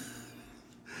abysmal.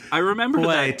 I remember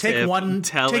that take one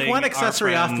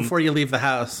accessory off before you leave the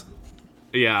house.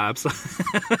 Yeah, absolutely.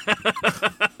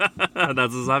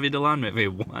 That's a Xavier Dolan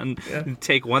movie.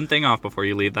 Take one thing off before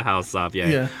you leave the house, Xavier.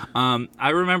 Yeah. I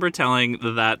remember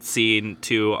telling that scene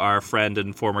to our friend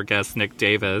and former guest Nick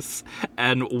Davis,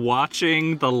 and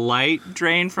watching the light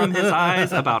drain from his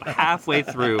eyes about halfway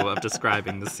through of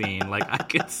describing the scene. Like, I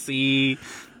could see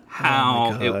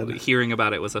how hearing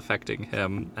about it was affecting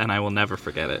him, and I will never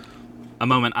forget it. A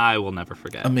moment I will never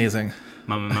forget. Amazing.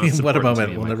 What a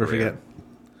moment we'll never forget.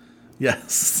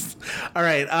 Yes. All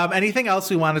right. Anything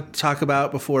else we want to talk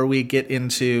about before we get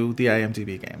into the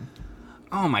IMDb game?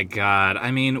 Oh, my God. I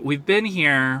mean, we've been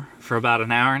here for about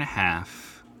an hour and a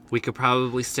half. We could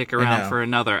probably stick around for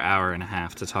another hour and a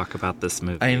half to talk about this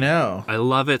movie. I know. I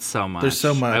love it so much. There's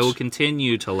so much. I will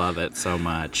continue to love it so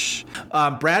much.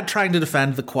 Brad trying to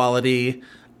defend the quality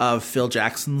of Phil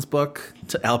Jackson's book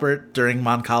to Albert during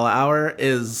Mon Cala Hour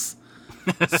is...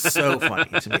 so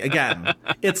funny to me. Again,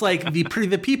 it's like the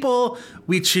people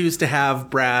we choose to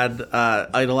have Brad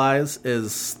idolize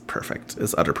is perfect,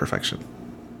 is utter perfection.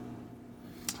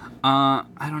 I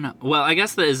don't know. Well, I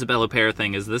guess the Isabelle Huppert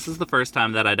thing is this is the first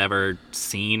time that I'd ever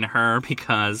seen her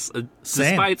because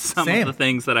despite some of the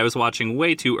things that I was watching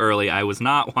way too early, I was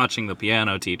not watching The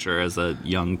Piano Teacher as a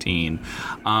young teen.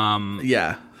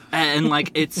 Yeah. And,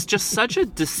 like, it's just such a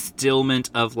distillment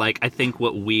of, like, I think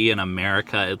what we in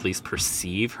America at least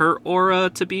perceive her aura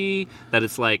to be. That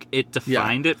it's, like, it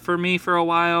defined it for me for a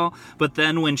while. But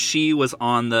then when she was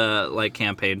on the, like,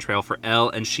 campaign trail for Elle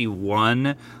and she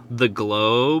won the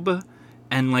Globe,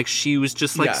 and, like, she was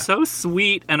just, like, so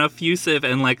sweet and effusive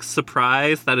and, like,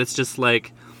 surprised that it's just,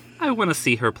 like, I want to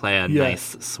see her play a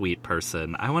nice, sweet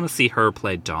person. I want to see her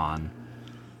play Dawn.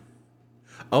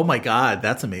 Oh, my God.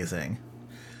 That's amazing.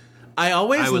 I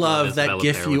always love that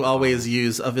gif you always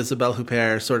use of Isabelle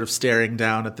Huppert sort of staring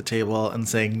down at the table and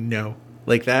saying no,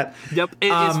 like that. Yep, it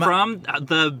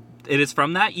is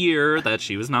from that year that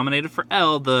she was nominated for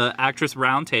Elle, the Actress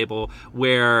Roundtable,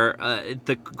 where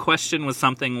the question was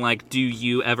something like, "Do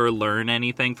you ever learn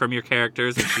anything from your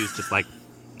characters?" And she's just like,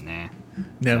 "Nah,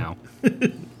 no."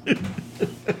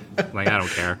 Like, I don't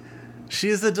care.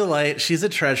 She's a delight. She's a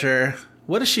treasure.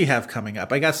 What does she have coming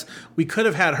up? I guess we could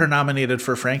have had her nominated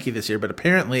for Frankie this year, but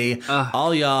apparently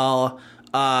all y'all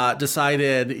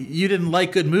decided you didn't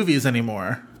like good movies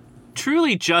anymore.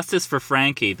 Truly justice for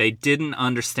Frankie. They didn't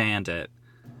understand it.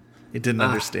 They didn't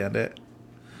understand it.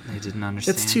 They didn't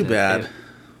understand it. It's too bad.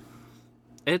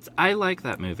 I like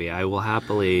that movie. I will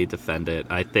happily defend it.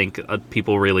 I think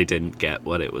people really didn't get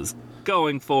what it was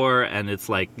going for, and it's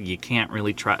like, you can't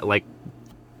really try... Like,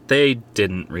 they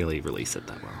didn't really release it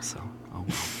that well, so... Oh,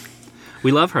 well.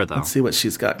 We love her, though. Let's see what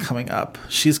she's got coming up.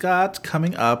 She's got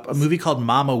coming up a movie called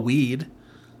Mama Weed.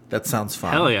 That sounds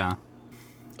fun. Hell yeah.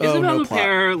 Isabelle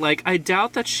Huppert, like, I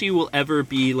doubt that she will ever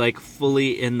be, like,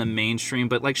 fully in the mainstream,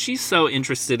 but, like, she's so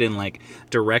interested in, like,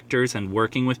 directors and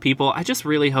working with people. I just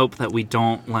really hope that we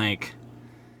don't, like,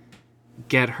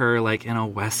 get her, like, in a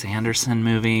Wes Anderson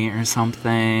movie or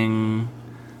something.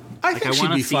 I think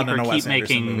she'd be fun in a Wes Anderson movie. I want to see her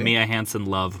keep making Mia Hansen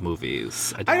love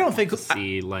movies. I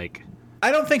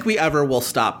don't think we ever will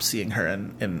stop seeing her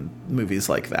in movies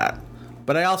like that.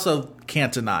 But I also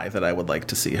can't deny that I would like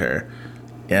to see her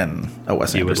in a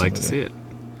Wes Anderson movie. You would like to see it.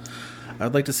 I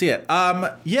would like to see it.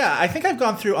 Yeah, I think I've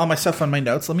gone through all my stuff on my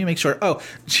notes. Let me make sure. Oh,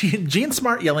 Gene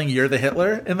Smart yelling "You're the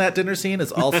Hitler" in that dinner scene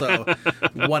is also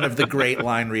one of the great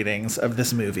line readings of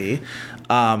this movie.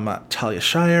 Talia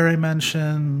Shire I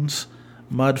mentioned,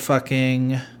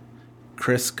 Mudfucking,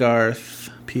 Chris Garth,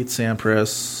 Pete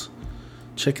Sampras,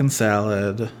 Chicken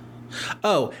Salad.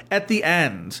 Oh, at the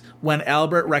end, when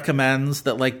Albert recommends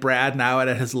that, like, Brad now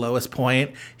at his lowest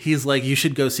point, he's like, you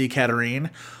should go see Katerine.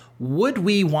 Would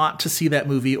we want to see that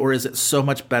movie, or is it so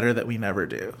much better that we never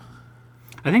do?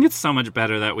 I think it's so much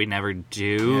better that we never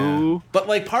do. Yeah. But,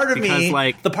 like, the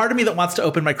part of me that wants to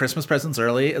open my Christmas presents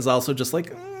early is also just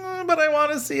like, but I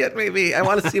want to see it, maybe. I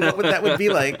want to see what that would be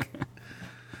like.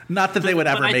 Not that they would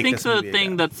ever make this movie. I think the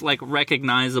thing that's, like,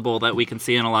 recognizable that we can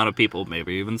see in a lot of people,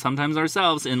 maybe even sometimes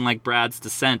ourselves, in, like, Brad's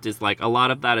descent is, like, a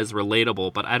lot of that is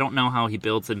relatable, but I don't know how he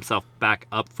builds himself back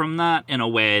up from that in a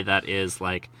way that is,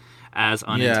 like, as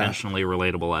unintentionally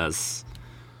relatable as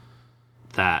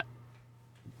that,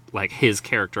 like, his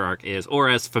character arc is, or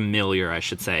as familiar, I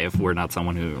should say, if we're not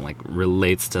someone who, like,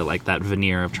 relates to, like, that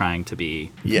veneer of trying to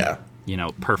be, you know,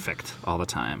 perfect all the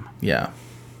time. Yeah.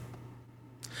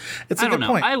 It's I don't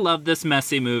know. I love this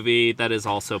messy movie that is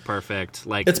also perfect.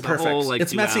 Like, it's perfect. Whole, like,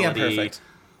 it's messy and perfect.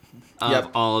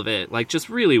 Of all of it, like, just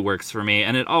really works for me,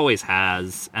 and it always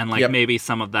has. And, like, maybe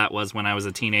some of that was when I was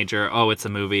a teenager. Oh, it's a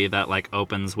movie that, like,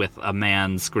 opens with a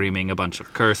man screaming a bunch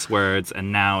of curse words,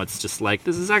 and now it's just like,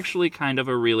 this is actually kind of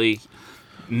a really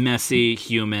messy,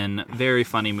 human, very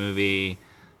funny movie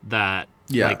that,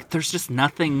 like, there's just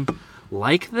nothing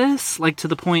like this, like, to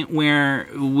the point where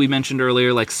we mentioned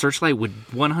earlier, like, Searchlight would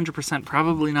 100%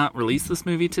 probably not release this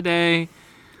movie today.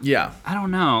 Yeah. I don't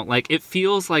know. Like, it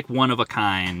feels like one of a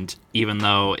kind, even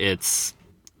though it's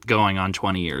going on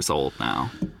 20 years old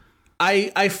now.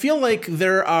 I feel like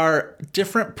there are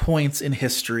different points in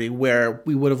history where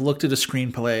we would have looked at a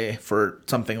screenplay for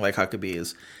something like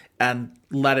Huckabees and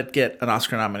let it get an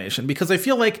Oscar nomination, because I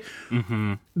feel like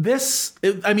it was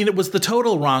the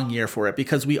total wrong year for it,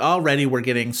 because we already were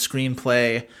getting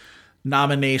screenplay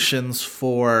nominations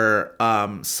for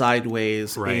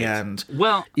Sideways and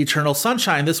Eternal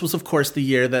Sunshine. This was, of course, the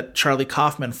year that Charlie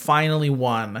Kaufman finally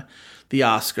won the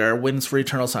Oscar, wins for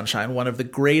Eternal Sunshine, one of the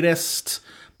greatest,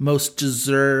 most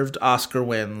deserved Oscar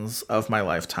wins of my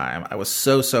lifetime. I was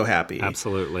so happy.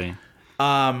 Absolutely.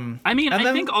 I mean,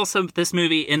 I think also this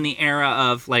movie in the era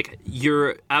of, like,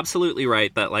 you're absolutely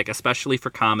right that, like, especially for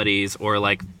comedies, or,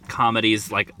 like,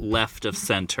 comedies, like, left of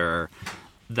center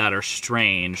that are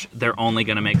strange, they're only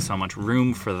going to make so much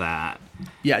room for that.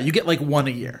 Yeah, you get, like, one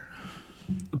a year.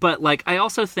 But, like, I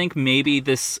also think maybe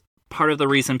this, part of the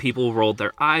reason people rolled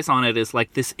their eyes on it is,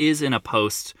 like, this is in a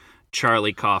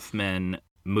post-Charlie Kaufman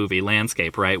movie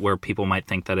landscape, right, where people might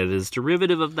think that it is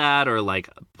derivative of that, or, like,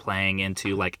 playing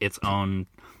into, like, its own,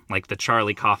 like, the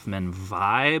Charlie Kaufman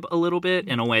vibe a little bit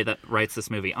in a way that writes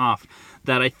this movie off,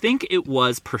 that I think it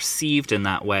was perceived in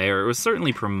that way, or it was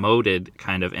certainly promoted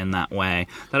kind of in that way,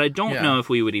 that I don't know if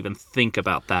we would even think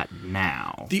about that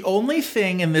now. The only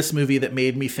thing in this movie that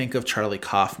made me think of Charlie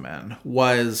Kaufman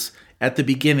was at the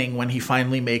beginning when he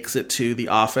finally makes it to the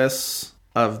office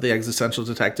of the existential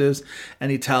detectives,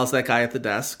 and he tells that guy at the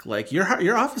desk, like,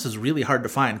 your office is really hard to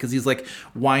find, because he's, like,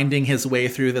 winding his way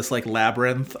through this, like,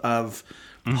 labyrinth of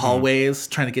hallways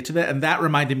trying to get to that. And that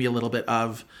reminded me a little bit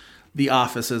of the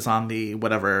offices on the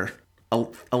whatever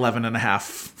 11 and a half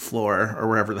floor, or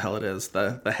wherever the hell it is,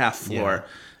 the half floor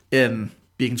in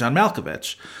Being John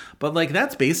Malkovich. But, like,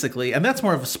 that's basically, and that's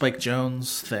more of a Spike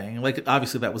Jonze thing. Like,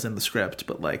 obviously that was in the script,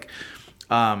 but, like,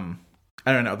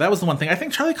 I don't know. That was the one thing. I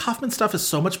think Charlie Kaufman stuff is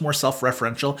so much more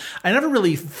self-referential. I never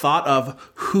really thought of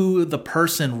who the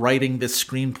person writing this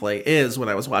screenplay is when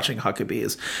I was watching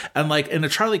Huckabees. And, like, in a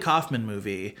Charlie Kaufman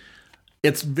movie,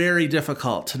 it's very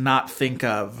difficult to not think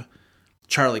of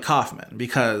Charlie Kaufman,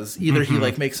 because either he,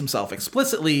 like, makes himself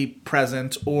explicitly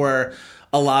present, or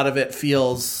a lot of it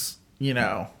feels, you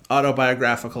know,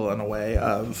 autobiographical in a way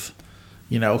of,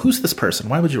 you know, who's this person?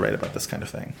 Why would you write about this kind of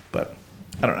thing? But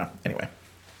I don't know. Anyway.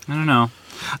 I don't know.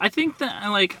 I think that,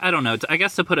 like, I don't know. I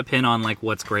guess to put a pin on, like,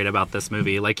 what's great about this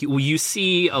movie, like, you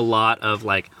see a lot of,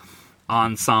 like,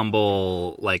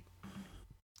 ensemble, like,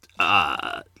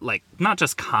 not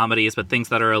just comedies, but things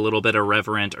that are a little bit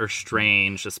irreverent or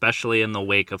strange, especially in the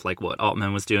wake of, like, what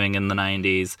Altman was doing in the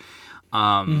 90s.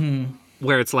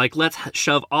 Where it's like, let's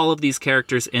shove all of these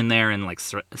characters in there and, like,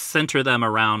 center them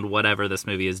around whatever this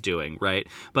movie is doing, right?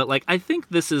 But, like, I think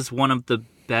this is one of the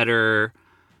better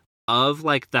of,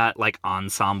 like, that, like,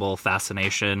 ensemble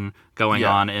fascination going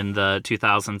on in the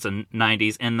 2000s and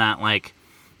 90s, in that, like,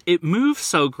 it moves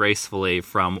so gracefully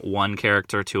from one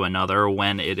character to another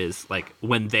when it is like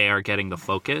when they are getting the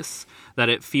focus, that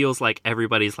it feels like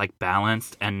everybody's like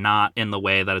balanced, and not in the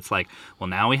way that it's like, well,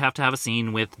 now we have to have a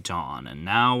scene with Dawn, and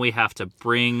now we have to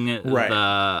bring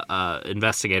the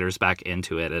investigators back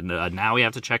into it, and now we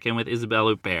have to check in with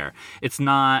Isabelle Huppert.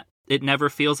 It never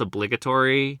feels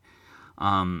obligatory.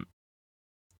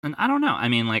 And I don't know. I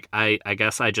mean, like, I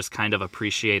guess I just kind of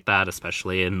appreciate that,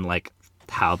 especially in, like,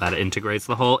 how that integrates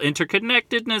the whole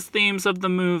interconnectedness themes of the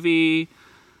movie.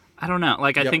 I don't know.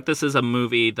 Like, I think this is a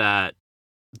movie that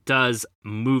does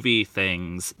movie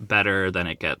things better than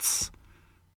it gets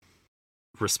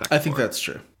respect I think that's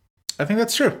true.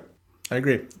 I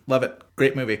agree. Love it.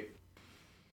 Great movie.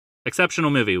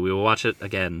 Exceptional movie. We will watch it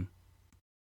again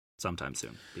sometime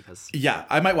soon, because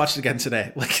I might watch it again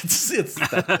today. Like it's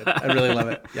that good. I really love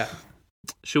it. Yeah.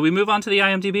 Should we move on to the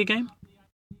IMDb game?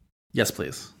 Yes,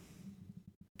 please.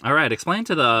 All right, explain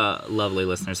to the lovely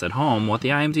listeners at home what the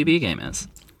IMDb game is.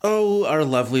 Oh, our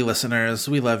lovely listeners,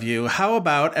 we love you. How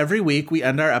about every week we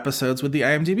end our episodes with the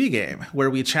IMDb game, where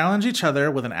we challenge each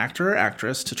other with an actor or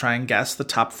actress to try and guess the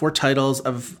top 4 titles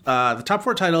that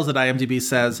IMDb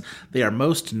says they are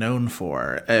most known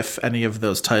for. If any of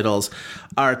those titles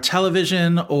are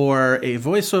television or a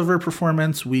voiceover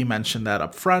performance, we mention that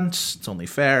up front. It's only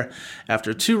fair.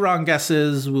 After 2 wrong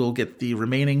guesses, we'll get the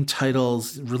remaining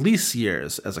titles' release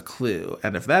years as a clue.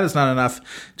 And if that is not enough,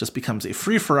 it just becomes a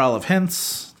free-for-all of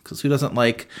hints. Because who doesn't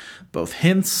like both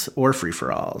hints or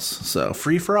free-for-alls? So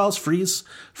free-for-alls, freeze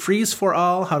for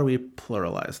all. How do we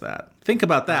pluralize that? Think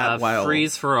about that while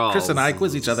freeze for all. Chris and I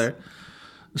quiz each other.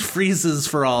 Freezes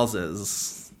for alls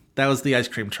is. That was the ice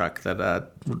cream truck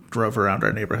that drove around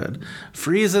our neighborhood.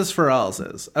 Freezes for alls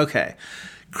is. Okay.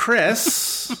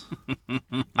 Chris,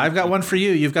 I've got one for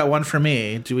you. You've got one for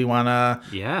me. Do we want to?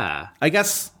 Yeah. I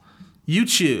guess you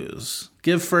choose.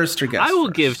 Give first or guess I will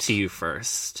first. give to you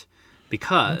first.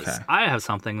 Because I have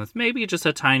something that's maybe just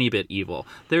a tiny bit evil.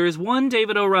 There is one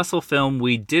David O. Russell film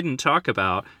we didn't talk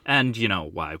about, and, you know,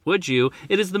 why would you?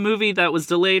 It is the movie that was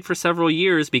delayed for several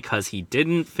years because he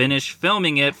didn't finish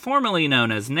filming it, formerly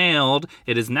known as Nailed.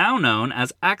 It is now known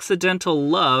as Accidental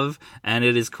Love, and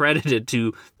it is credited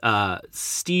to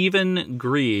Stephen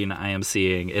Green, I am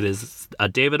seeing. It is a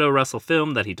David O. Russell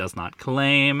film that he does not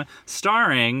claim,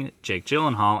 starring Jake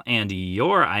Gyllenhaal and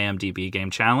your IMDb game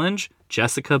challenge,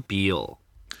 Jessica Biel.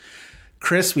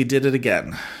 Chris, we did it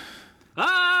again.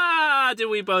 Did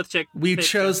we both check? We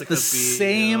chose Jessica the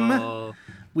same.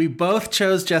 We both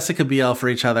chose Jessica Biel for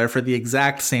each other for the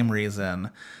exact same reason.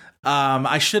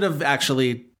 I should have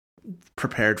actually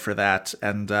prepared for that,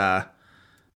 and I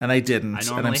didn't. I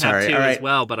normally and I'm sorry. have two All right. as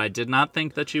well, but I did not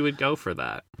think that you would go for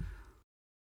that.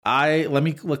 Let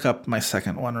me look up my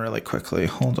second one really quickly.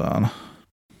 Hold on.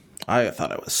 I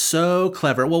thought I was so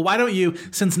clever. Well, why don't you,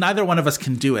 since neither one of us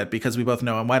can do it because we both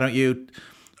know him, why don't you,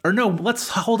 or no, let's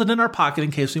hold it in our pocket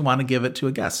in case we want to give it to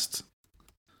a guest.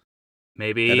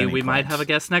 Maybe we might have a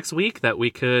guest next week that we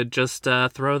could just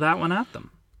throw that one at them.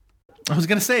 I was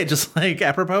going to say, just like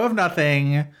apropos of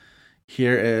nothing,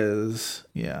 here is,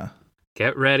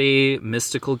 Get ready,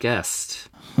 mystical guest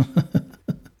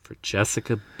for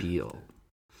Jessica Biel.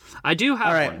 I do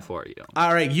have one for you.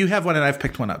 All right, you have one and I've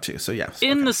picked one up too, so yes.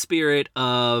 In the spirit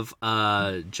of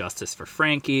Justice for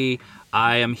Frankie,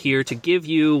 I am here to give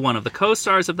you one of the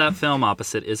co-stars of that film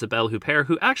opposite Isabelle Huppert,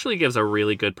 who actually gives a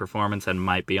really good performance and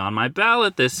might be on my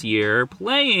ballot this year,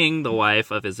 playing the wife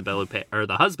of Isabelle Huppert, or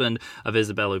the husband of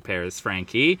Isabelle Huppert's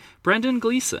Frankie, Brendan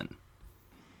Gleeson.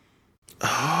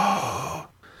 Oh.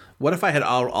 What if I had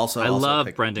also I love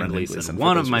Brendan Gleeson,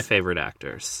 one of my favorite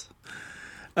actors.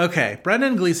 Okay,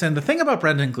 Brendan Gleeson. The thing about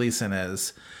Brendan Gleeson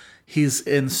is he's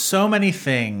in so many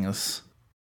things.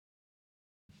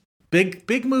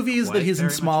 Big movies that he's in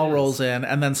small roles in,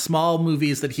 and then small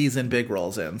movies that he's in big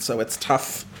roles in. So it's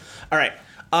tough. All right.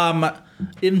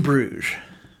 In Bruges.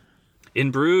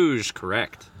 In Bruges,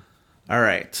 correct. All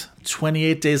right.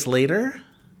 28 Days Later?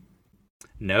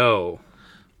 No.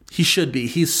 He should be.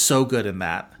 He's so good in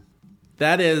that.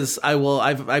 That is,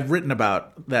 I've written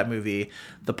about that movie.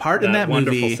 The part in that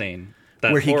wonderful movie scene.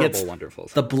 That where he horrible, gets wonderful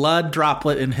scene. the blood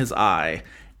droplet in his eye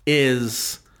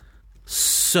is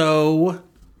so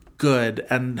good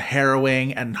and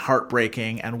harrowing and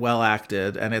heartbreaking and well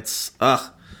acted, and it's I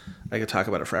could talk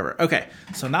about it forever. Okay,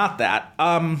 so not that.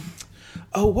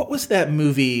 What was that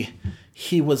movie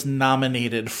he was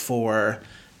nominated for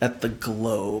at the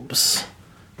Globes?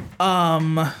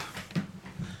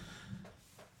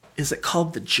 Is it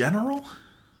called The General?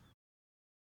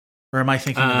 Or am I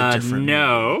thinking of a different movie?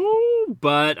 No,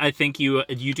 but I think you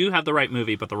do have the right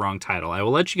movie, but the wrong title. I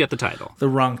will let you get the title. The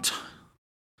wrong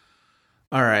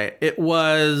All right. It's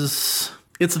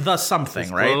The Something,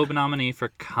 It's right? Globe nominee for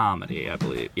comedy, I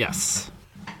believe. Yes.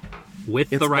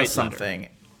 With It's the right The Something.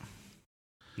 letter.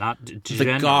 Not The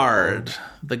general. Guard.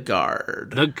 The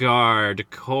Guard. The Guard,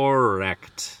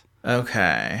 correct.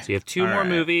 Okay. So you have two more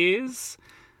movies,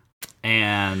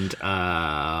 and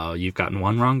you've gotten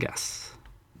one wrong guess.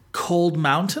 Cold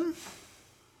Mountain?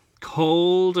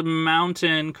 Cold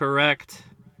Mountain, correct.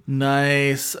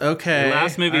 Nice. Okay. The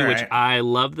last movie, all which right. I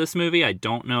love this movie. I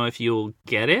don't know if you'll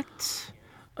get it.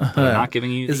 But I'm not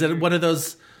giving you. Is it one of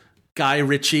those Guy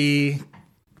Ritchie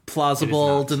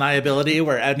plausible deniability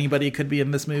where anybody could be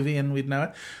in this movie and we'd know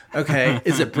it? Okay.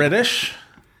 Is it British?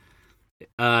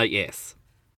 Yes.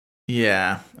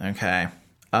 Yeah. Okay.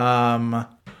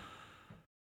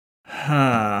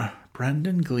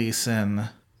 Brendan Gleeson.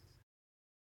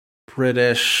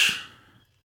 British.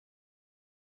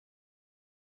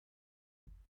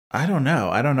 I don't know.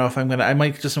 I don't know if I'm gonna. I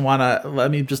might just want to. Let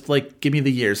me just give me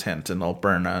the year's hint, and I'll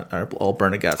burn a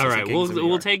guess. All right,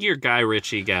 we'll take your Guy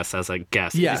Ritchie guess as a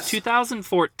guess. Yes. It is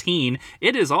 2014.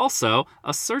 It is also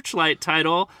a Searchlight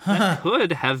title that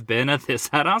could have been a This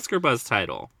Had Oscar Buzz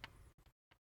title.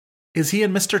 Is he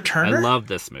in Mr. Turner? I love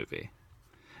this movie.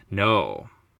 No,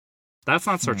 that's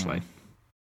not Searchlight.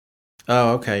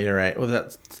 Oh, okay, you're right. Well,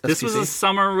 that's this was a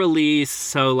summer release,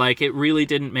 so it really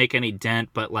didn't make any dent.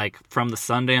 But from the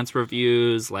Sundance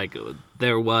reviews,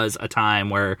 there was a time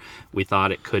where we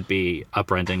thought it could be a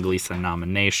Brendan Gleeson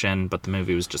nomination, but the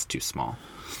movie was just too small.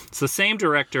 It's the same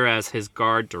director as his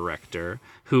Guard director,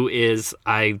 who is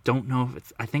I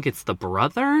think it's the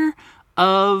brother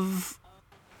of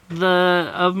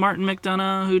Martin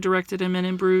McDonagh, who directed him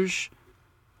in Bruges.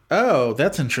 Oh,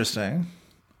 that's interesting.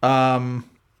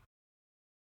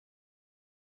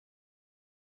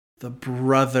 The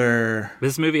brother.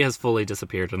 This movie has fully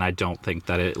disappeared, and I don't think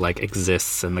that it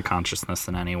exists in the consciousness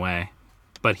in any way.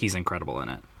 But he's incredible in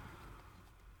it.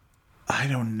 I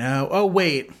don't know. Oh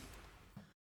wait,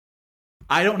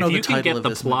 I don't know the title of this movie. If you can get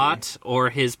the plot or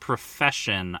his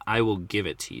profession, I will give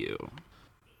it to you.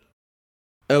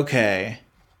 Okay.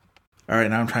 All right.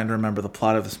 Now I'm trying to remember the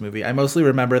plot of this movie. I mostly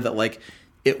remember that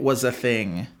it was a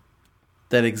thing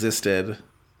that existed,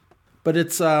 but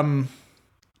it's oh.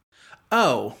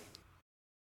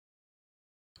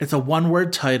 It's a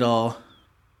one-word title.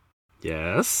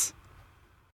 Yes.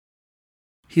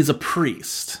 He's a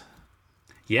priest.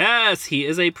 Yes, he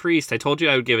is a priest. I told you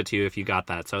I would give it to you if you got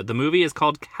that. So the movie is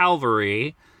called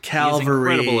Calvary. Calvary. He's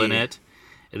incredible in it.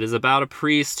 It is about a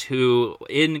priest who,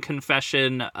 in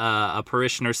confession, a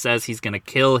parishioner says he's going to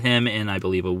kill him in, I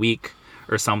believe, a week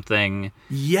or something.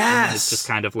 Yes. And it's just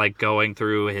kind of going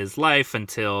through his life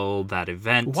until that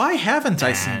event. Why haven't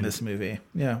I seen this movie?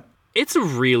 Yeah. It's a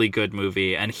really good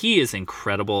movie, and he is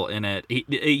incredible in it.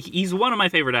 He's one of my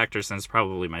favorite actors, and it's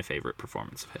probably my favorite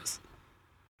performance of his.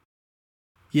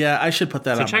 Yeah, I should put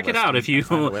that on. So check it out if you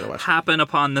happen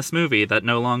upon this movie that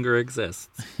no longer exists.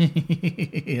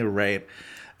 Right.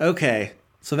 Okay,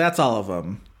 so that's all of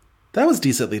them. That was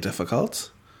decently difficult.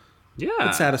 Yeah.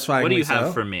 But satisfying. What do you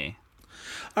have for me?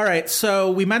 All right, so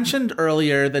we mentioned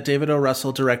earlier that David O.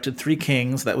 Russell directed Three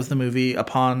Kings. That was the movie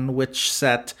upon which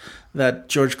set that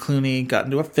George Clooney got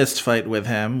into a fist fight with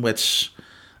him, which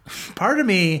part of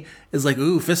me is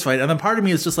ooh, fist fight. And then part of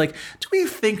me is just do we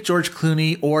think George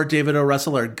Clooney or David O.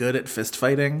 Russell are good at fist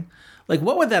fighting?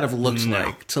 What would that have looked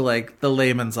like to the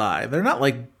layman's eye? They're not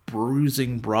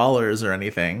bruising brawlers or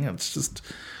anything. It's just,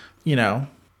 a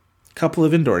couple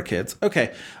of indoor kids.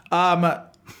 Okay.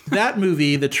 That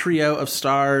movie, the trio of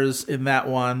stars in that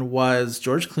one was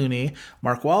George Clooney,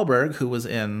 Mark Wahlberg, who was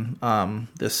in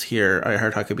this here, I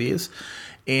Heart Huckabees,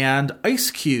 and Ice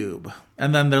Cube,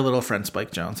 and then their little friend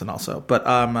Spike Jonze, and also. But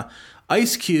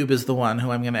Ice Cube is the one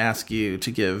who I'm going to ask you to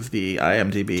give the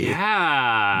IMDb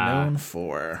known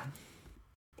for.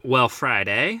 Well,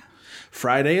 Friday.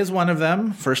 Friday is one of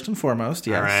them, first and foremost,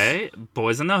 yes. All right.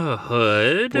 Boys in the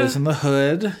Hood. Boys in the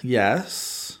Hood,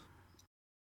 yes.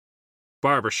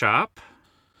 Barbershop.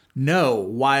 No,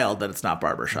 wild that it's not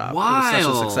Barbershop. Wild. It was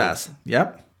such a success.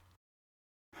 Yep.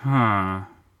 Huh. I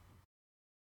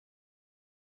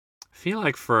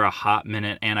feel for a hot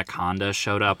minute, Anaconda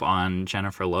showed up on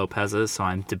Jennifer Lopez's, so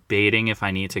I'm debating if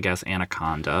I need to guess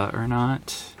Anaconda or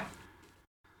not.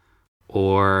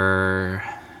 Or...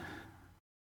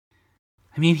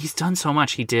 he's done so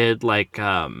much. He did,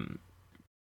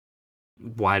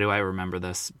 why do I remember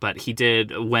this? But he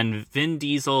did, when Vin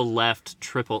Diesel left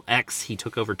XXX, he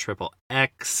took over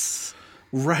XXX.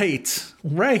 Right.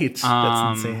 That's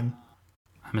insane.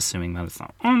 I'm assuming that it's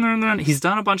not on there then. He's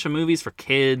done a bunch of movies for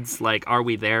kids, Are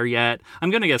We There Yet?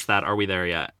 I'm going to guess that, Are We There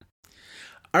Yet?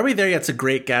 Are We There Yet's a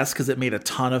great guess because it made a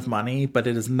ton of money, but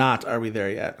it is not Are We There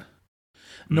Yet.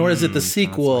 Nor is it the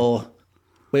sequel.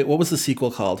 Wait, what was the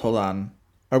sequel called? Hold on.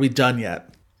 Are We Done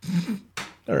Yet?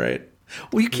 All right.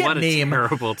 Well, you can't name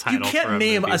terrible title. You can't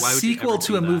name a sequel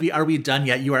to a movie. Are We Done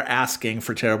Yet? You are asking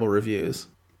for terrible reviews.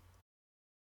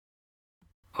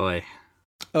 Oy.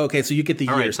 Okay, so you get the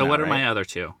years. All right. So now, what are right? my other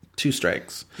two? 2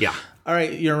 strikes. Yeah. All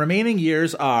right. Your remaining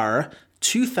years are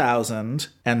 2000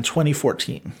 and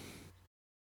 2014.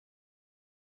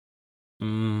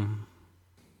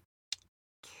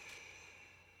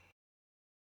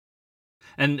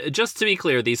 And just to be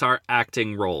clear, these are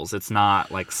acting roles. It's not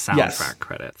like soundtrack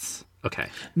credits. Okay.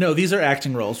 No, these are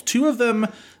acting roles. 2 of them,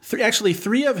 actually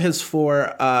 3 of his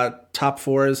 4 top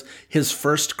 4s, his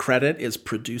first credit is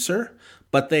producer,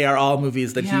 but they are all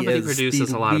movies that he is produces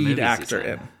the a lot of lead movies actor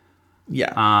in.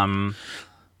 Yeah.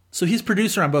 So he's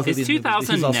producer on both of these movies. Is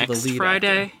 2000 next the lead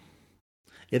Friday? Actor.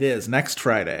 It is next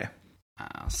Friday.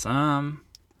 Awesome.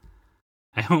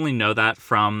 I only know that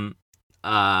from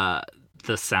the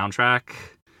soundtrack.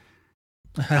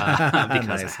 Because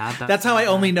nice. I had that. That's how I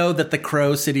only know that The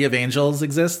Crow City of Angels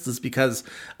exists, is because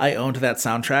I owned that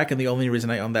soundtrack, and the only reason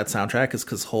I owned that soundtrack is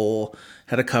because Hole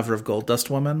had a cover of Gold Dust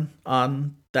Woman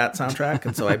on that soundtrack,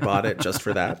 and so I bought it just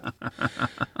for that.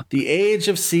 The age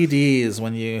of CDs,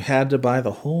 when you had to buy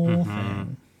the whole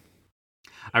thing.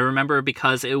 I remember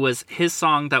because it was his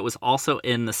song that was also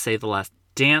in the Save the Last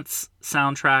Dance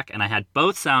soundtrack, and I had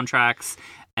both soundtracks,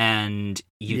 and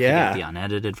you can get the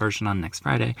unedited version on next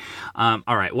Friday. All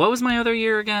right, what was my other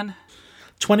year again?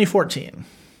 2014.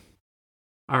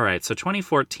 All right, so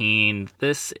 2014,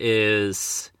 this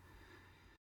is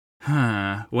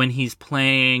when he's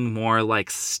playing more like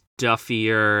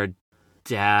stuffier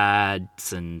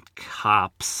dads and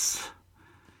cops.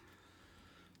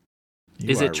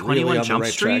 Is it 21 really Jump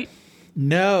Street? Track.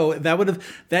 No,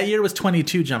 that year was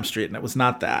 22 Jump Street, and it was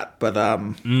not that. But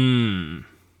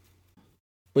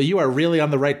But you are really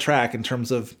on the right track in terms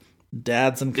of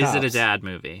dads and cops. Is it a dad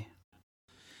movie?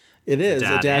 It is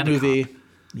a dad movie.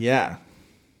 Yeah.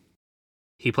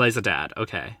 He plays a dad.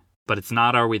 Okay. But it's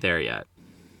not Are We There Yet?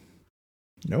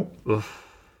 Nope. Oof.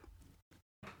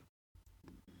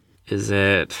 Is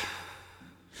it...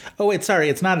 Oh, wait, sorry.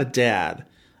 It's not a dad.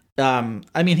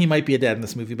 I mean, he might be a dad in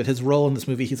this movie, but his role in this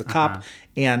movie, he's a cop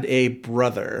and a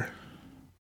brother.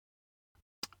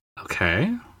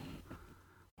 Okay.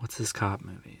 What's his cop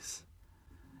movies?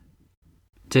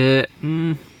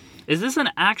 Is this an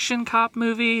action cop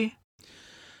movie?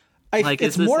 Is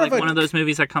this more like one of those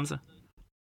movies that comes...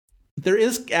 There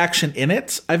is action in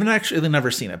it. I've actually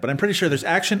never seen it, but I'm pretty sure there's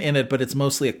action in it, but it's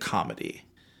mostly a comedy.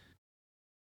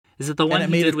 Is it the one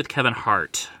he did with Kevin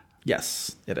Hart?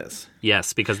 Yes, it is.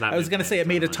 Yes, because that... I was going to say it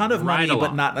made a ton of money,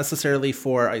 but not necessarily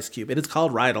for Ice Cube. It is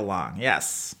called Ride Along,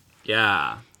 yes.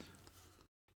 Yeah.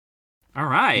 All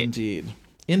right. Indeed.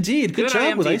 Good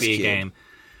job with Ice Cube. Game.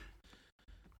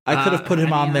 I could have put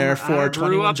him on there for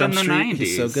 21 Jump Street. 90s.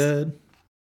 He's so good.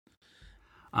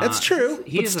 That's true,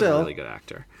 but still. A really good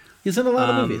actor. He's in a lot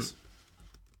of movies.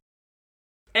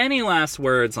 Any last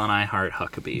words on I Heart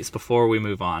Huckabees before we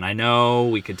move on? I know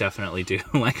we could definitely do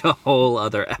like a whole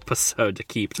other episode to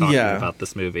keep talking about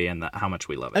this movie and how much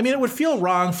we love it. I mean, it would feel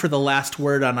wrong for the last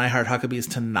word on I Heart Huckabees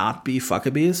to not be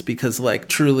Fuckabees, because like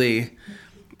truly...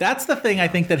 That's the thing I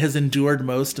think that has endured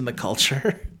most in the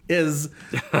culture is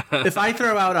if I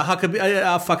throw out a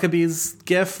Fuckabees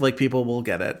gif, like people will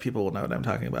get it. People will know what I'm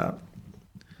talking about.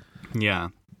 Yeah.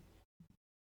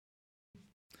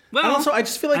 Well, and also I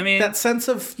just feel like that sense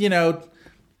of,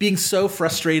 being so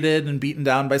frustrated and beaten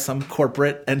down by some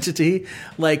corporate entity,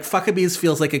 like Fuckabees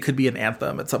feels like it could be an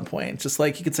anthem at some point. Just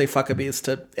like you could say Fuckabees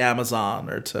to Amazon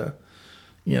or to,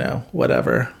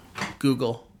 whatever,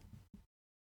 Google.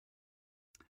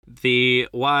 The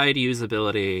wide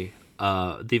usability,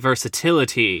 the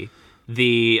versatility,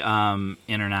 the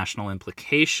international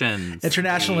implications. Of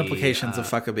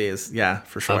Fuckabees. Yeah,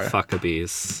 for sure. Of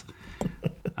Fuckabees.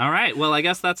 All right. Well, I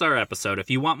guess that's our episode. If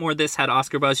you want more This Had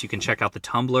Oscar Buzz, you can check out the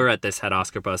Tumblr at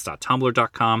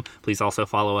thishadoscarbuzz.tumblr.com. Please also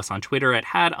follow us on Twitter at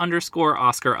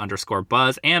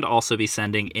had_Oscar_Buzz, and also be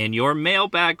sending in your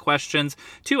mailbag questions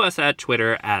to us at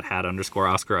Twitter at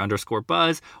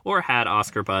had_Oscar_Buzz or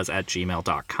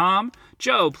hadoscarbuzz@gmail.com.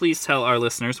 Joe, please tell our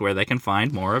listeners where they can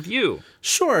find more of you.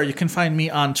 Sure. You can find me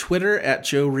on Twitter at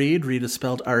Joe Reed. Reed is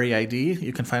spelled R-E-I-D.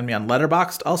 You can find me on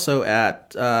Letterboxd, also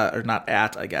at, or not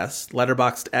at, I guess,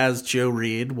 Letterboxd as Joe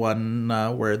Reed, one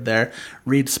word there.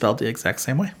 Reed spelled the exact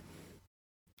same way.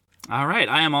 All right.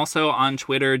 I am also on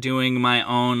Twitter doing my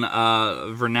own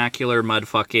vernacular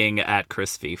mudfucking at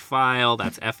Chris V. File.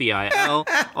 That's F-E-I-L.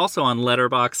 Also on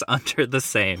Letterboxd under the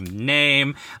same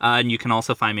name. And you can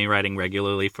also find me writing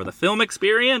regularly for The Film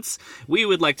Experience. We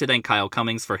would like to thank Kyle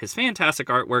Cummings for his fantastic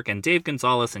artwork and Dave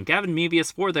Gonzalez and Gavin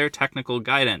Mevius for their technical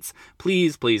guidance.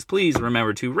 Please, please, please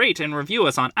remember to rate and review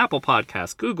us on Apple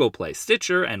Podcasts, Google Play,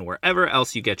 Stitcher, and wherever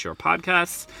else you get your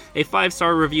podcasts. A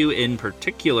 5-star review in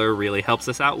particular really helps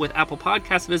us out with Apple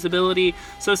Podcast visibility,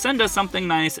 so send us something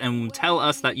nice and tell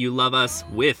us that you love us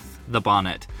with the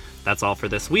bonnet. That's all for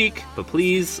this week, but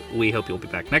please, we hope you'll be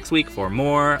back next week for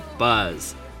more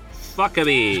Buzz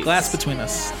Fuckabees. Glass between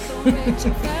us.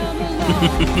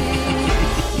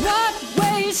 Not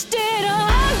wasted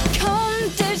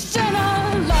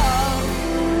unconditional love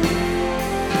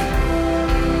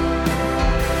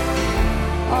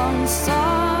on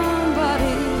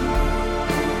somebody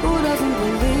who doesn't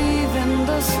believe in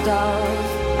the stars.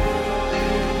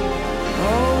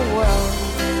 Oh well.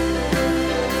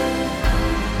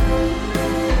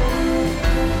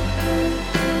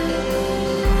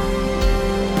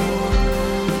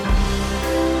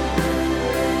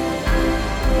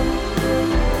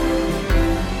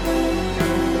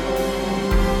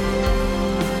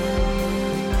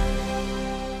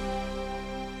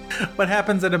 What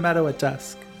happens in a meadow at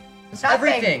dusk?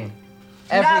 Everything.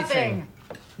 Nothing.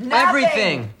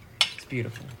 Everything. It's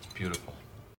beautiful. It's beautiful.